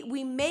as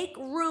we make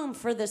room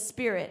for the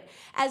Spirit,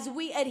 as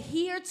we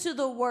adhere to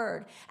the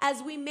word,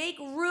 as we make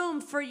room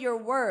for your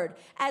word,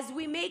 as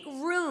we make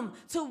room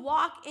to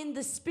walk in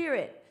the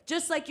Spirit,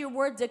 just like your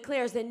word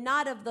declares, and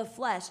not of the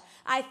flesh.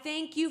 I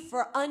thank you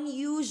for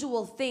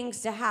unusual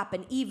things to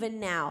happen even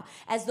now.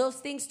 As those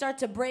things start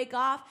to break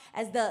off,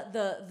 as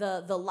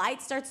the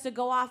light starts to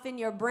go off in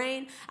your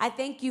brain, I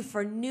thank you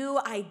for new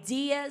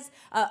ideas,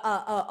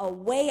 a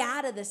way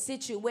out of the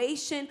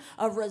situation,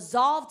 a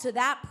resolve to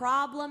that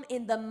problem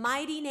in the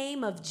mighty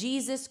name of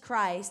Jesus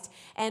Christ.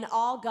 And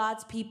all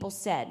God's people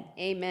said,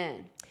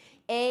 Amen.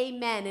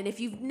 Amen. And if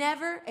you've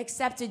never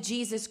accepted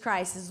Jesus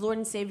Christ as Lord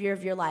and Savior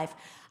of your life,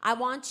 I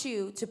want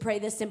you to pray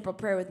this simple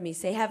prayer with me.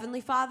 Say,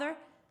 Heavenly Father,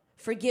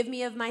 forgive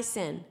me of my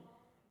sin.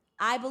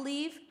 I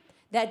believe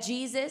that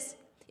Jesus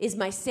is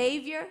my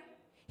Savior.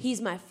 He's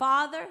my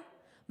Father,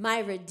 my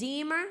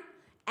Redeemer,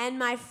 and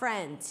my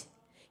friend.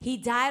 He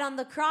died on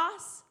the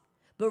cross,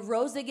 but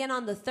rose again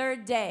on the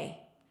third day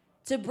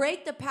to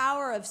break the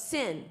power of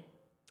sin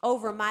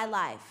over my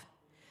life.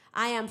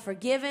 I am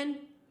forgiven.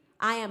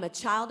 I am a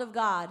child of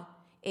God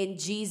in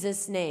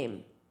Jesus'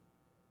 name.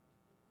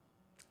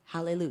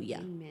 Hallelujah.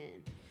 Amen.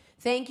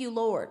 Thank you,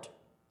 Lord.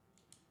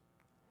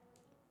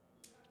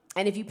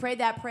 And if you prayed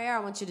that prayer, I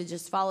want you to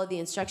just follow the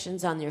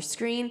instructions on your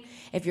screen.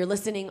 If you're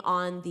listening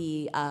on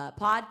the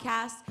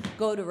podcast,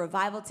 go to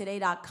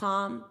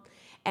revivaltoday.com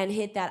and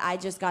hit that I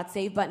Just Got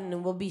Saved button,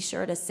 and we'll be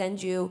sure to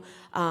send you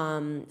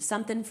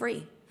something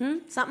free.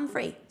 Something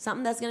free.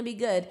 Something that's going to be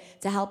good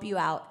to help you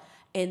out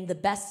in the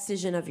best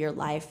decision of your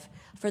life.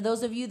 For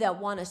those of you that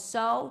want to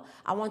sow,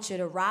 I want you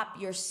to wrap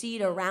your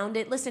seed around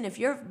it. Listen, if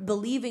you're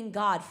believing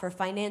God for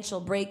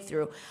financial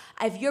breakthrough,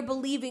 if you're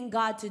believing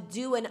God to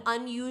do an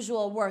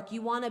unusual work,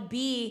 you want to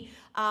be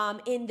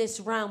in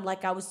this realm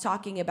like I was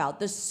talking about,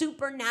 the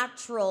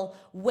supernatural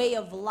way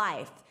of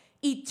life,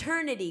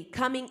 eternity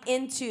coming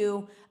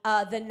into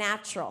the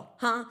natural,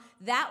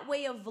 That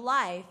way of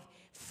life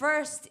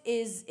first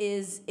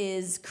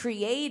is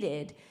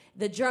created.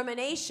 The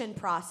germination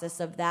process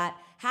of that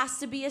has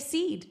to be a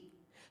seed.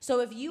 So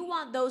if you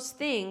want those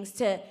things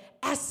to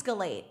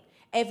escalate,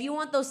 if you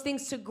want those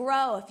things to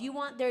grow, if you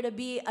want there to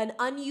be an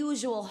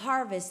unusual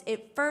harvest,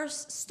 it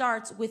first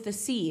starts with a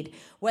seed.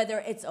 Whether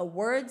it's a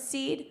word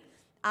seed,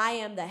 I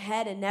am the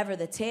head and never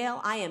the tail,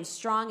 I am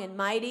strong and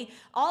mighty.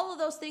 All of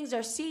those things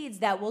are seeds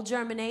that will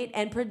germinate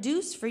and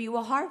produce for you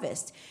a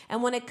harvest.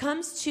 And when it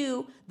comes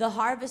to the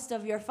harvest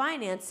of your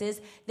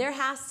finances, there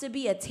has to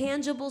be a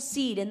tangible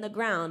seed in the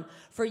ground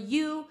for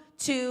you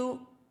to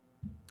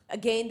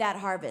gain that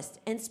harvest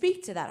and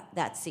speak to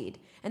that seed.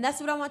 And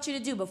that's what I want you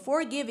to do.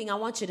 Before giving, I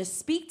want you to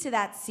speak to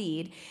that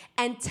seed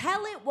and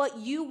tell it what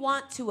you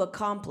want to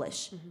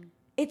accomplish.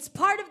 It's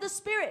part of the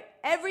Spirit.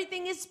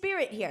 Everything is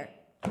spirit here.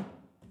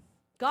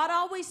 God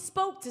always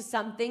spoke to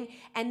something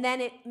and then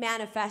it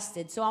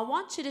manifested. So I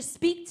want you to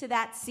speak to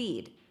that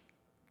seed.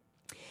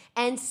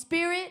 And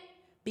spirit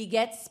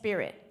begets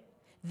spirit.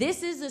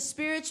 This is a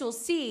spiritual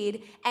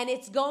seed, and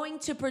it's going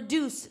to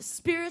produce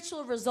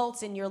spiritual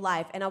results in your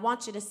life. And I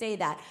want you to say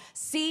that.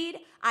 Seed,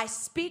 I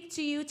speak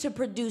to you to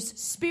produce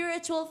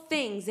spiritual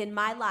things in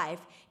my life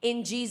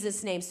in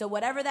Jesus' name. So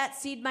whatever that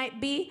seed might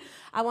be,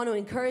 I want to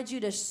encourage you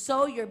to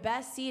sow your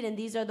best seed, and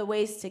these are the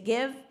ways to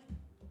give.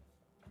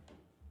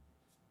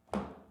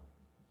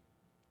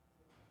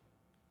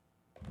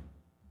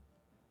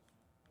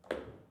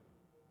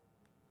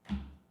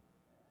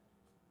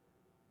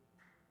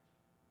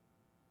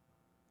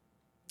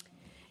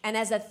 And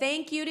as a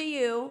thank you to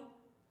you,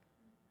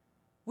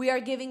 we are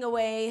giving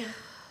away,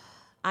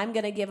 I'm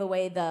going to give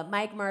away the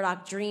Mike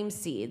Murdock Dream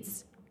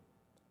Seeds.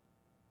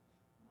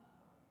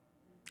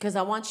 Because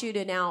I want you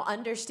to now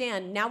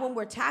understand, now when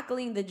we're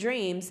tackling the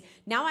dreams,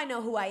 now I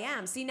know who I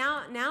am. See,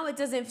 now it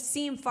doesn't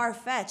seem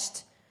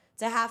far-fetched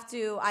to have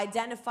to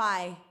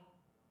identify,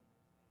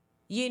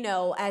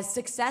 as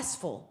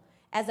successful,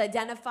 as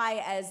identify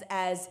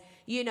as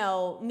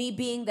me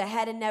being the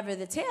head and never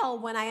the tail,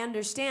 when I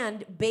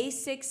understand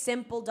basic,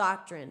 simple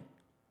doctrine.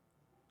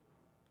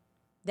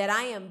 That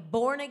I am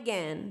born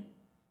again,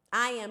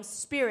 I am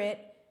spirit,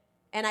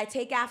 and I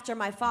take after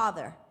my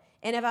Father.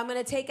 And if I'm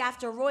going to take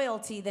after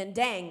royalty, then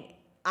dang,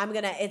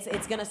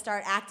 it's going to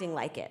start acting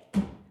like it.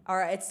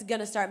 Or it's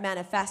going to start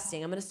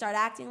manifesting. I'm going to start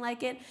acting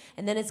like it,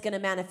 and then it's going to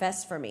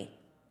manifest for me.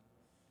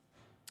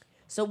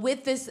 So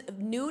with this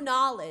new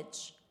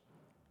knowledge,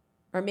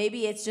 or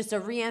maybe it's just a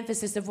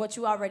re-emphasis of what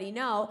you already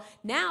know,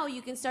 now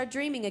you can start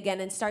dreaming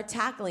again and start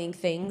tackling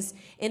things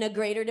in a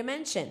greater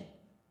dimension.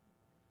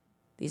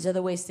 These are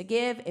the ways to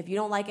give. If you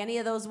don't like any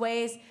of those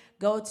ways,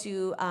 go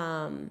to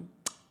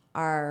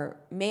our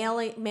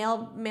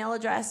mail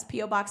address,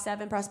 P.O. Box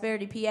 7,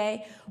 Prosperity, PA,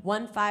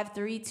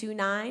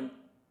 15329.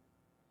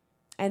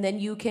 And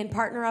then you can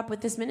partner up with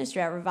this ministry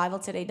at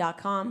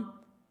revivaltoday.com.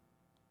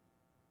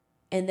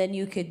 And then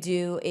you could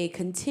do a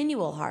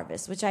continual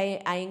harvest, which I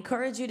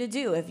encourage you to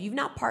do. If you've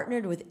not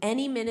partnered with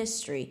any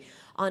ministry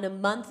on a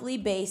monthly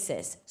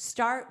basis,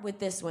 start with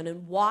this one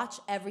and watch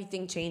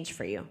everything change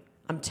for you.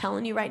 I'm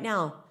telling you right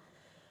now.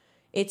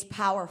 It's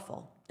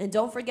powerful. And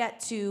don't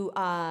forget to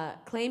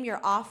claim your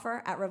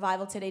offer at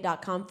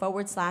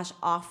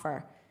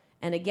revivaltoday.com/offer.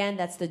 And again,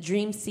 that's the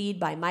Dream Seed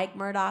by Mike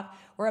Murdock.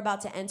 We're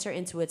about to enter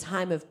into a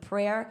time of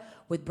prayer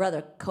with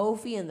Brother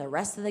Kofi and the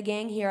rest of the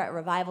gang here at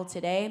Revival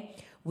Today.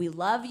 We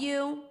love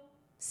you.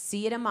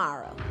 See you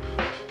tomorrow.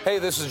 Hey,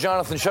 this is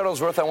Jonathan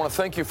Shuttlesworth. I want to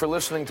thank you for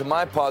listening to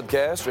my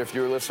podcast, or if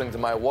you're listening to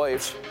my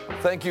wife's,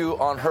 thank you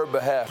on her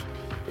behalf.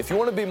 If you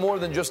want to be more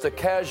than just a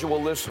casual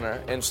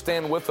listener and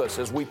stand with us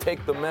as we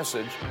take the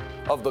message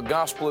of the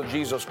gospel of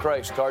Jesus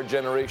Christ to our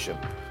generation,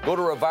 go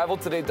to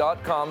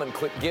revivaltoday.com and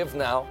click Give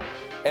Now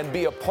and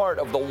be a part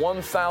of the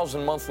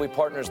 1,000 monthly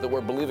partners that we're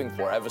believing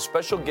for. I have a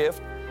special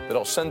gift that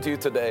I'll send to you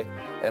today,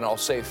 and I'll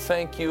say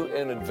thank you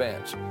in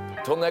advance.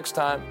 Until next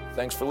time,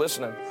 thanks for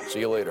listening. See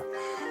you later.